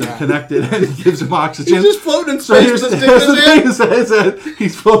that keeps him connected and gives him oxygen. He's just floating in space. So here's the thing is that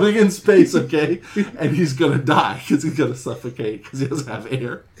he's floating in space, okay? And he's going to die because he's going to suffocate because he doesn't have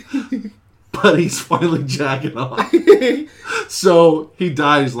air. But he's finally jacking off. So he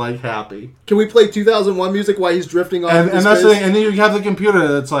dies like happy. Can we play 2001 music while he's drifting off? And that's the thing. And then you have the computer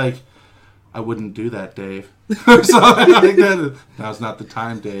that's like, I wouldn't do that, Dave. Or something like that. Now's not the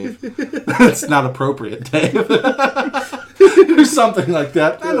time, Dave. It's not appropriate, Dave. Or something like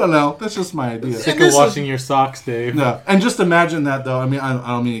that. I don't know. That's just my idea. Sick of washing your socks, Dave. No. And just imagine that, though. I mean, I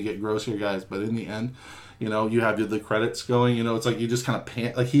don't mean to get gross here, guys, but in the end, You know, you have the credits going. You know, it's like you just kind of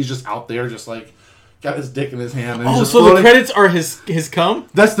pan, like he's just out there, just like got his dick in his hand. And he's just so floating. the credits are his cum?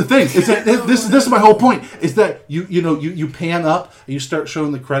 That's the thing. Is that this is my whole point? Is that you pan up and you start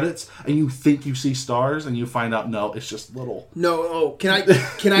showing the credits and you think you see stars and you find out no, it's just little. No, can I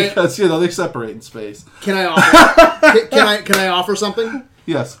because they separate in space. Can I offer can I offer something?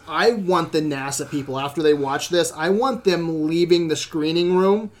 Yes. I want the NASA people, after they watch this, I want them leaving the screening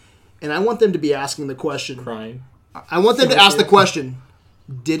room, and I want them to be asking the question. Crying. I want them to ask the question,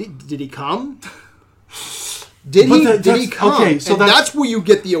 did he come? Did he come? Okay, so and that's where you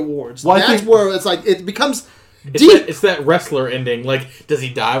get the awards. Well, that's where it's like, it becomes deep. It's that wrestler ending. Like, does he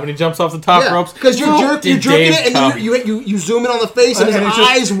die when he jumps off the top ropes? Because you're jerking it, and then you zoom in on the face, and his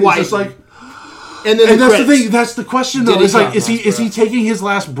eyes widen. Just like, and then that's the thing. That's the question, though. It's like, is he taking his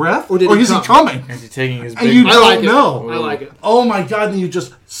last breath, or is he coming? Is he taking his? And you don't know. I like it. Oh my god! Then you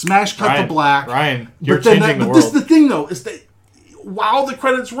just smash cut to black. Ryan, you're but changing the world. This is the thing, though, is that while the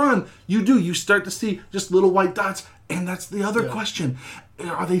credits run, you start to see just little white dots, and that's the other question: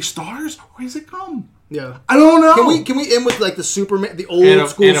 are they stars, or is it cum? Yeah, I don't know. Can we end with like the old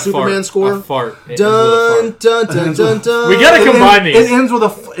school Superman score? A fart. Dun dun dun dun dun. We gotta combine these. It ends with a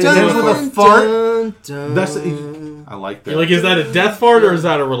fart. That's I like that. Like, is that a death fart or is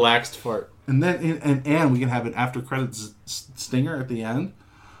that a relaxed fart? And then and we can have an after credits stinger at the end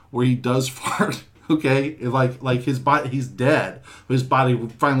where he does fart. Okay, like his body, he's dead, but his body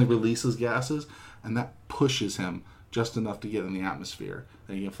finally releases gases, and that pushes him just enough to get in the atmosphere,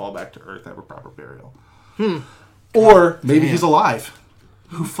 and he can fall back to Earth, have a proper burial. Or maybe he's alive.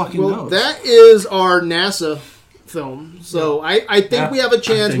 Who fucking knows? That is our NASA film. So I think we have a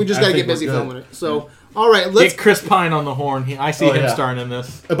chance. We just got to get busy filming it. So all right, let's get Chris Pine on the horn. I see him starring in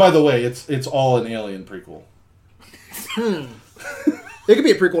this. By the way, it's all an Alien prequel. It could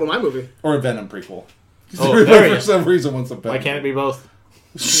be a prequel to my movie. Or a Venom prequel. Oh, for some reason wants a Venom. Why can't it be both?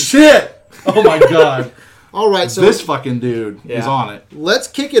 Shit! Oh my god. All right, so this fucking dude is on it. Let's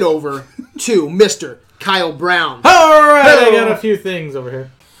kick it over to Mr. Kyle Brown. All right, I got a few things over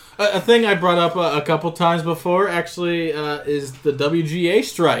here. A thing I brought up a couple times before, actually, is the WGA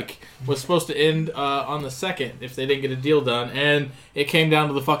strike was supposed to end on the 2nd if they didn't get a deal done, and it came down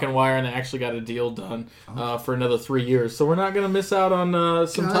to the fucking wire, and they actually got a deal done for another 3 years. So we're not gonna miss out on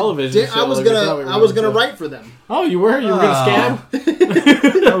some television. I was gonna write for them. Oh, you were? You were gonna scab?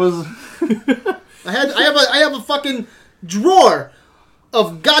 That was. I have a fucking drawer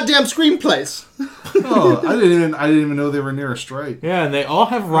of goddamn screenplays. Oh, I didn't even know they were near a strike. Yeah, and they all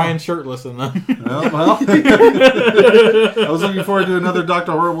have Ryan shirtless in them. Well, I was looking forward to another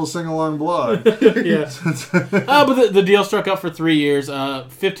Dr. Horrible sing-along blog. Yeah. But the deal struck up for 3 years.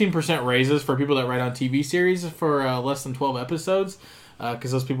 15% raises for people that write on TV series for less than 12 episodes,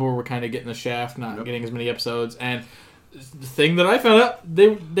 because those people were kind of getting the shaft, not getting as many episodes. And the thing that I found out,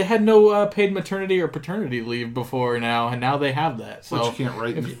 they had no paid maternity or paternity leave before now, and now they have that. So you can't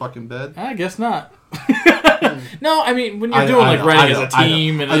write in your fucking bed? I guess not. No, I mean, when you're doing writing as a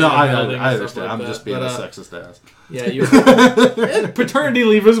team and I understand. I'm just being a sexist ass. Yeah, you and paternity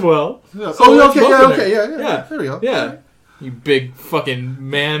leave as well. Yeah. So Okay. Yeah. There we go. Yeah. You big fucking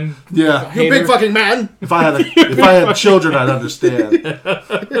man. Yeah. You big fucking man. If I had children, I'd understand.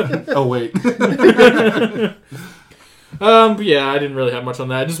 Oh wait. But yeah, I didn't really have much on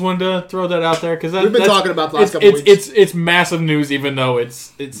that. I just wanted to throw that out there because we've been talking about the last couple weeks. It's massive news, even though it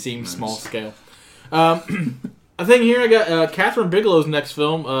seems small scale. I think here I got Catherine Bigelow's next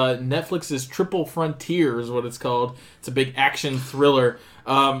film. Netflix's Triple Frontier is what it's called. It's a big action thriller.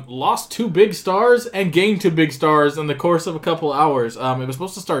 Lost 2 big stars and gained 2 big stars in the course of a couple hours. It was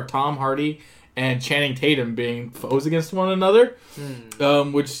supposed to star Tom Hardy and Channing Tatum being foes against one another,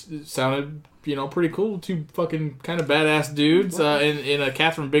 which sounded pretty cool. 2 fucking kind of badass dudes in a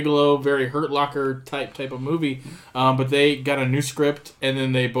Catherine Bigelow, very Hurt Locker type of movie. But they got a new script, and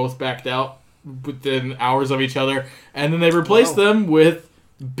then they both backed out within hours of each other, and then they replaced them with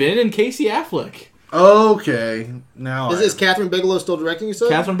Ben and Casey Affleck. Okay, now is Catherine Bigelow still directing? You said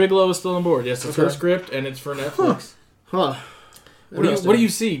Catherine Bigelow is still on board. Yes, it's her script, and it's for Netflix. Huh. What do you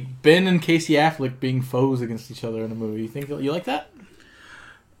see? Ben and Casey Affleck being foes against each other in a movie. You think you like that?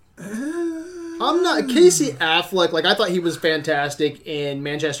 I'm not Casey Affleck. Like, I thought he was fantastic in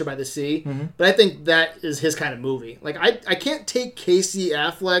Manchester by the Sea, but I think that is his kind of movie. Like, I can't take Casey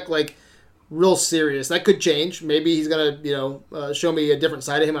Affleck like real serious. That could change. Maybe he's gonna show me a different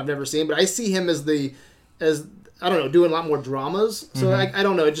side of him I've never seen. But I see him as I don't know, doing a lot more dramas. So I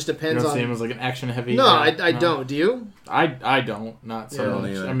don't know. It just depends. You don't on see him as like an action heavy. No, I don't. Do you? I don't. Not so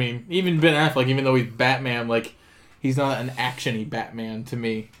much. Either. I mean, even Ben Affleck, even though he's Batman, like he's not an actiony Batman to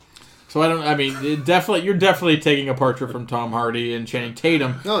me. So you're definitely taking a departure from Tom Hardy and Channing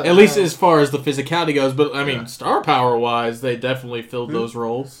Tatum, Oh, at least as far as the physicality goes. But star power wise, they definitely filled those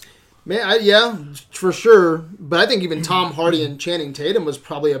roles. Man, yeah, for sure. But I think even Tom Hardy and Channing Tatum was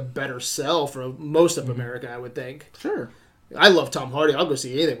probably a better sell for most of America, I would think. Sure. I love Tom Hardy. I'll go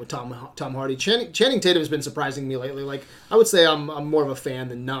see anything with Tom Hardy. Channing Tatum has been surprising me lately. Like, I would say I'm more of a fan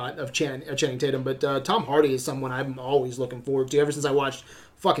than not of Channing Tatum, but Tom Hardy is someone I'm always looking forward to. Ever since I watched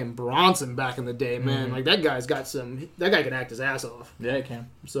fucking Bronson back in the day, man, like that guy's got some. That guy can act his ass off. Yeah, he can.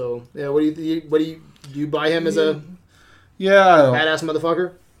 So yeah, what do you buy him as a badass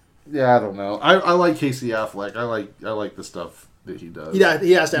motherfucker? Yeah, I don't know. I like Casey Affleck. I like the stuff that he does. Yeah,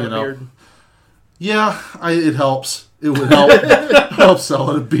 he has to have a beard. Yeah, it helps. It would help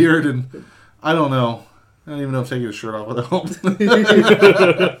sell a beard, and I don't know. I don't even know if taking his shirt off would help.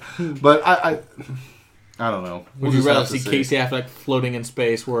 But I don't know. Would you rather see Casey Affleck floating in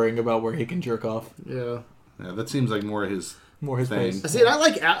space, worrying about where he can jerk off? Yeah. Yeah, that seems like more his thing. Pace. I see. I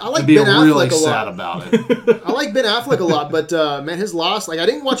like to Ben Affleck really a lot. sad about it. I like Ben Affleck a lot, but man, his last I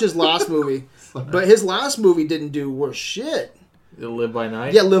didn't watch his last movie, but his last movie didn't do worse shit. Live by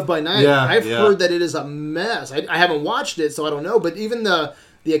Night? Yeah, Live by Night. Yeah, I've heard that it is a mess. I haven't watched it, so I don't know. But even the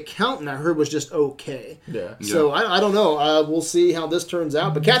Accountant I heard was just okay. Yeah. So I don't know. We'll see how this turns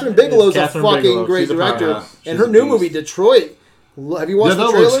out. But Catherine Bigelow's a fucking great director, and her new movie Detroit. Have you watched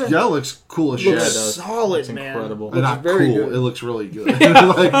the trailer? That looks cool as shit. Looks solid, it's man. Incredible. Looks not very cool. good. It looks really good.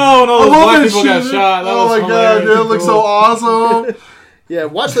 Like, oh no, those black people got shot. That was my god, dude, it looks so awesome. Yeah,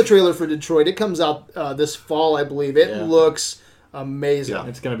 watch the trailer for Detroit. It comes out this fall, I believe. It looks amazing. Yeah.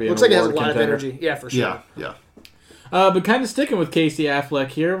 It's going to be looks like it has a lot of energy. Yeah, for sure. Yeah. But kind of sticking with Casey Affleck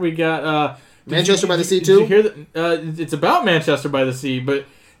here, we got Manchester by the Sea Did too. you hear that? It's about Manchester by the Sea, but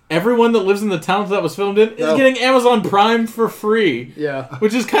everyone that lives in the towns that was filmed in is getting Amazon Prime for free. Yeah,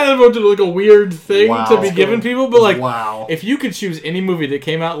 which is kind of like a weird thing to be giving people. But like, if you could choose any movie that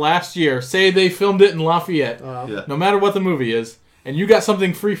came out last year, say they filmed it in Lafayette, no matter what the movie is, and you got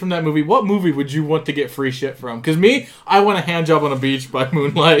something free from that movie, what movie would you want to get free shit from? Because I want a hand job on a beach by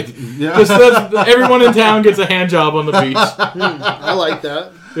moonlight. Yeah. Just everyone in town gets a hand job on the beach. I like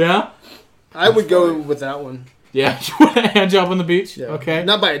that. Yeah? I would go with that one. Yeah, you want a hand job on the beach? Yeah. Okay.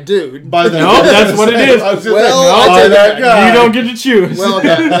 Not by a dude. By the No, that's what it is. Well, I take that guy. You don't get to choose. Well,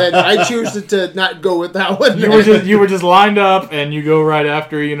 then I choose to not go with that one. You were just lined up, and you go right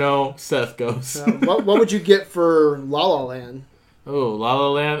after Seth goes. What would you get for La La Land? Oh, La La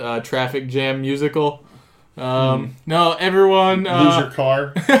Land, Traffic Jam musical. No, everyone. Lose your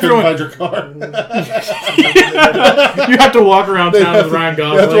car. Couldn't find your car. You have to walk around town with Ryan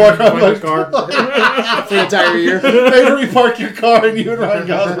Gosling. You have to walk around your car For the entire year. They repark your car and you and Ryan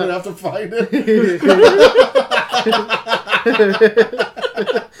Gosling have to find it.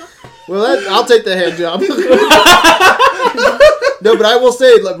 Well, I'll take the hand job. No, but I will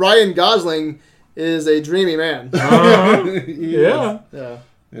say, Ryan Gosling is a dreamy man. Yeah.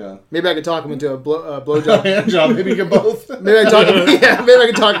 Yeah. Maybe I could talk him into a blowjob. Hand job. Maybe you can both. Maybe I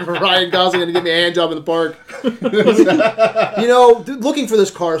can talk him for Ryan Gosling to give me a hand job in the park. Looking for this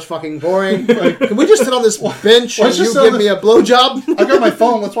car is fucking boring. Can we just sit on this bench and you give me a blowjob? I got my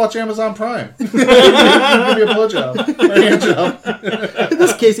phone. Let's watch Amazon Prime. Give me a blowjob. A hand job.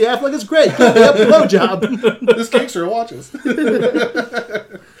 This Casey Affleck is great. Give me a blowjob. This gangster watches.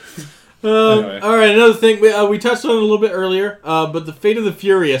 Anyway. All right, another thing. We touched on it a little bit earlier, but The Fate of the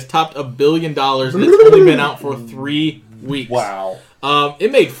Furious topped $1 billion, and it's only been out for 3 weeks. Wow.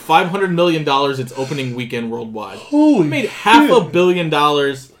 It made $500 million its opening weekend worldwide. Holy It made $500 million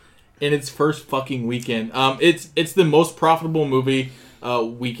in its first fucking weekend. It's the most profitable movie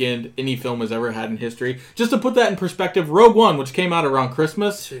weekend any film has ever had in history. Just to put that in perspective, Rogue One, which came out around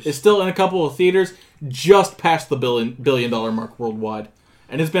Christmas, is still in a couple of theaters, just past the $1 billion mark worldwide.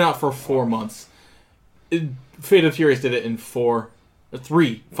 And it's been out for 4 months. Fate of the Furious did it in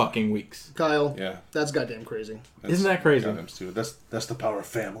 3 fucking weeks. Kyle, Yeah. that's goddamn crazy. Isn't that crazy? Goddamn stupid. That's the power of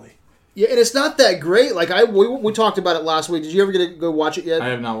family. Yeah, and it's not that great. Like we talked about it last week. Did you ever get to go watch it yet? I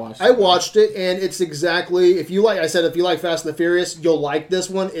have not watched it. I watched it, and it's exactly if you like Fast and the Furious, you'll like this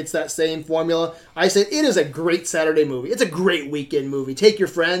one. It's that same formula. I said it is a great Saturday movie. It's a great weekend movie. Take your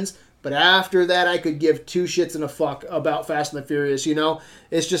friends. But after that, I could give 2 shits and a fuck about Fast and the Furious.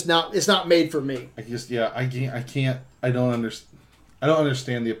 It's just not. It's not made for me. I don't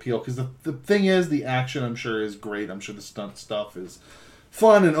understand the appeal because the thing is, the action I'm sure is great. I'm sure the stunt stuff is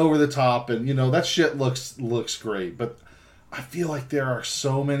fun and over the top, and that shit looks great. But I feel like there are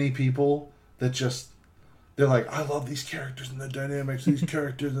so many people that they're like, I love these characters and the dynamics. These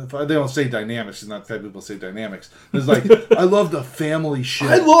characters, and they don't say dynamics. It's not that people say dynamics. It's like, I love the family shit.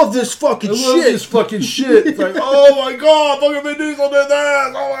 I love this fucking I shit. love this fucking shit. It's like, oh my god, fucking Vin Diesel did this.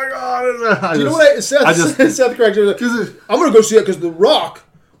 Oh my god. You know what Seth corrected me. I'm gonna go see it because The Rock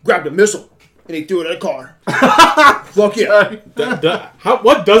grabbed a missile and he threw it at a car. Fuck yeah.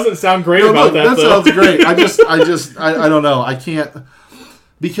 What doesn't sound great about that? That though? sounds great. I don't know. I can't,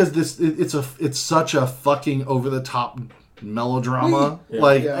 because it's such a fucking over the top melodrama.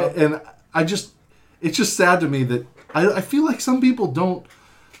 And it's just sad to me that I feel like some people don't.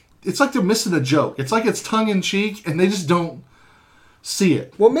 It's like they're missing a joke. It's like it's tongue in cheek, and they just don't see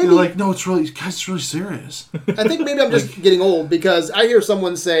it. Well, maybe they're like, no, guys, it's really serious. I think maybe I'm just getting old because I hear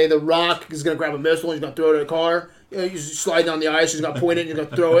someone say The Rock is going to grab a missile and he's going to throw it at a car. He's sliding on the ice, he's going to point it and he's going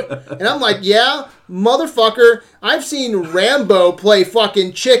to throw it. And I'm like, yeah, motherfucker, I've seen Rambo play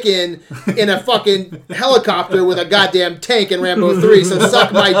fucking chicken in a fucking helicopter with a goddamn tank in Rambo 3, so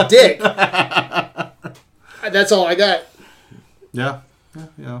suck my dick. That's all I got. Yeah,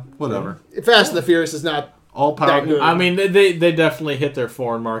 whatever. Fast and the Furious is not all powerful. I mean, they definitely hit their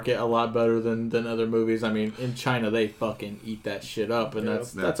foreign market a lot better than other movies. I mean, in China, they fucking eat that shit up, and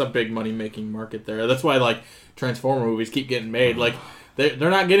that's a big money making market there. That's why like Transformer movies keep getting made. Like they're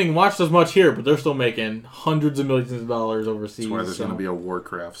not getting watched as much here, but they're still making hundreds of millions of dollars overseas. That's why there's going to be a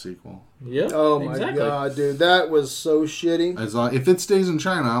Warcraft sequel. Yeah. Oh my god, dude, that was so shitty. If it stays in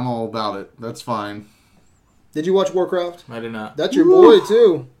China, I'm all about it. That's fine. Did you watch Warcraft? I did not. That's your boy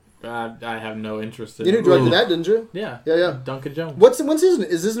too. I have no interest in it. You it. directed that, didn't you? Yeah. Yeah. Duncan Jones. When season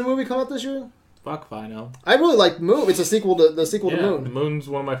is this new movie come out this year? Fuck if I know. I really like Moon. It's a sequel to to Moon. Moon's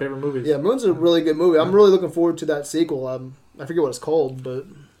one of my favorite movies. Yeah, Moon's a really good movie. I'm really looking forward to that sequel. I forget what it's called, but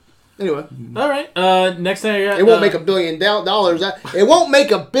anyway. All right. Next thing I got. It won't make $1 billion. It won't make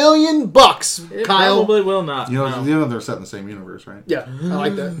 $1 billion, It Kyle. probably will not. You know they're set in the same universe, right? Yeah, I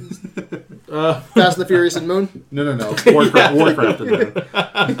like that. Fast and the Furious and Moon. No. Warcraft and Moon.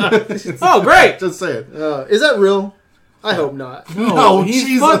 Oh, great! Just say it. Is that real? I hope not. No,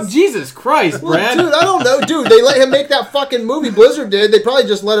 Jesus Christ, Brad. Dude, I don't know. Dude, they let him make that fucking movie. Blizzard did. They probably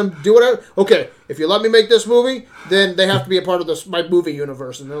just let him do whatever. Okay, if you let me make this movie, then they have to be a part of my movie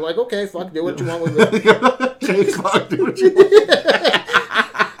universe. And they're like, okay, fuck, do what you want with it. Fuck, do what you want.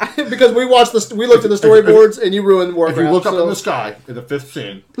 Because we looked at the storyboards, and you ruined Warcraft. If you look up in the sky in the 5th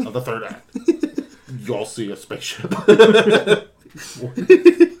scene of the 3rd act, you'll see a spaceship.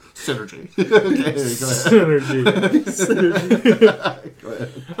 Synergy. Okay, Synergy. Go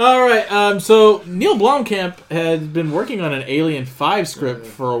ahead. All right. So Neil Blomkamp has been working on an Alien 5 script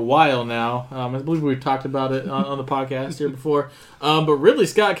for a while now. I believe we've talked about it on the podcast here before. But Ridley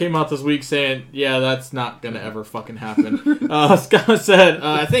Scott came out this week saying, "Yeah, that's not gonna ever fucking happen." Scott said,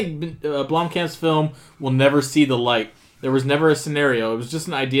 "I think Blomkamp's film will never see the light. There was never a scenario. It was just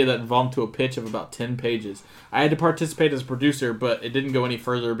an idea that evolved to a pitch of about 10 pages. I had to participate as a producer, but it didn't go any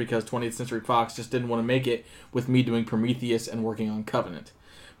further because 20th Century Fox just didn't want to make it with me doing Prometheus and working on Covenant."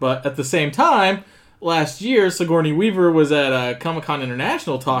 But at the same time, last year, Sigourney Weaver was at Comic-Con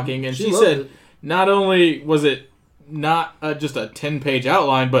International talking, and she said not only was it not just a 10-page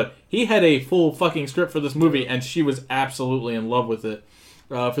outline, but he had a full fucking script for this movie, and she was absolutely in love with it.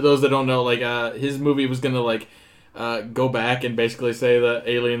 For those that don't know, his movie was going to, go back and basically say that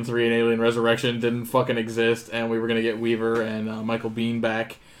Alien 3 and Alien Resurrection didn't fucking exist, and we were going to get Weaver and Michael Biehn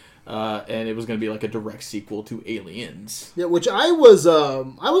back, and it was going to be like a direct sequel to Aliens. Yeah, which I was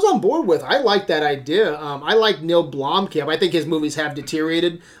on board with. I like that idea. I like Neil Blomkamp. I think his movies have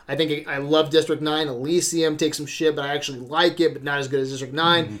deteriorated. I love District 9. Elysium takes some shit, but I actually like it, but not as good as District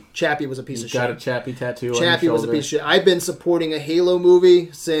 9. Mm-hmm. Chappie was a piece of shit. Got a Chappie tattoo Chappie was a piece of shit. I've been supporting a Halo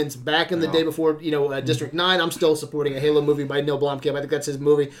movie since back in the day before, District 9. I'm still supporting a Halo movie by Neil Blomkamp. I think that's his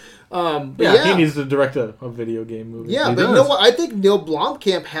movie. He needs to direct a video game movie. Yeah, but you know what? I think Neil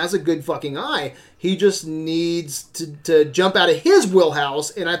Blomkamp has a good fucking eye. He just needs to jump out of his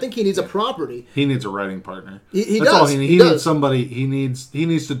wheelhouse, and I think he needs a property. He needs a writing partner. He That's does. all he needs. He needs somebody. He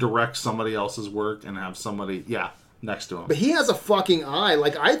needs to direct somebody else's work and have somebody, next to him. But he has a fucking eye.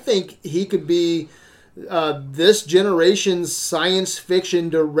 I think he could be this generation's science fiction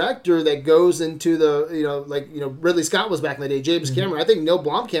director that goes into the, Ridley Scott was back in the day, James Cameron. I think Neil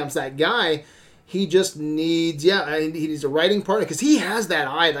Blomkamp's that guy. He just needs, he needs a writing partner because he has that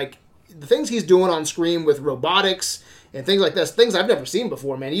eye. The things he's doing on screen with robotics and things like this, things I've never seen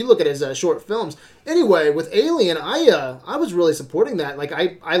before, man. You look at his short films. Anyway, with Alien, I was really supporting that.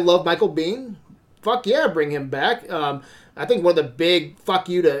 I love Michael Biehn. Fuck yeah, bring him back. I think one of the big fuck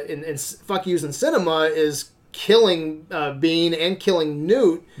yous in cinema is killing Bean and killing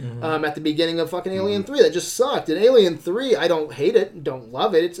Newt at the beginning of fucking Alien 3. That just sucked. And Alien 3, I don't hate it, don't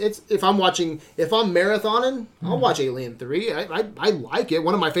love it. It's if I'm marathoning, I'll watch Alien 3. I like it.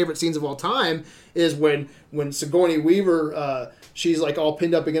 One of my favorite scenes of all time is when Sigourney Weaver she's like all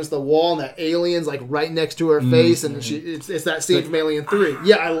pinned up against the wall and that alien's like right next to her face, and it's that scene from Alien 3.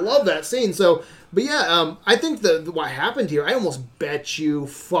 Yeah, I love that scene. So, but yeah, I think what happened here, I almost bet you,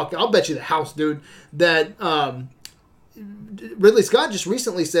 I'll bet you the house, dude, that Ridley Scott just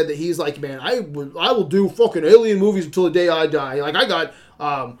recently said that he's like, man, I will do fucking alien movies until the day I die. Like, I got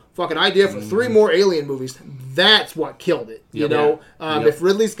fucking idea for 3 more alien movies. That's what killed it. You know, if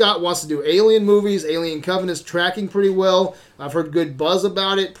Ridley Scott wants to do alien movies, Alien Covenant's tracking pretty well. I've heard good buzz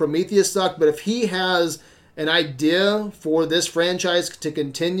about it. Prometheus sucked, but if he has an idea for this franchise to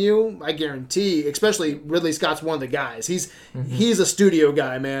continue, I guarantee, especially Ridley Scott's one of the guys. He's a studio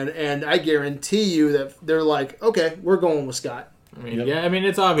guy, man, and I guarantee you that they're like, okay, we're going with Scott. I mean, yeah, I mean,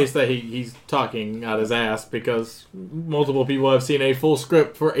 it's obvious that he's talking out his ass because multiple people have seen a full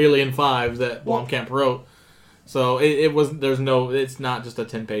script for Alien 5 that Blomkamp wrote. So it's not just a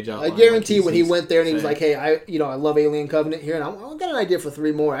 10-page outline. I guarantee when he went there and he was like, hey, I love Alien Covenant here, and I've got an idea for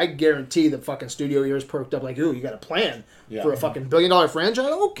 3 more. I guarantee the fucking studio ears perked up like, ooh, you got a plan for a fucking $1 billion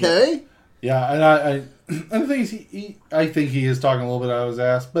franchise? Okay. Yeah, and and the thing is, I think he is talking a little bit out of his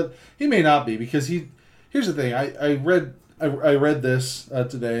ass, but he may not be, because here's the thing. I read this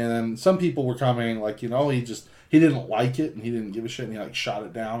today, and then some people were commenting like, he didn't like it and he didn't give a shit and he like shot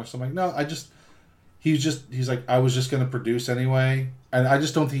it down or something. No, he's like, I was just going to produce anyway, and I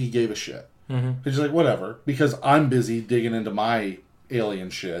just don't think he gave a shit. He's like, whatever, because I'm busy digging into my alien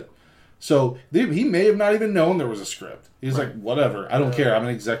shit. So he may have not even known there was a script. He's like, whatever, I don't care. I'm an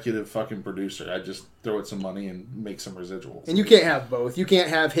executive fucking producer. I just throw it some money and make some residuals. And you can't have both. You can't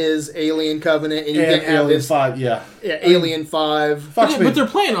have his Alien Covenant and you can't have Alien his 5. Yeah, Alien 5. But they're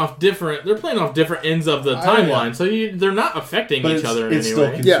playing off different. They're playing off different ends of the timeline, so they're not affecting each other in any way. It's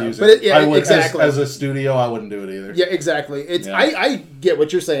still confusing. Exactly. As a studio, I wouldn't do it either. Yeah, exactly. I get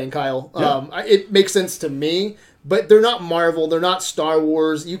what you're saying, Kyle. It makes sense to me. But they're not Marvel. They're not Star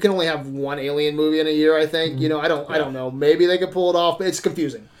Wars. You can only have one Alien movie in a year, I think. I don't know. Maybe they could pull it off, but it's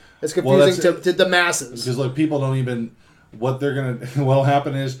confusing. It's confusing to the masses. Because like people don't even what'll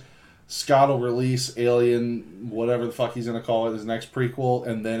happen is Scott will release Alien, whatever the fuck he's gonna call it, his next prequel,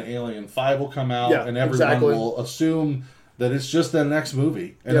 and then Alien 5 will come out, and everyone will assume that it's just the next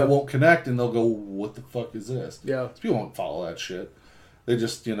movie, and it won't connect, and they'll go, "What the fuck is this?" Yeah, people won't follow that shit. They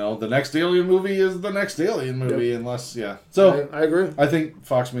just, the next Alien movie is the next Alien movie, unless, So, I agree. I think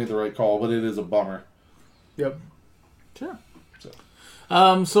Fox made the right call, but it is a bummer. Yep. Sure.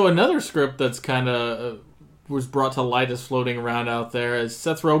 So another script that's kind of was brought to light is floating around out there is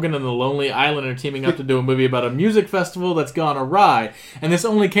Seth Rogen and The Lonely Island are teaming up to do a movie about a music festival that's gone awry. And this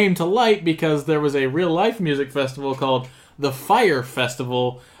only came to light because there was a real-life music festival called the Fyre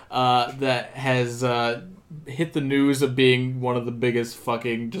Festival that has... hit the news of being one of the biggest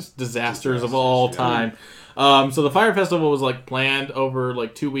fucking just disasters of all time. So the Fyre Festival was like planned over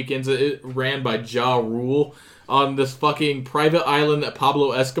like 2 weekends. It ran by Ja Rule on this fucking private island that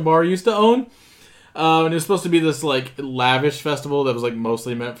Pablo Escobar used to own. And it was supposed to be this like lavish festival that was like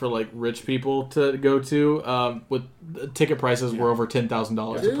mostly meant for like rich people to go to. With ticket prices were over $10,000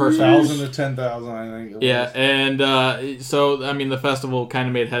 a person. $1,000 to $10,000, I think. And so I mean the festival kind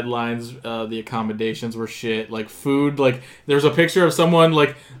of made headlines. The accommodations were shit. Like food, like there's a picture of someone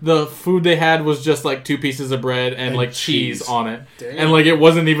like the food they had was just like 2 pieces of bread and like cheese on it, and like it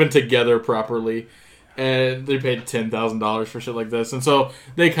wasn't even together properly. And they paid $10,000 for shit like this. And so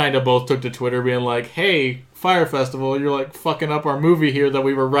they kind of both took to Twitter being like, hey, Fyre Festival, you're like fucking up our movie here that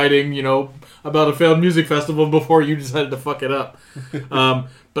we were writing, about a failed music festival before you decided to fuck it up.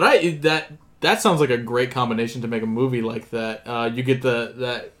 But that sounds like a great combination to make a movie like that. You get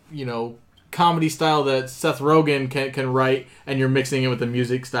that comedy style that Seth Rogen can write, and you're mixing it with the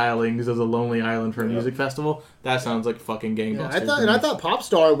music stylings of The Lonely Island for a music festival. That sounds like fucking gangbusters. I thought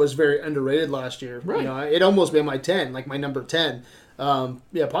Popstar was very underrated last year. Right. It almost made my 10, like my number 10.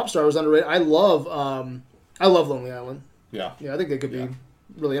 Popstar was underrated. I love Lonely Island. Yeah. Yeah, I think they could be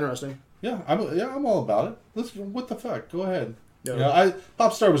really interesting. Yeah, I'm all about it. What the fuck? Go ahead. Yeah.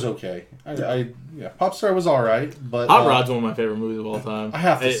 Popstar was okay. Popstar was all right, but Hot Rod's one of my favorite movies of all time. I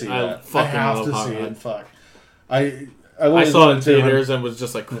have to see that. I have to Hot see Rod. it. Fuck. I saw it in theaters and was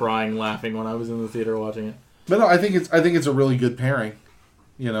just like crying, laughing when I was in the theater watching it. But no, I think it's a really good pairing.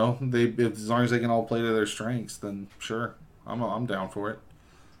 As long as they can all play to their strengths, then sure, I'm down for it.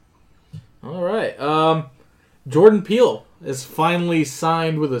 All right, Jordan Peele is finally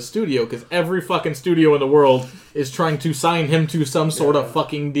signed with a studio because every fucking studio in the world is trying to sign him to some sort of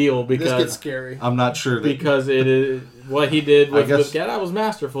fucking deal This gets because scary. I'm not sure that because it is what he did with, guess- with Get Out was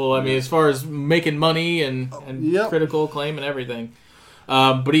masterful. I mean, as far as making money and Yep. critical acclaim and everything.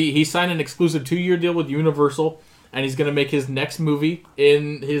 But he signed an exclusive 2-year deal with Universal, and he's going to make his next movie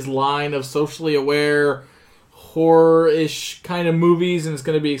in his line of socially aware, horror-ish kind of movies, and it's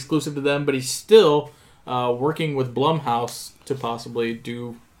going to be exclusive to them. But he's still working with Blumhouse to possibly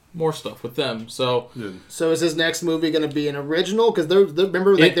do more stuff with them. So So is his next movie going to be an original? Because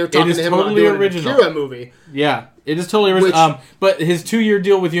remember It- they're it talking is to him totally about doing original. an Akira movie. yeah, it is totally original. But his 2-year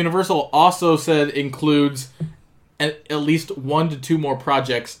deal with Universal also said includes at least 1 to 2 more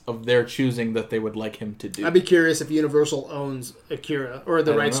projects of their choosing that they would like him to do. I'd be curious if Universal owns Akira or the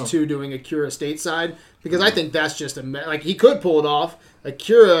I don't rights know. to doing Akira stateside, because I think that's just like he could pull it off.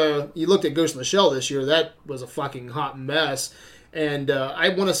 Akira, you looked at Ghost in the Shell this year, that was a fucking hot mess. And I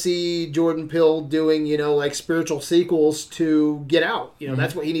want to see Jordan Peele doing, like spiritual sequels to Get Out.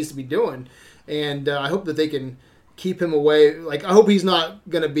 That's what he needs to be doing. And I hope that they can keep him away. Like, I hope he's not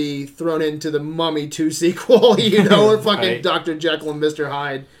going to be thrown into the Mummy 2 sequel, or fucking Right. Dr. Jekyll and Mr.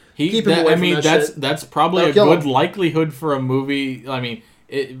 Hyde. Keep him away I from mean, that shit. that's probably That'll a kill good him. likelihood for a movie. I mean,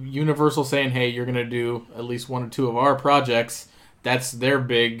 Universal saying, "Hey, you're going to do at least 1 or 2 of our projects." That's their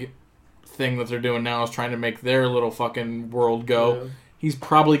big thing that they're doing now is trying to make their little fucking world go. Yeah. He's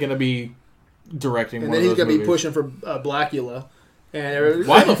probably going to be directing And one then of he's those going to be movies. pushing for Blackula. And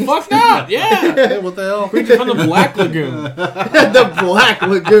Why the fuck not? Yeah, what the hell? preaching from the Black Lagoon. the Black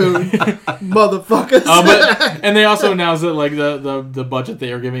Lagoon, motherfuckers. And they also announced that like the budget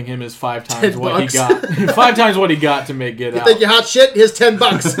they are giving him is 5 times what he $10. got. 5 times what he got to make Get Out. Think you hot shit? Here's $10.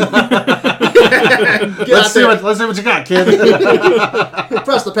 Get Let's out see there. what you got, kid.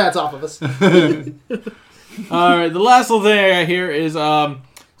 Press the pads off of us. All right, the last little thing I got here is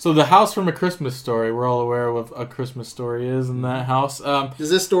so the house from A Christmas Story. We're all aware of what A Christmas Story is in that house. Does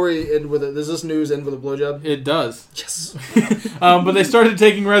this story end with does this news end with a blowjob? It does. Yes. But they started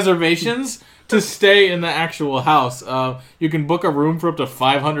taking reservations to stay in the actual house. You can book a room for up to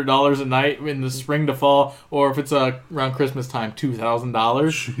 $500 a night in the spring to fall, or if it's around Christmas time,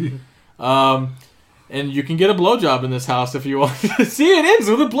 $2,000. And you can get a blowjob in this house if you want. See, it ends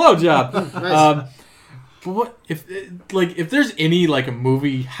with a blowjob. Nice. But what if there's any like a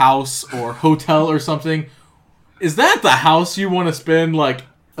movie house or hotel or something? Is that the house you want to spend like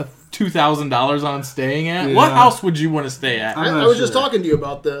 $2,000 on staying at? Yeah. What house would you want to stay at? I'm I not was just sure. talking to you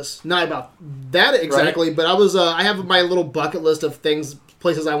about this. Not about that exactly, but I was. I have my little bucket list of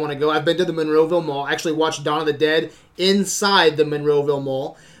places I want to go. I've been to the Monroeville Mall. Actually, watched Dawn of the Dead inside the Monroeville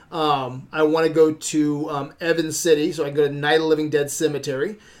Mall. I want to go to Evans City, so I can go to Night of the Living Dead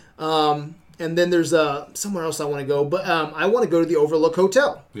Cemetery. And then there's somewhere else I want to go, but I want to go to the Overlook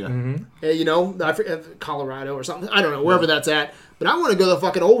Hotel. Yeah. I forget, Colorado or something. I don't know, wherever that's at. But I want to go to the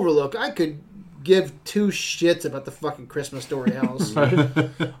fucking Overlook. I could give 2 shits about the fucking Christmas Story house.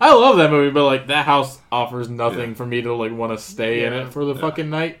 I love that movie, but like that house offers nothing for me to like want to stay in it for the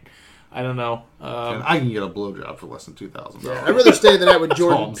fucking night. I don't know. And I can get a blowjob for less than $2,000. Yeah, I'd rather stay the night with all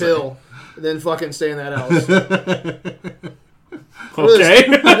Jordan I'm saying. Peele than fucking stay in that house. Okay.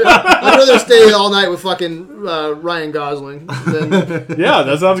 I'd rather stay all night with fucking Ryan Gosling than Yeah,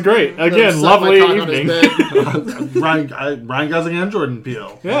 that sounds great. Again, suck my lovely cock on his evening. bed. Ryan Gosling and Jordan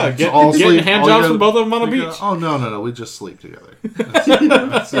Peele. Yeah, It's getting all sleep- hand all jobs you from both of them on a we go- beach. Oh no, we just sleep together.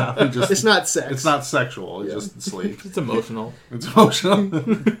 It's It's not sex. It's not sexual. We just sleep. It's emotional. It's emotional.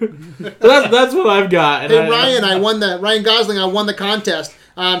 But that's what I've got. And Hey Ryan Gosling, I won the contest.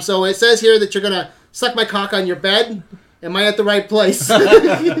 So it says here that you're gonna suck my cock on your bed. Am I at the right place?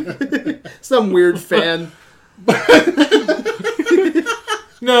 Some weird fan.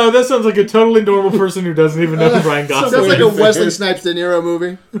 No, that sounds like a totally normal person who doesn't even know who Ryan Gosling Sounds like is. a Wesley Snipes De Niro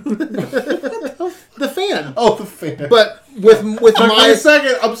movie. The fan. Oh, the fan. But with Took me my a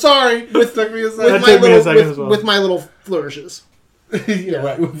second. I'm sorry. Took me a with second. That my took me a little second as well. with my little flourishes. Yeah,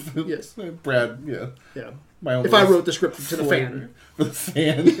 right. Yes. Brad. Yeah. Yeah. My own If I little wrote the script to the fan. For the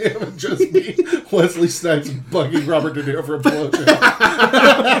fan, it would just be Wesley Snipes bugging Robert De Niro for a blowjob.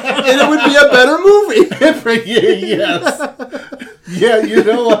 And it would be a better movie. Yes. Yeah, you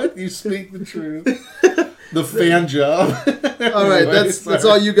know what? You speak the truth. The fan job. All right, that's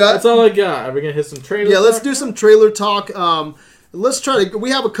all you got. That's all I got. Are we gonna hit some trailers? Yeah, let's do some trailer talk. Let's try to. We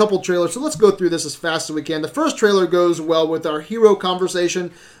have a couple trailers, so let's go through this as fast as we can. The first trailer goes well with our hero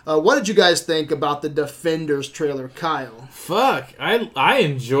conversation. What did you guys think about the Defenders trailer, Kyle? Fuck, I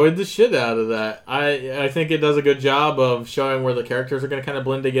enjoyed the shit out of that. I think it does a good job of showing where the characters are going to kind of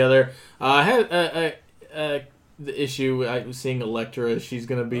blend together. I had the issue seeing Elektra. She's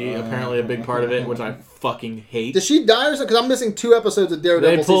gonna be apparently a big part of it, which I fucking hate. Did she die or something? Because I'm missing 2 episodes of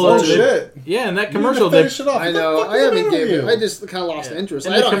Daredevil They pull season her- 2. Shit. Yeah, in that You commercial, need to they finish it off. I What the know. fuck I is haven't wrong with gave it. you? I just kind of lost interest.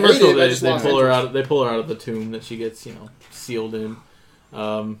 in I the don't hate commercial it. I they, just they lost pull her interest. out. They pull her out of the tomb that she gets, sealed in.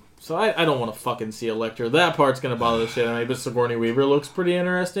 So I don't want to fucking see Elektra. That part's gonna bother the shit out of me. But Sigourney Weaver looks pretty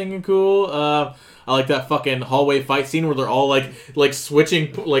interesting and cool. I like that fucking hallway fight scene where they're all like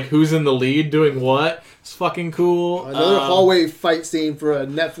switching, like who's in the lead doing what. It's fucking cool. Another hallway fight scene for a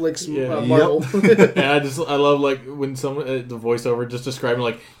Netflix Marvel. And I love like when someone the voiceover just describing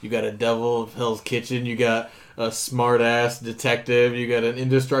like you got a devil of Hell's Kitchen, you got a smart ass detective, you got an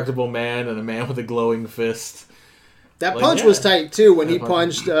indestructible man, and a man with a glowing fist. That Like, punch yeah. was tight too when he That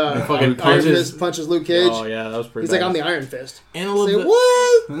punched fucking Iron Fist punches Luke Cage. Oh yeah, that was pretty. He's like, badass. I'm the Iron Fist. And I love Say, the,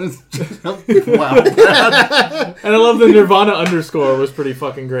 what? Wow. and I love the Nirvana underscore was pretty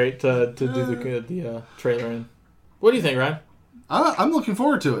fucking great to do the trailer in. What do you think, Ryan? I'm looking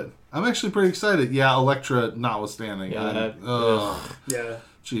forward to it. I'm actually pretty excited. Yeah, Elektra notwithstanding. Yeah, Yeah.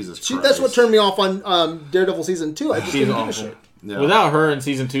 Jesus She, Christ. that's what turned me off on Daredevil season 2. I just She's didn't give a awful. shit. Yeah. Without her in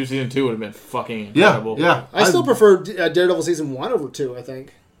season 2 would have been fucking incredible. Yeah. I still prefer Daredevil season 1 over 2, I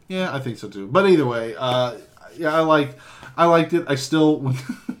think. Yeah, I think so too. But either way, yeah, I liked it. I still, when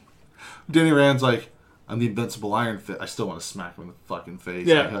Danny Rand's like, I'm the invincible Iron Fist, I still want to smack him in the fucking face.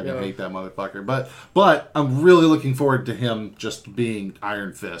 Yeah. I fucking hate that motherfucker. But I'm really looking forward to him just being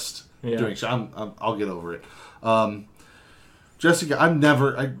Iron Fist. Yeah. Doing shit. I'll get over it. Jessica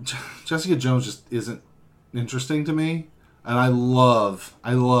Jones just isn't interesting to me. And I love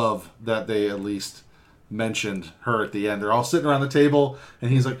that they at least mentioned her at the end. They're all sitting around the table,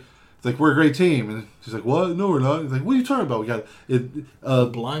 and he's like, we're a great team. And she's like, what? No, we're not. He's like, what are you talking about? We got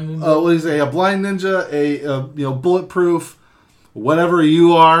Blind ninja? what do you say? A blind ninja, a bulletproof, whatever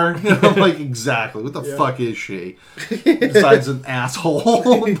you are. I'm like, exactly. What the fuck is she? Besides an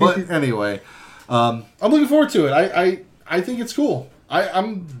asshole. But anyway, I'm looking forward to it. I think it's cool.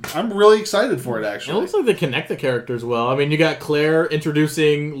 I'm really excited for it, It actually. looks like they connect the characters well. I mean, you got Claire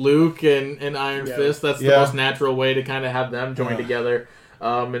introducing Luke and Iron Fist. That's the most natural way to kind of have them join together.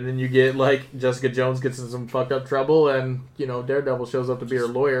 And then you get, like, Jessica Jones gets in some fucked up trouble, and, Daredevil shows up to be her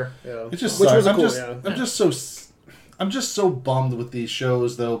lawyer. Yeah. It just Which sucks. was I'm just so bummed with these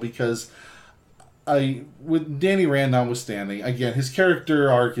shows, though, because with Danny Rand notwithstanding, again, his character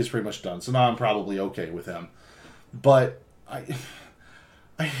arc is pretty much done, so now I'm probably okay with him. But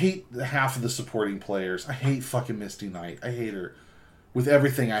I hate half of the supporting players. I hate fucking Misty Knight. I hate her with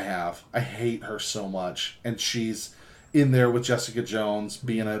everything I have. I hate her so much. And she's in there with Jessica Jones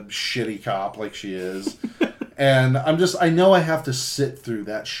being a shitty cop like she is. And I know I have to sit through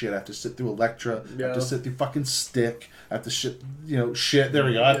that shit. I have to sit through Elektra. I have to sit through fucking Stick. I have to shit, there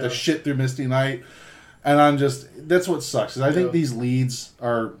we go. I have to shit through Misty Knight. And that's what sucks. Is I think these leads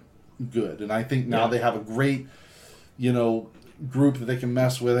are good. And I think now they have a great, group that they can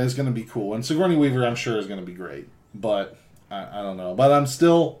mess with. And it's going to be cool. And Sigourney Weaver, I'm sure, is going to be great. But I don't know. But I'm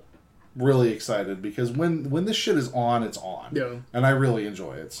still really excited because when this shit is on, it's on. Yeah. And I really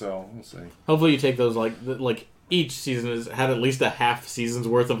enjoy it. So we'll see. Hopefully you take those, like each season has had at least a half season's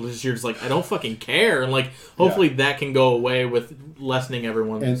worth of just you're just like, I don't fucking care. And, hopefully that can go away with lessening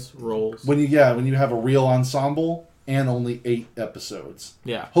everyone's roles. When you have a real ensemble and only 8 episodes.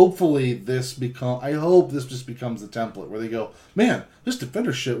 Yeah. Hopefully I hope this just becomes the template where they go, man, this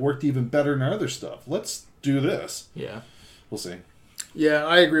Defender shit worked even better than our other stuff. Let's do this. Yeah. We'll see. Yeah,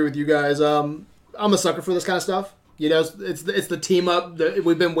 I agree with you guys. I'm a sucker for this kind of stuff. It's the team up.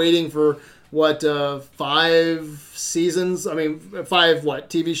 We've been waiting for 5 seasons? 5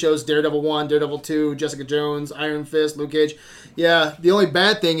 TV shows? Daredevil 1, Daredevil 2, Jessica Jones, Iron Fist, Luke Cage. Yeah, the only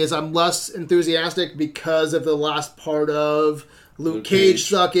bad thing is I'm less enthusiastic because of the last part of Luke Cage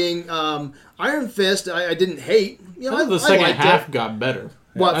sucking. Iron Fist, I didn't hate. The second half got better.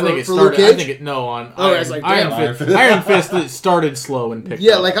 What, I think it for started. Luke Cage? I think it on Oh, Iron, it's like, Iron damn. Fist. Iron Fist it started slow and picked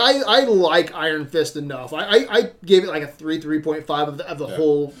Yeah, up. I like Iron Fist enough. I gave it like a 3.5 of the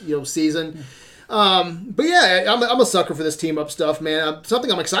whole season. But yeah, I'm a sucker for this team up stuff, man.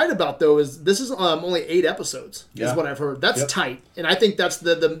 Something I'm excited about though is this is only 8 episodes. Is Yeah. what I've heard. That's tight, and I think that's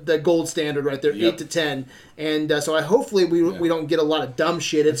the gold standard right there, 8 to 10. And so I hopefully we don't get a lot of dumb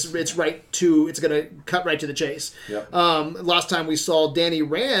shit. It's gonna cut right to the chase. Yep. Last time we saw Danny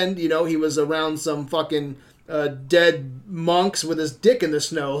Rand, he was around some fucking dead monks with his dick in the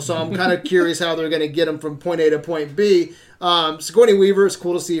snow. So I'm kind of curious how they're going to get him from point A to point B. Sigourney Weaver, it's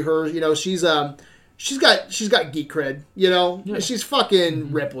cool to see her. She's got geek cred. She's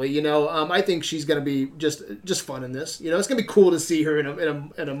fucking Ripley. I think she's going to be just fun in this. It's going to be cool to see her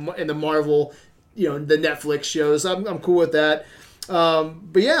in the Marvel the Netflix shows. I'm cool with that.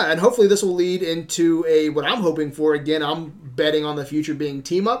 But yeah, and hopefully this will lead into what I'm hoping for. Again, I'm betting on the future being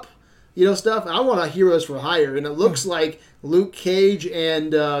team up, stuff. I want a Heroes for Hire, and it looks like Luke Cage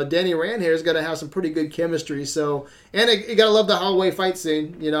and Danny Randhair is going to have some pretty good chemistry. So, and you got to love the hallway fight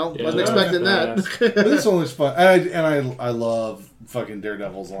scene. Wasn't expecting that. But this one was fun, and I love fucking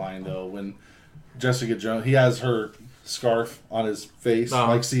Daredevil's line though when Jessica Jones, he has her scarf on his face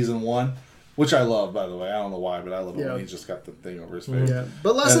like season 1. Which I love, by the way. I don't know why, but I love it when he's just got the thing over his face. Yeah,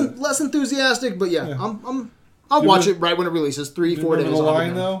 but less enthusiastic. But yeah, I'll watch it right when it releases. 3-4 days. Remember the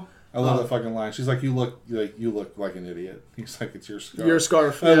line though? I love that fucking line. She's like, "You look like an idiot." He's like, "It's your scarf." Your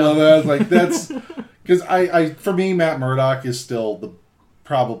scarf. I love that. Like that's because for me, Matt Murdock is still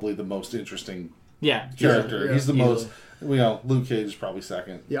probably the most interesting character. Yeah. He's the most. Luke Cage is probably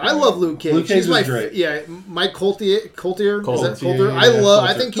second. Yeah, I love Luke Cage. Luke Cage is great. Yeah, Mike Coltier. Is that Coltier? Yeah,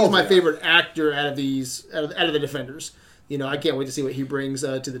 I think he's my favorite actor out of the Defenders. I can't wait to see what he brings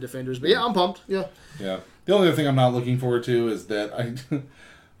to the Defenders. But yeah, I'm pumped. Yeah. Yeah. The only other thing I'm not looking forward to is that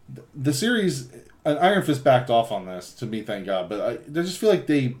the series, Iron Fist backed off on this, to me, thank God. But I just feel like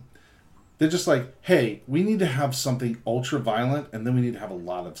they're just like, hey, we need to have something ultra violent, and then we need to have a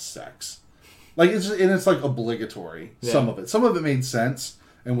lot of sex. Like it's like obligatory. Yeah. Some of it made sense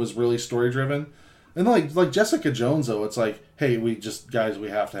and was really story driven. And like Jessica Jones though, it's like, hey, we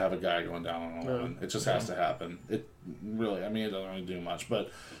have to have a guy going down on a woman. It just has to happen. It really, it doesn't really do much,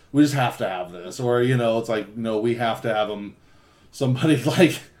 but we just have to have this. Or it's like, no, we have to have somebody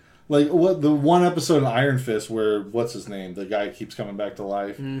like what the one episode in Iron Fist where what's his name, the guy keeps coming back to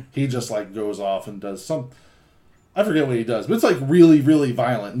life. He just like goes off and does I forget what he does, but it's like really, really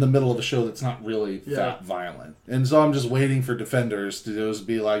violent in the middle of a show that's not really that violent. And so I'm just waiting for Defenders to just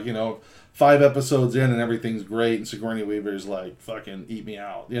be like, 5 episodes in and everything's great, and Sigourney Weaver's like, fucking eat me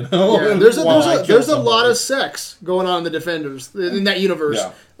out, Yeah, there's a lot of sex going on in the Defenders in that universe.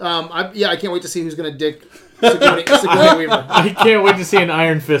 Yeah, I can't wait to see who's gonna dick Sigourney Weaver. I can't wait to see an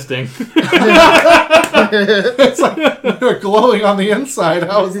iron fisting. It's like they're glowing on the inside.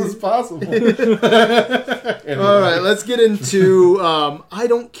 How is this possible? Anyway. All right, let's get into I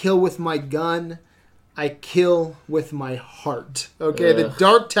don't kill with my gun. I kill with my heart. Okay, the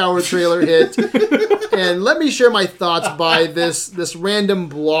Dark Tower trailer hit. And let me share my thoughts by this random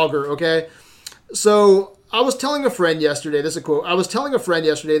blogger, okay? So I was telling a friend yesterday, this is a quote, I was telling a friend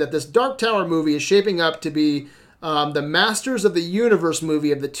yesterday that this Dark Tower movie is shaping up to be the Masters of the Universe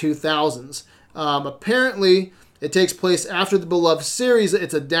movie of the 2000s. Apparently, it takes place after the beloved series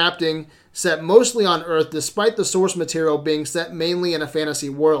it's adapting, set mostly on Earth, despite the source material being set mainly in a fantasy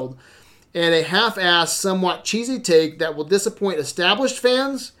world. And a half-assed, somewhat cheesy take that will disappoint established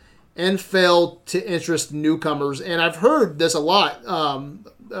fans and fail to interest newcomers. And I've heard this a lot,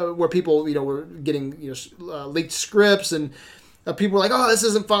 where people, were getting leaked scripts, and people were like, "Oh, this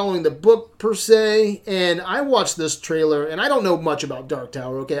isn't following the book per se." And I watched this trailer, and I don't know much about Dark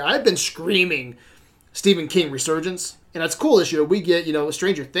Tower. Okay, I've been screaming Stephen King resurgence. And that's cool this year. We get,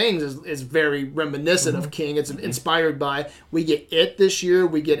 Stranger Things is very reminiscent of King. It's inspired by. We get It this year.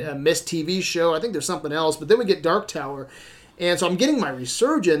 We get a Mist TV show. I think there's something else. But then we get Dark Tower. And so I'm getting my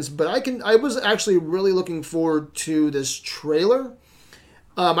resurgence. But I was actually really looking forward to this trailer.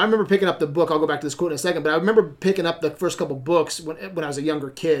 I remember picking up the book. I'll go back to this quote in a second. But I remember picking up the first couple books when I was a younger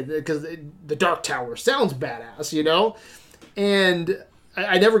kid. Because the Dark Tower sounds badass, And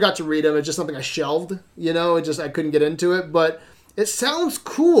I never got to read them. It's just something I shelved, I couldn't get into it. But it sounds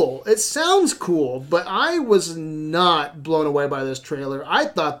cool. But I was not blown away by this trailer. I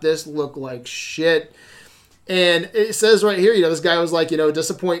thought this looked like shit. And it says right here, this guy was like,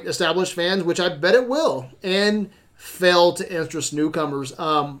 disappoint established fans, which I bet it will, and fail to interest newcomers.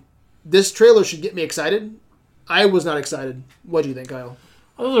 This trailer should get me excited. I was not excited. What do you think, Kyle?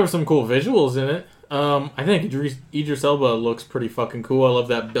 Well, there were some cool visuals in it. I think Idris Elba looks pretty fucking cool. I love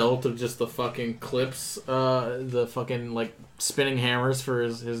that belt of just the fucking clips, the fucking like spinning hammers for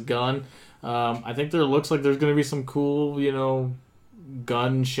his gun. I think looks like there's going to be some cool,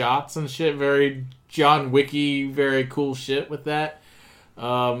 gun shots and shit. Very John Wicky, very cool shit with that.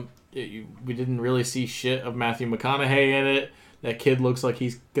 We didn't really see shit of Matthew McConaughey in it. That kid looks like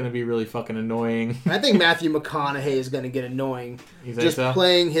he's going to be really fucking annoying. I think Matthew McConaughey is going to get annoying. You think so?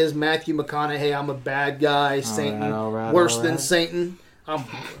 Playing his Matthew McConaughey, I'm a bad guy, Satan, worse than Satan.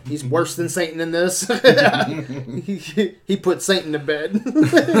 He's worse than Satan in this. he put Satan to bed.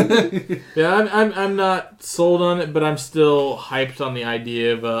 Yeah, I'm not sold on it, but I'm still hyped on the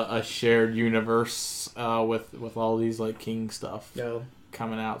idea of a shared universe with all these like King stuff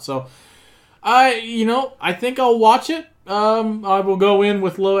coming out. So I think I'll watch it. I will go in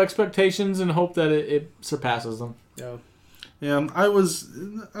with low expectations and hope that it surpasses them. Yeah. Yeah, I was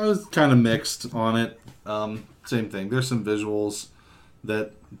kind of mixed on it. Same thing. There's some visuals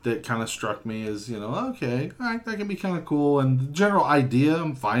that kind of struck me as, okay, all right, that can be kind of cool. And the general idea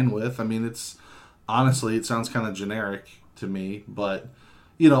I'm fine with. I mean, honestly, it sounds kind of generic to me, but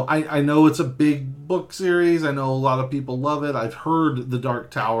I know it's a big book series. I know a lot of people love it. I've heard The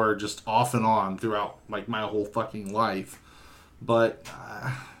Dark Tower just off and on throughout like my whole fucking life. But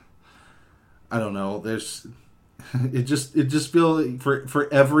I don't know. There's it just feels like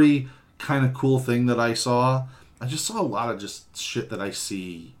for every kind of cool thing that I saw, I just saw a lot of just shit that I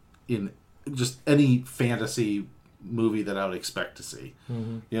see in just any fantasy movie that I would expect to see.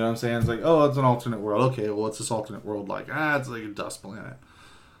 Mm-hmm. You know what I'm saying? It's like, oh, it's an alternate world. Okay, well, what's this alternate world like? It's like a dust planet.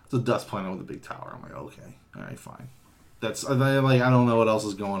 It's a dust planet with a big tower. I'm like, okay, all right, fine. I don't know what else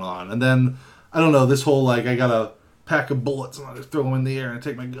is going on. And then, I don't know, this whole, like, I got a pack of bullets and I just throw them in the air and I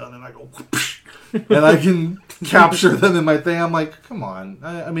take my gun and I go, and I can capture them in my thing. I'm like, come on.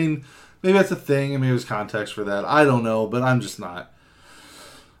 I mean, maybe that's a thing and maybe there's context for that. I don't know, but I'm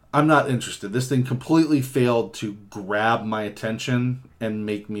not interested. This thing completely failed to grab my attention and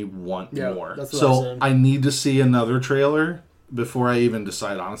make me want more. That's what So I need to see another trailer before I even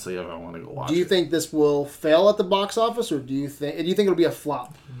decide, honestly, if I want to go watch it. Do you think this will fail at the box office, or do you think it'll be a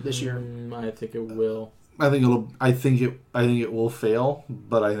flop this year? I think it will. I think it will fail,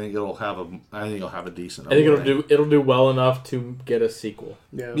 but I think it'll have a decent. I think it'll do well enough to get a sequel.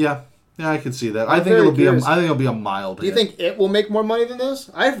 Yeah, I can see that. I think it'll be a mild. Do you think it will make more money than this?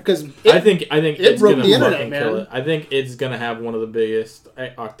 I think it's broke gonna the internet, fucking man. kill it. I think it's gonna have one of the biggest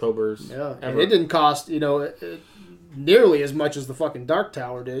Octobers. Yeah, ever. and it didn't cost nearly as much as the fucking Dark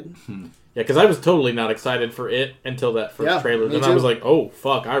Tower did. Yeah, because I was totally not excited for it until that first trailer. Then I was like, oh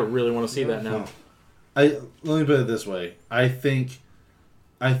fuck, I really want to see that now. Let me put it this way. I think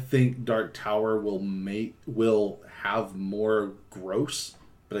Dark Tower will have more gross,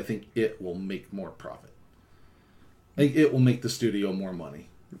 but I think it will make more profit. I think it will make the studio more money.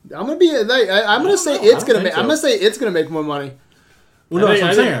 I'm gonna say it's gonna make more money. Well, no, that's what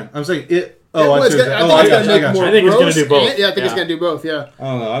I'm saying. I'm saying it. I think it's gonna do both. I think it's gonna do both. Yeah. I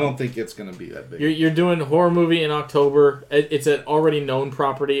don't know. I don't think it's gonna be that big. You're doing a horror movie in October. It's an already known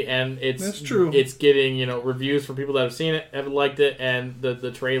property, and that's true. It's getting reviews from people that have seen it, have liked it, and the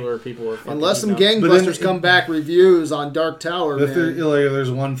trailer people are. Unless some gangbusters come back reviews on Dark Tower.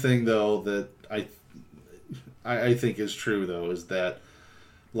 There's one thing though that I think is true though is that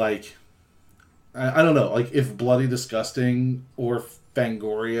like I don't know, like if Bloody Disgusting or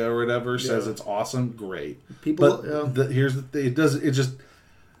Fangoria or whatever says it's awesome, great. Here's the thing, it just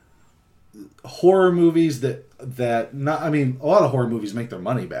horror movies that not, I mean, a lot of horror movies make their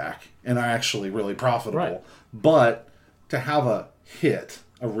money back and are actually really profitable. Right. But to have a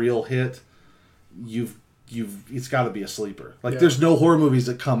real hit, it's got to be a sleeper. Like there's no horror movies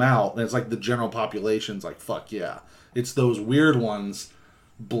that come out and it's like the general population's like, fuck yeah. It's those weird ones,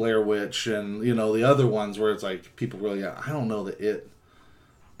 Blair Witch and the other ones where it's like people really, I don't know that it.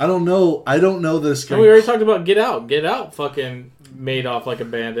 I don't know this guy. We already talked about Get Out. Get Out fucking made off like a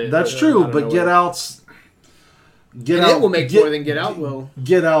bandit. That's true, but Get Out will make more than Get Out will.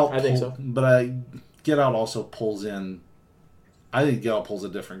 Get Out, I think so. But Get Out also pulls in. I think Get Out pulls a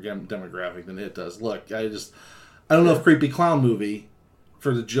different demographic than it does. Look, I don't know if Creepy Clown Movie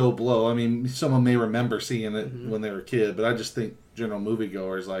for the Joe Blow. I mean, someone may remember seeing it when they were a kid, but I just think general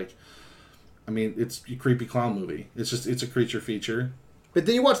moviegoers like. I mean, it's a Creepy Clown Movie. It's a creature feature. But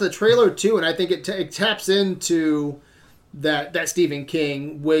then you watch the trailer too, and I think it taps into that Stephen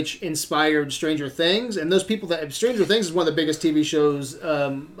King, which inspired Stranger Things, and those people that Stranger Things is one of the biggest TV shows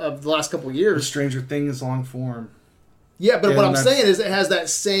of the last couple of years. But Stranger Things is long form. Yeah, but what I'm saying is it has that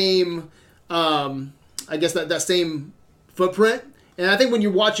same, I guess that same footprint. And I think when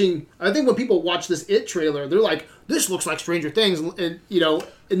people watch this It trailer, they're like, "This looks like Stranger Things," and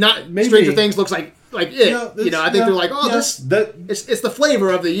not maybe. Stranger Things looks like It. I think they're like, "Oh, it's the flavor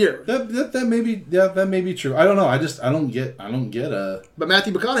of the year." That may be true. I don't know. I don't get But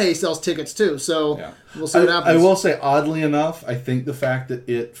Matthew McConaughey sells tickets too, so we'll see what happens. I will say, oddly enough, I think the fact that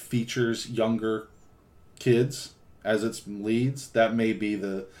it features younger kids as its leads, that may be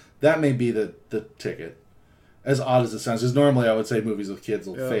the ticket. As odd as it sounds, because normally I would say movies with kids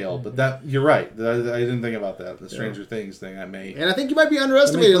will fail, but you're right. I didn't think about that. The Stranger Things thing, and I think you might be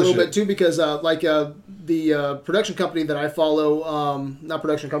underestimated a little bit too, because the production company that I follow, not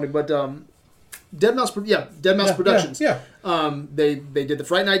production company, but Dead Mouse Productions. Yeah. They did the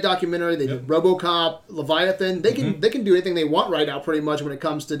Fright Night documentary. They did RoboCop, Leviathan. They can do anything they want right now, pretty much when it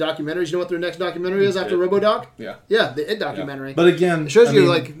comes to documentaries. You know what their next documentary is after RoboDoc? Yeah. Yeah, the It documentary. Yeah. But again, it shows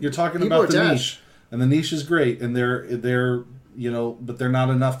you're talking people about the attached. niche, and the niche is great, and they're but they're not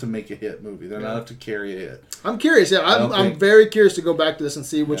enough to make a hit movie. They're not enough to carry a hit. I'm curious. Yeah, I'm very curious to go back to this and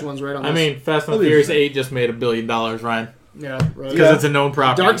see which one's right on this. I mean, Fast and Furious 8 just made $1 billion, Ryan. Yeah, right. Because it's a known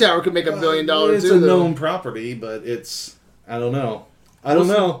property. Dark Tower could make $1 billion It's too. a known property, but it's I don't know.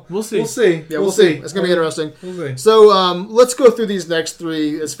 We'll see. We'll see. Yeah, we'll see. It's gonna be interesting. We'll see. So let's go through these next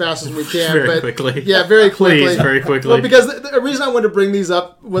three as fast as we can. Very quickly. Yeah, very quickly. Please, very quickly. Well, because the reason I wanted to bring these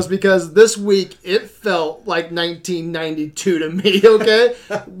up was because this week it felt like 1992 to me. Okay,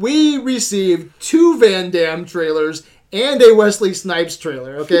 we received 2 Van Damme trailers and a Wesley Snipes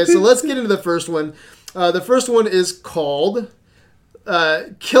trailer. Okay, so let's get into the first one. The first one is called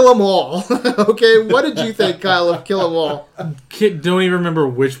Kill 'Em All. Okay, what did you think, Kyle, of Kill 'Em All? Kid, don't even remember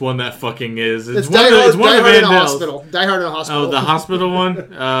which one that fucking is. It's one Die of the- Hard, it's one Die of Hard in a Van Dell's. Hospital. Die Hard in a Hospital. Oh, the hospital one?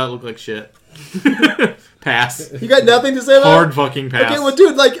 Looked like shit. Pass. You got nothing to say about Hard it? fucking pass. Okay, well,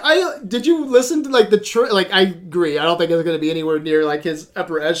 dude, did you listen to the I agree. I don't think it's going to be anywhere near like his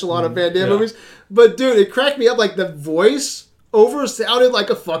upper echelon of Van Damme movies. But dude, it cracked me up. Like the voice sounded like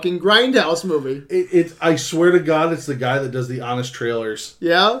a fucking Grindhouse movie. I swear to God, it's the guy that does the Honest Trailers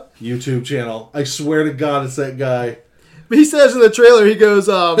Yeah. YouTube channel. I swear to God, it's that guy. But he says in the trailer, he goes,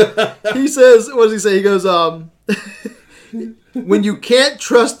 he says, what does he say? He goes, when you can't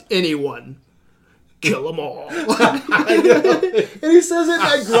trust anyone, kill them all. And he says it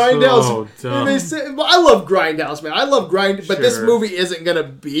like Grindhouse. So dumb. And they say, well, I love Grindhouse, man. I love but this Sure. movie isn't gonna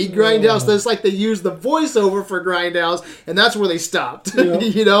be Grindhouse. It's like they use the voiceover for Grindhouse, and that's where they stopped.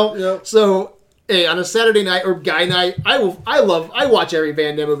 You know. Yep. So, hey, on a Saturday night or guy night, I watch every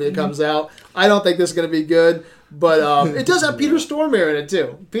Van Damme movie that comes out. I don't think this is gonna be good. But it does have Peter Stormare in it,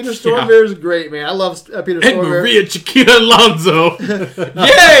 too. Peter Stormare is great, man. I love Peter And Stormare. Maria Chiquita Alonso.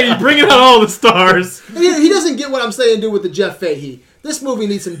 Yay! Bringing out all the stars. He doesn't get what I'm saying, dude, with the Jeff Fahey. This movie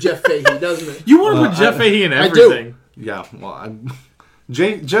needs some Jeff Fahey, doesn't it? You want to put Jeff Fahey in I do. everything. Yeah, well,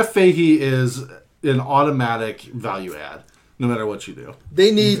 Jeff Fahey is an automatic value add, no matter what you do.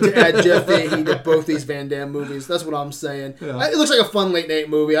 They need to add Jeff Fahey to both these Van Damme movies. That's what I'm saying. Yeah. It looks like a fun late night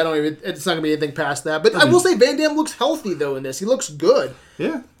movie. It's not going to be anything past that. But I will say Van Damme looks healthy, though, in this. He looks good.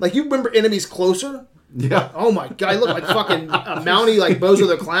 Yeah. Like, you remember Enemies Closer? Yeah. Oh, my God. He looked like fucking a Mountie, like Bozo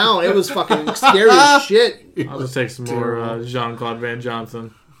the Clown. It was fucking scary as shit. I'll just take some more Jean-Claude Van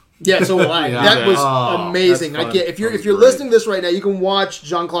Johnson. Yeah, so will I. Yeah. That was Oh, amazing. that's I fun. can't, if you're That was listening to this right now, you can watch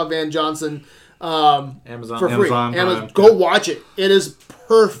Jean-Claude Van Johnson Amazon. for free. Amazon Prime. Go watch it. It is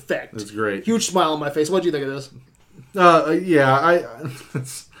perfect. It's great. Huge smile on my face. What do you think of this?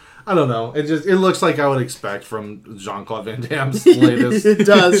 I don't know. It looks like I would expect from Jean-Claude Van Damme's latest It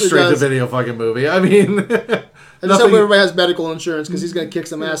does. straight to video fucking movie. I mean, I just hope everybody has medical insurance because he's going to kick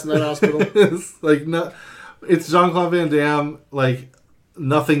some ass in that hospital. it's Jean-Claude Van Damme. Like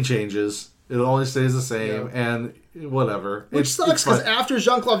nothing changes. It always stays the same, and whatever. Which sucks fine. because after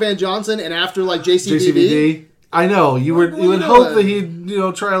Jean-Claude Van Johnson and after like JCVD, JCVD. I know you would What are you hope doing? that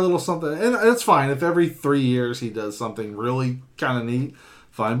he'd try a little something, and it's fine if every 3 years he does something really kind of neat.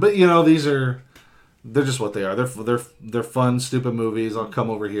 Fine, but they're just what they are. They're fun, stupid movies. I'll come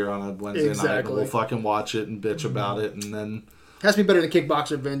over here on a Wednesday night and Exactly. we'll fucking watch it and bitch about it, and then has to be better than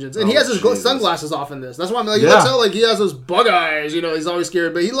Kickboxer Vengeance. And he Oh, has his Jesus. sunglasses off in this. That's why I'm like, he Yeah. looks out like he has those bug eyes. He's always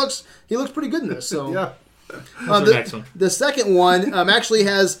scared, but he looks pretty good in this. So yeah. What's the next one? The second one actually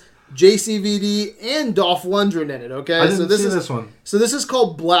has JCVD and Dolph Lundgren in it. Okay, I didn't so see this one. So this is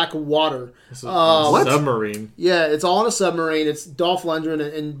called Black Water. This is what? Submarine. Yeah, it's all on a submarine. It's Dolph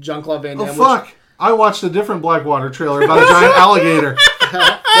Lundgren and Jean-Claude Van Oh Damme. fuck! I watched a different Blackwater trailer about a giant alligator.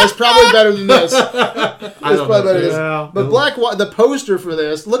 That's probably better than this. That's don't probably know, better than dude. this. Yeah. But the poster for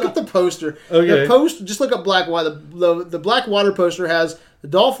this, look at the poster. Okay. Just look up Blackwater. The Blackwater poster has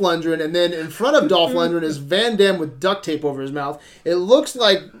Dolph Lundgren, and then in front of Dolph Lundgren is Van Damme with duct tape over his mouth. It looks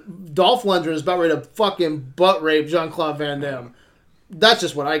like Dolph Lundgren is about ready to fucking butt rape Jean-Claude Van Damme. That's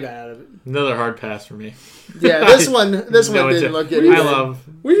just what I got out of it. Another hard pass for me. Yeah, this one No, didn't look good. I either. love.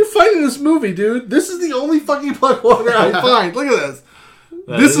 Where are you finding this movie, dude? This is the only fucking Blackwater I find. Look at this.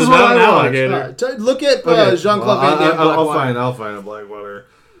 This is what about I an watch. alligator. Look at Okay, Jean-Claude well, Van Damme. I'll find a Blackwater.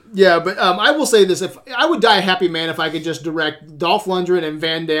 Yeah, but I will say this: if I would die a happy man if I could just direct Dolph Lundgren and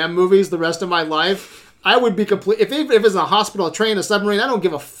Van Damme movies the rest of my life. I would be complete. If it's a hospital, a train, a submarine, I don't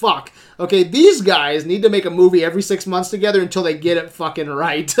give a fuck. Okay, these guys need to make a movie every 6 months together until they get it fucking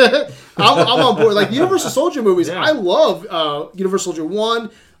right. I'm on board. Like Universal Soldier movies, Yeah. I love Universal Soldier 1.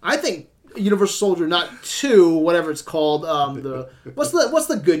 I think Universal Soldier, not 2, whatever it's called. What's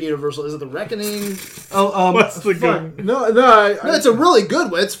the good Universal? Is it The Reckoning? What's the good? No, It's a really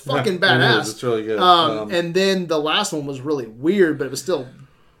good one. It's fucking badass. It is. It's really good. And then the last one was really weird, but it was still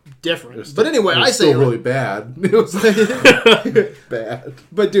different. But anyway, it was I say still really bad. It was bad.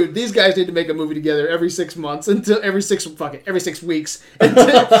 But dude, these guys need to make a movie together every 6 months every 6 weeks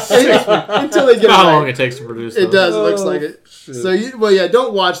until they get How it long right. it takes to produce It those. does. It looks like it. Shit. So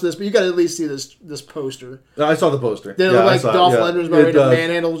don't watch this, but you got to at least see this poster. I saw the poster. Did it look like Dolph Lundgren's about ready to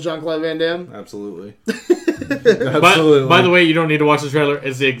manhandle Jean-Claude Van Damme? Absolutely. By the way, you don't need to watch the trailer.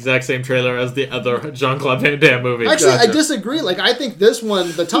 It's the exact same trailer as the other Jean-Claude Van Damme movie. Actually, Gotcha. I disagree. Like, I think this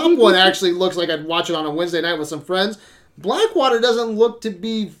one, the top one, actually looks like I'd watch it on a Wednesday night with some friends. Blackwater doesn't look to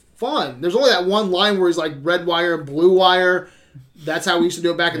be fun. There's only that one line where he's like red wire, blue wire. That's how we used to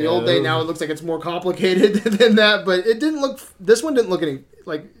do it back in the old day. Now it looks like it's more complicated than that. But it didn't look. This one didn't look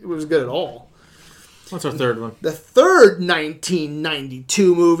like it was good at all. What's our third one? The third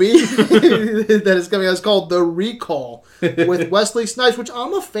 1992 movie that is coming out is called The Recall with Wesley Snipes, which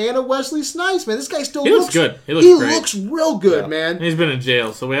I'm a fan of Wesley Snipes, man. This guy still He looks good. He looks he great. looks real good, man. And he's been in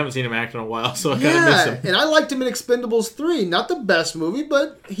jail, so we haven't seen him act in a while, so I kind of miss Yeah, him. and I liked him in Expendables 3. Not the best movie,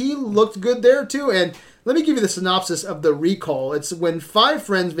 but he looked good there too. And let me give you the synopsis of The Recall. It's when 5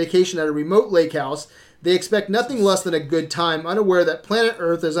 friends vacation at a remote lake house. They expect nothing less than a good time, unaware that planet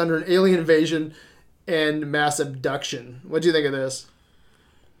Earth is under an alien invasion and mass abduction. What do you think of this?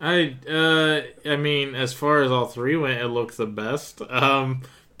 I mean, as far as all 3 went, it looked the best. But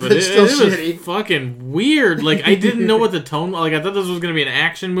It's still it was shitty. fucking weird. Like, I didn't know what the tone. Like, I thought this was gonna be an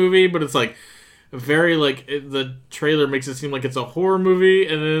action movie, but it's like very the trailer makes it seem like it's a horror movie,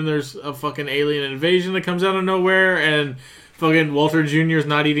 and then there's a fucking alien invasion that comes out of nowhere, and fucking Walter Jr.'s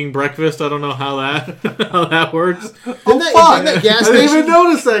not eating breakfast. I don't know how that works. Didn't that gas I didn't station? even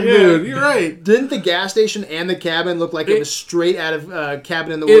notice that, dude. You're right. Didn't the gas station and the cabin look like it was straight out of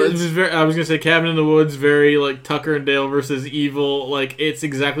Cabin in the It Woods? was I was gonna say Cabin in the Woods, very like Tucker and Dale versus Evil. Like, it's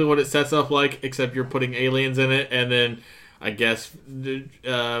exactly what it sets up like, except you're putting aliens in it, and then I guess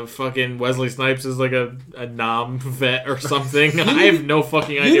fucking Wesley Snipes is like a Nam vet or something. I have no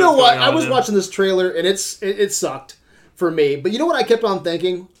fucking idea. You know what's what? going on I was with him. watching this trailer and it sucked for me. But you know what I kept on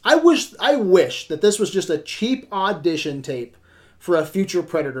thinking? I wish that this was just a cheap audition tape for a future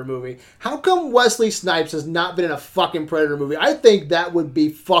Predator movie. How come Wesley Snipes has not been in a fucking Predator movie? I think that would be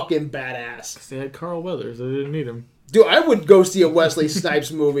fucking badass. They had Carl Weathers. They didn't need him. Dude, I would go see a Wesley Snipes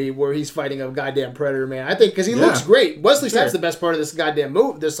movie where he's fighting a goddamn Predator, man. I think because he looks great. Wesley Snipes is the best part of this goddamn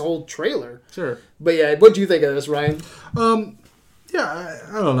movie, this whole trailer. Sure. But yeah, what do you think of this, Ryan? Yeah,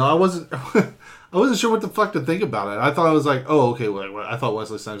 I don't know. I wasn't sure what the fuck to think about it. I thought it was like, oh, okay. I thought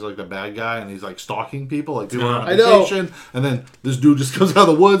Wesley Snipes was like the bad guy, and he's like stalking people, like people on I know. vacation, and then this dude just comes out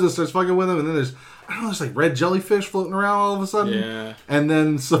of the woods and starts fucking with him, and then there's like red jellyfish floating around all of a sudden, Yeah. and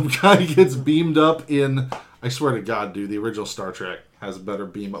then some guy gets beamed up in. I swear to God, dude, the original Star Trek has a better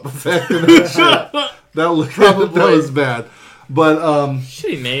beam up effect than that shit. That was bad, but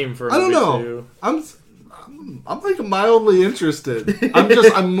Shitty name for a I don't movie, know. too. I'm like mildly interested.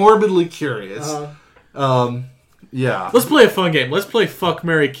 I'm morbidly curious. Yeah. Let's play a fun game. Let's play Fuck,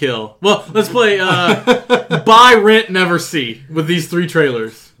 Marry, Kill. Well, let's play Buy, Rent, Never See with these 3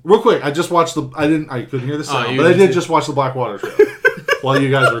 trailers. Real quick, I just watched I couldn't hear the sound, you but I didn't did just watch the Blackwater trailer while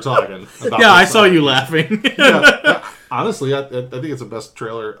you guys were talking. About Yeah, I this saw stuff. you laughing. Yeah. Honestly, I think it's the best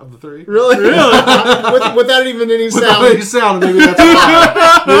trailer of the 3. Really? Without even any Without any sound. sound, maybe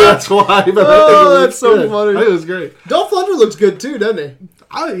that's why. But Oh, I think it that's so good. funny. I think it was great. Dolph Lundgren looks good too, doesn't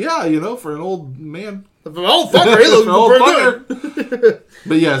he? Yeah, for an old man. Oh, fucker, he looks For an old pretty good. fucker.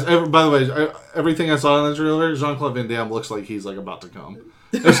 But yes, by the way, everything I saw in the trailer, Jean-Claude Van Damme looks like he's like about to come.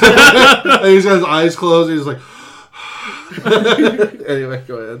 He's got his eyes closed. He's like. Anyway,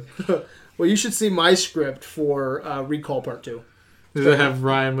 go ahead. Well, you should see my script for Recall Part 2. Does it have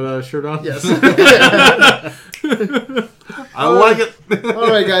Ryan with a shirt on? Yes. I like it. All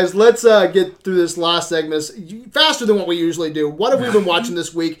right, guys, let's get through this last segment faster than what we usually do. What have we been watching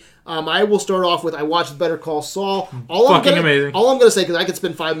this week? I will start off with I watched Better Call Saul. Amazing. All I'm going to say, because I could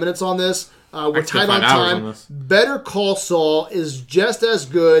spend 5 minutes on this. We're could tight spend on 5 hours time. on this. Better Call Saul is just as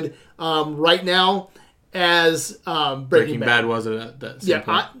good right now as Breaking Bad was it at that same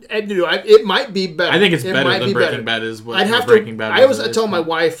point? it might be better. I think it's It better might than be Breaking better. Bad is what I'd have Breaking to. Bad I was at this telling my point.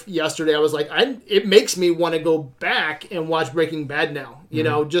 wife yesterday. I was like, it makes me want to go back and watch Breaking Bad now. You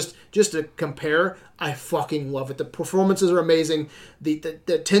know, just to compare. I fucking love it. The performances are amazing.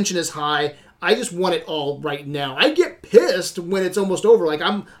 The tension is high. I just want it all right now. I get pissed when it's almost over. Like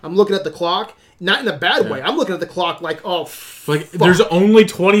I'm looking at the clock not in a bad way. I'm looking at the clock like, oh, Like, fuck. there's only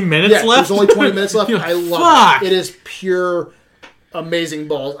 20 minutes Yeah, left? there's only 20 minutes left. You're like, I love fuck. it. It is pure amazing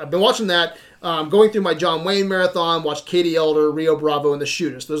balls. I've been watching that. Going through my John Wayne marathon, watched Katie Elder, Rio Bravo, and The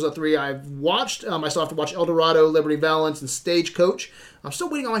Shootist. Those are the 3 I've watched. I still have to watch El Dorado, Liberty Valance, and Stagecoach. I'm still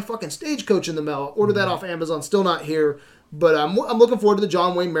waiting on my fucking Stagecoach in the mail. Ordered that off Amazon. Still not here. But I'm looking forward to the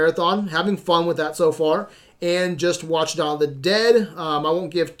John Wayne marathon. Having fun with that so far. And just watched Dawn of the Dead. I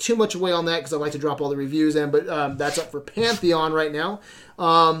won't give too much away on that because I like to drop all the reviews in. But that's up for Pantheon right now.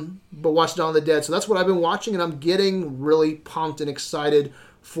 But watched Dawn of the Dead. So that's what I've been watching. And I'm getting really pumped and excited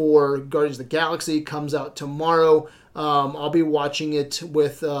for Guardians of the Galaxy. Comes out tomorrow. I'll be watching it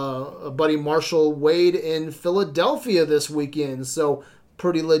with a buddy Marshall Wade in Philadelphia this weekend. So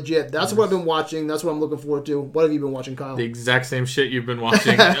pretty legit. That's what I've been watching. That's what I'm looking forward to. What have you been watching, Kyle? The exact same shit you've been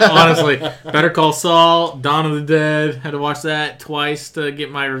watching. Honestly, Better Call Saul, Dawn of the Dead. Had to watch that twice to get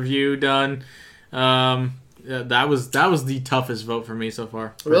my review done. Yeah, that was the toughest vote for me so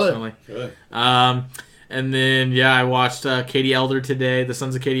far, personally. Really? And then I watched Katie Elder today, The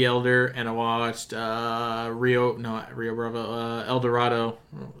Sons of Katie Elder, and I watched Rio Bravo, El Dorado.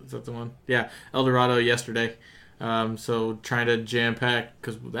 Oh, is that the one? Yeah, El Dorado yesterday. So trying to jam pack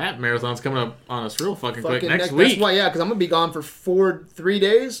because that marathon's coming up on us real fucking quick next week. That's why, because I'm gonna be gone for 3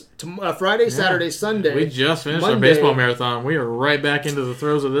 days. Friday, Saturday, Sunday. We just finished Monday. our baseball marathon. We are right back into the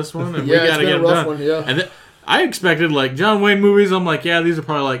throes of this one, and we it's gotta been get a it rough done. one, yeah. And I expected like John Wayne movies. I'm like, these are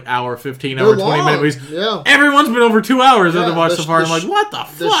probably like hour 15, They're hour 20 long. minute movies. Yeah. Everyone's been over 2 hours that Yeah, I've watched the- so far. the I'm like, what the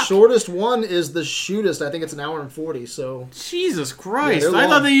The fuck? shortest one is The Shootist. I think it's 1 hour and 40. So Jesus Christ! they're I long.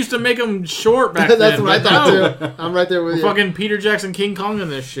 thut they used to make them short back that's then. what I but thought no. too. I'm right there with you. Fucking Peter Jackson, King Kong, in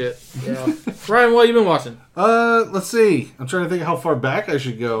this shit. Yeah. Ryan, what have you been watching? Let's see. I'm trying to think of how far back I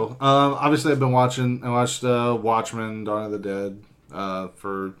should go. Obviously, I've been watching. I watched Watchmen, Dawn of the Dead,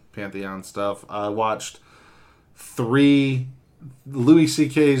 for Pantheon stuff. I watched 3 Louis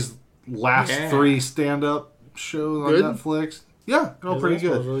C.K.'s last 3 stand-up shows on Good? Netflix. Yeah, all His pretty last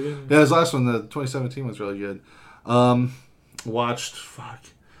one good. was really good. Yeah, his last one, the 2017, was really good. Watched.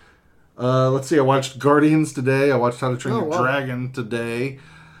 Let's see. I watched Guardians today. I watched How to Train Your Dragon today.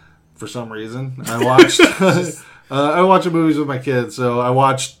 For some reason, I watched. I watch movies with my kids, so I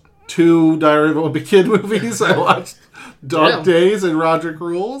watched 2 Diary of a Wimpy Kid movies. I watched Dog Days and Roderick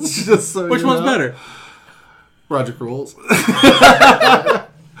Rules. Just so Which you one's know. better? Roderick Rules.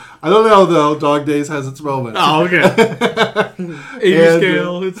 I don't know though. Dog Days has its moments. Oh, okay. 80 And,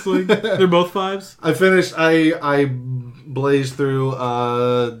 scale. It's like they're both 5s. I finished. I blazed through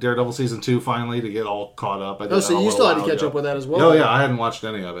Daredevil season 2 finally to get all caught up. I did that So a you little still had to while catch ago. up with that as well. Oh yeah, I hadn't watched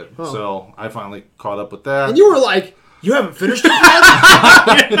any of it, so I finally caught up with that. And you were like, you haven't finished it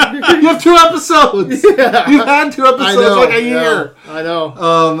yet? You have 2 episodes. Yeah. You've had 2 episodes I know. like a year. Yeah, I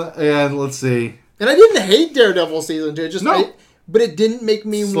know. And let's see. And I didn't hate Daredevil season 2. No. But it didn't make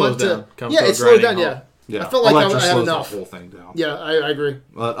me Slows want down. to. Comes Yeah, to a it slowed down. grinding halt. Yeah, I felt like Elektra I had slows enough. the whole thing down. Yeah, I agree.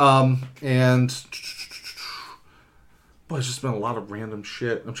 But and boy, it's just been a lot of random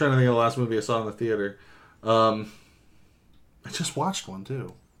shit. I'm trying to think of the last movie I saw in the theater. I just watched one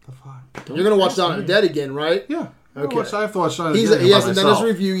too. The fuck? You're gonna watch Dawn of the Dead again, right? Yeah. Okay. I have to watch Dawn of the He Dead by hasn't done his myself.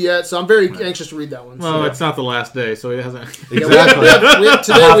 review yet, so I'm very anxious to read that one. Well, it's not the last day, so he hasn't. Exactly.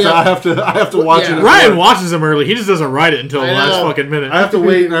 I have to watch Yeah. it. Ryan watches them early. He just doesn't write it until the I last know. fucking minute. I have to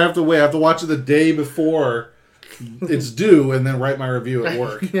wait, and I have to watch it the day before it's due, and then write my review at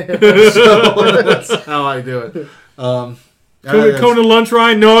work. So that's how I do it. Come to lunch,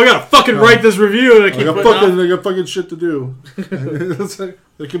 Ryan? No, I gotta fucking write this review. And I I keep got putting it off. fucking shit to do. It's like,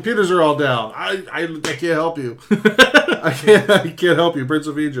 the computers are all down. I can't help you. I can't help you, Prince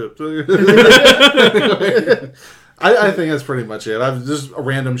of Egypt. I think that's pretty much it. I've just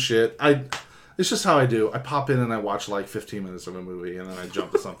random shit. It's just how I do. I pop in and I watch like 15 minutes of a movie, and then I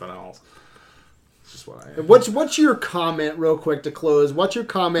jump to something else. It's just what I am. What's your comment, real quick, to close? What's your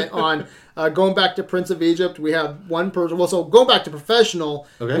comment on going back to Prince of Egypt? We have one person. Well, so going back to Professional,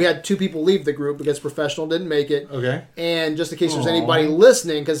 Okay. we had 2 people leave the group because Professional didn't make it. Okay. And just in case there's Aw. anybody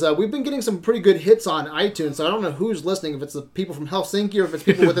listening, because we've been getting some pretty good hits on iTunes, so I don't know who's listening, if it's the people from Helsinki or if it's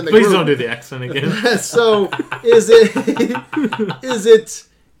people within the Please group. don't do the accent again. So is it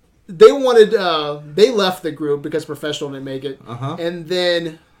they wanted they left the group because Professional didn't make it, and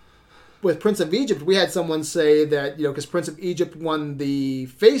then with Prince of Egypt we had someone say that because Prince of Egypt won the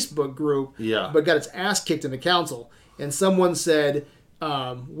Facebook group, but got its ass kicked in the council, and someone said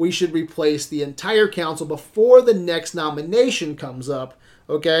we should replace the entire council before the next nomination comes up.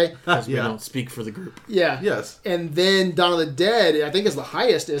 Okay. Because we don't speak for the group. Yeah. Yes. And then Dawn of the Dead, I think, is the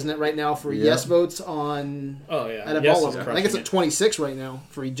highest, isn't it, right now for yes votes on. Oh, yeah. Out of Yes all is of them, I think it's at crushing 26 right now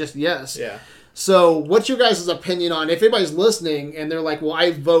for just yes. Yeah. So, what's your guys' opinion on if anybody's listening and they're like, "Well,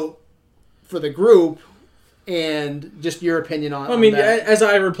 I vote for the group," and just your opinion on? I mean, on that. as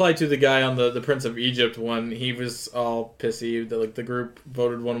I replied to the guy on the Prince of Egypt one, he was all pissy that like the group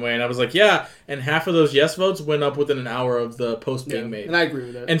voted one way, and I was like, yeah, and half of those yes votes went up within an hour of the post being made, and I agree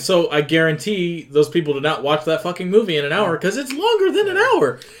with that. And so I guarantee those people did not watch that fucking movie in an hour because it's longer than an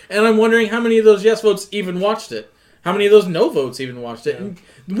hour, and I'm wondering how many of those yes votes even watched it. How many of those no votes even watched it? And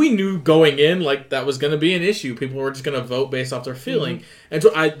we knew going in like that was going to be an issue. People were just going to vote based off their feeling, and so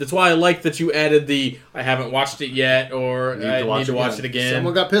that's why I like that you added the "I haven't watched it yet" or "I need to watch it again."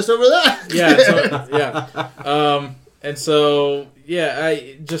 Someone got pissed over that. And so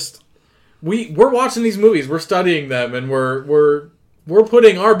I just we're watching these movies, we're studying them, and we're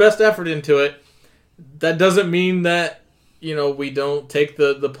putting our best effort into it. That doesn't mean that we don't take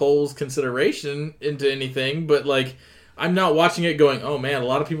the polls consideration into anything, but like I'm not watching it going, oh man, a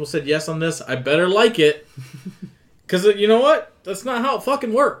lot of people said yes on this, I better like it. Because you know what? That's not how it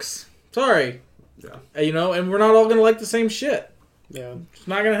fucking works. Sorry. Yeah. And we're not all going to like the same shit. Yeah. It's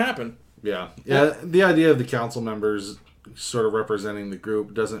not going to happen. Yeah. The idea of the council members sort of representing the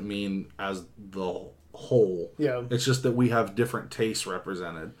group doesn't mean as the whole. Yeah. It's just that we have different tastes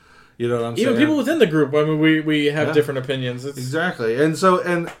represented. You know what I'm saying? Even people within the group, I mean, we have different opinions. Exactly. And so,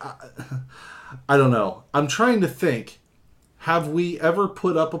 I don't know. I'm trying to think, have we ever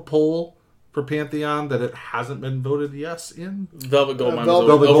put up a poll for Pantheon that it hasn't been voted yes in? Velvet Goldmine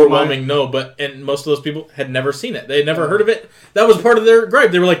Velvet was overwhelming no, and most of those people had never seen it. They had never heard of it. That was part of their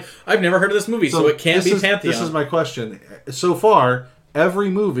gripe. They were like, I've never heard of this movie, so it can't be Pantheon. This is my question. So far, every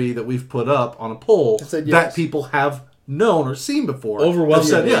movie that we've put up on a poll that people have known or seen before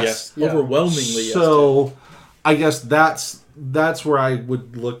overwhelmingly said yes. Yeah. Overwhelmingly yes. So I guess that's where I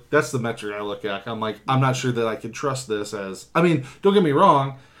would look. That's the metric I look at. I'm like, I'm not sure that I can trust this as. I mean, don't get me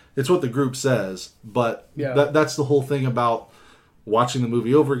wrong. It's what the group says, but that's the whole thing about watching the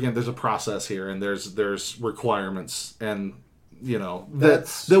movie over again. There's a process here, and there's requirements, and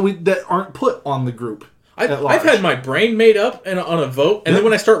that aren't put on the group. I've had my brain made up on a vote, and then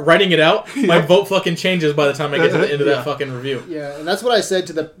when I start writing it out, my vote fucking changes by the time I get to the end of that fucking review. Yeah, and that's what I said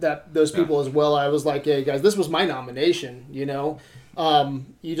to those people as well. I was like, hey guys, this was my nomination,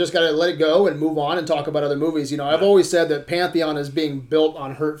 you just got to let it go and move on and talk about other movies. I've always said that Pantheon is being built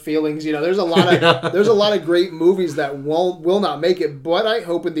on hurt feelings. There's a lot of great movies that will not make it, but I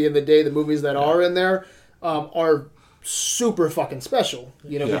hope at the end of the day the movies that are in there are super fucking special,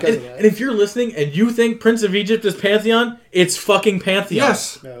 because of that. And if you're listening and you think Prince of Egypt is Pantheon, it's fucking Pantheon.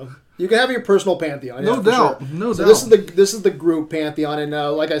 Yes. No. You can have your personal Pantheon. No doubt. Sure. No so doubt. This is the group Pantheon, and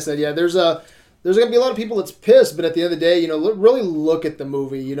like I said, there's going to be a lot of people that's pissed, but at the end of the day, really look at the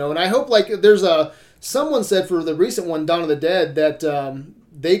movie, and I hope someone said for the recent one, Dawn of the Dead, that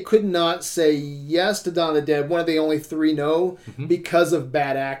they could not say yes to Dawn of the Dead, one of the only 3 no, because of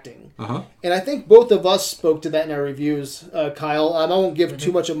bad acting. Uh-huh. And I think both of us spoke to that in our reviews, Kyle. I won't give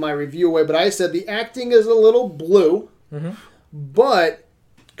too much of my review away, but I said the acting is a little blue, but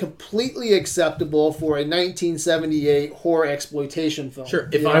completely acceptable for a 1978 horror exploitation film. Sure.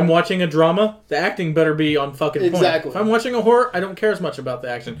 If I'm watching a drama, the acting better be on fucking point. Exactly. If I'm watching a horror, I don't care as much about the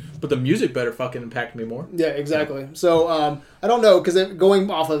action, but the music better fucking impact me more. Yeah, exactly. So, I don't know, because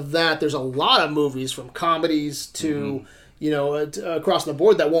going off of that, there's a lot of movies from comedies to, across the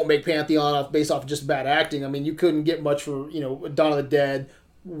board that won't make Pantheon based off of just bad acting. I mean, you couldn't get much for, Dawn of the Dead,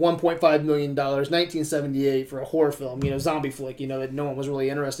 $1.5 million, 1978 for a horror film, zombie flick, that no one was really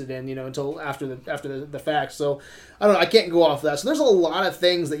interested in, until after the fact. So, I don't know, I can't go off that. So there's a lot of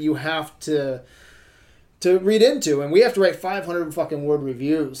things that you have to read into, and we have to write 500 fucking word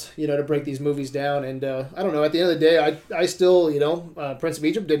reviews, to break these movies down. And I don't know. At the end of the day, I still, Prince of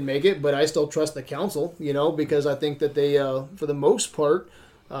Egypt didn't make it, but I still trust the council, because I think that they, for the most part,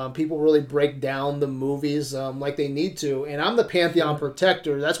 people really break down the movies like they need to, and I'm the Pantheon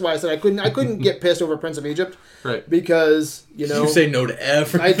protector. That's why I said I couldn't get pissed over Prince of Egypt, right? Because you say no to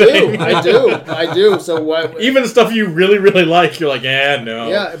everything. I do. So what? Even the stuff you really, really like, you're like, no.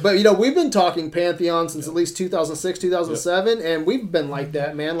 Yeah, but we've been talking Pantheon since at least 2006, 2007, and we've been like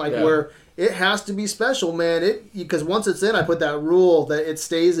that, man. Where it has to be special, man. Because once it's in, I put that rule that it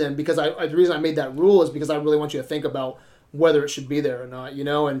stays in. Because the reason I made that rule is because I really want you to think about whether it should be there or not,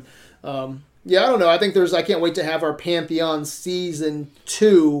 and I don't know. I think I can't wait to have our Pantheon season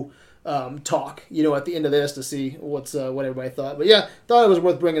 2 talk, at the end of this to see what everybody thought. But thought it was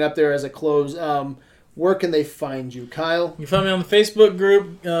worth bringing up there as a close. Where can they find you, Kyle? You find me on the Facebook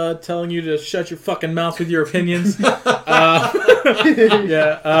group telling you to shut your fucking mouth with your opinions.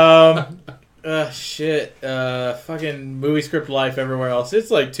 Shit. Fucking movie script life everywhere else.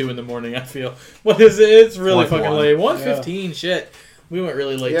 It's like 2 a.m. I feel. What is it? It's really Like fucking 1. late. 1:15. Shit. We went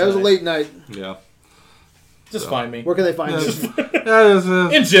really late. Yeah, it was a tonight. late night. Yeah. Just So. find me. Where can they find Yeah, you? yeah,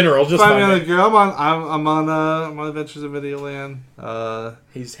 In general, just find me find on me. the girl. I'm on Adventures in Videoland.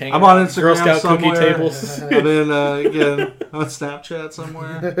 He's hanging I'm on out Instagram Girl Scout somewhere. cookie tables. I'm in again on Snapchat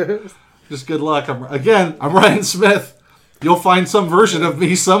somewhere. Just good luck. I'm Ryan Smith. You'll find some version of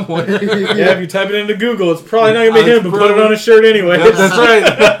me somewhere. Yeah, if you type it into Google, it's probably not gonna be him, but put it Probably- on a shirt anyway. Yep, that's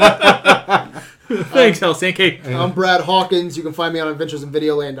right. Thanks, Helsinki. I'm Brad Hawkins. You can find me on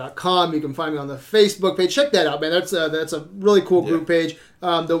adventuresinvideoland.com. You can find me on the Facebook page. Check that out, man. That's a really cool group page.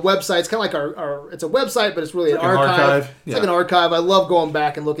 The website's kind of like our it's a website, but it's really an like an archive. archive. It's like an archive. I love going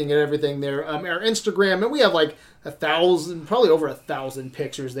back and looking at everything there. Our Instagram, and we have like 1,000, probably over 1,000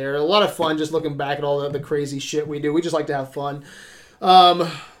 pictures there. A lot of fun just looking back at all the crazy shit we do. We just like to have fun.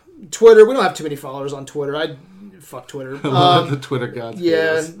 Twitter, we don't have too many followers on Twitter. Fuck Twitter. I love the Twitter gods.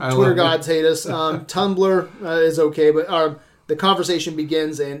 Yeah, I Twitter love gods hate us. Tumblr is okay, but the conversation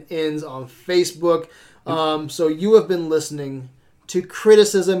begins and ends on Facebook. So you have been listening to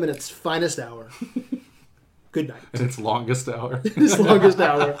Criticism in its finest hour. Good night. it. Its longest hour. Its longest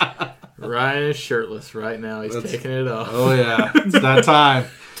hour. Ryan is shirtless right now. He's taking it off. Oh yeah, it's that time.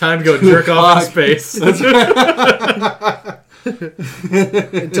 Time to go jerk off in space.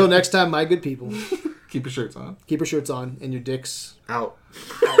 Until next time, my good people. Keep your shirts on. Keep your shirts on and your dicks Out.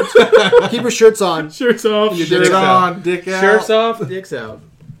 Keep your shirts on. Shirts off. Your Shirt dicks out. on, dick out. Shirts off. Dicks out.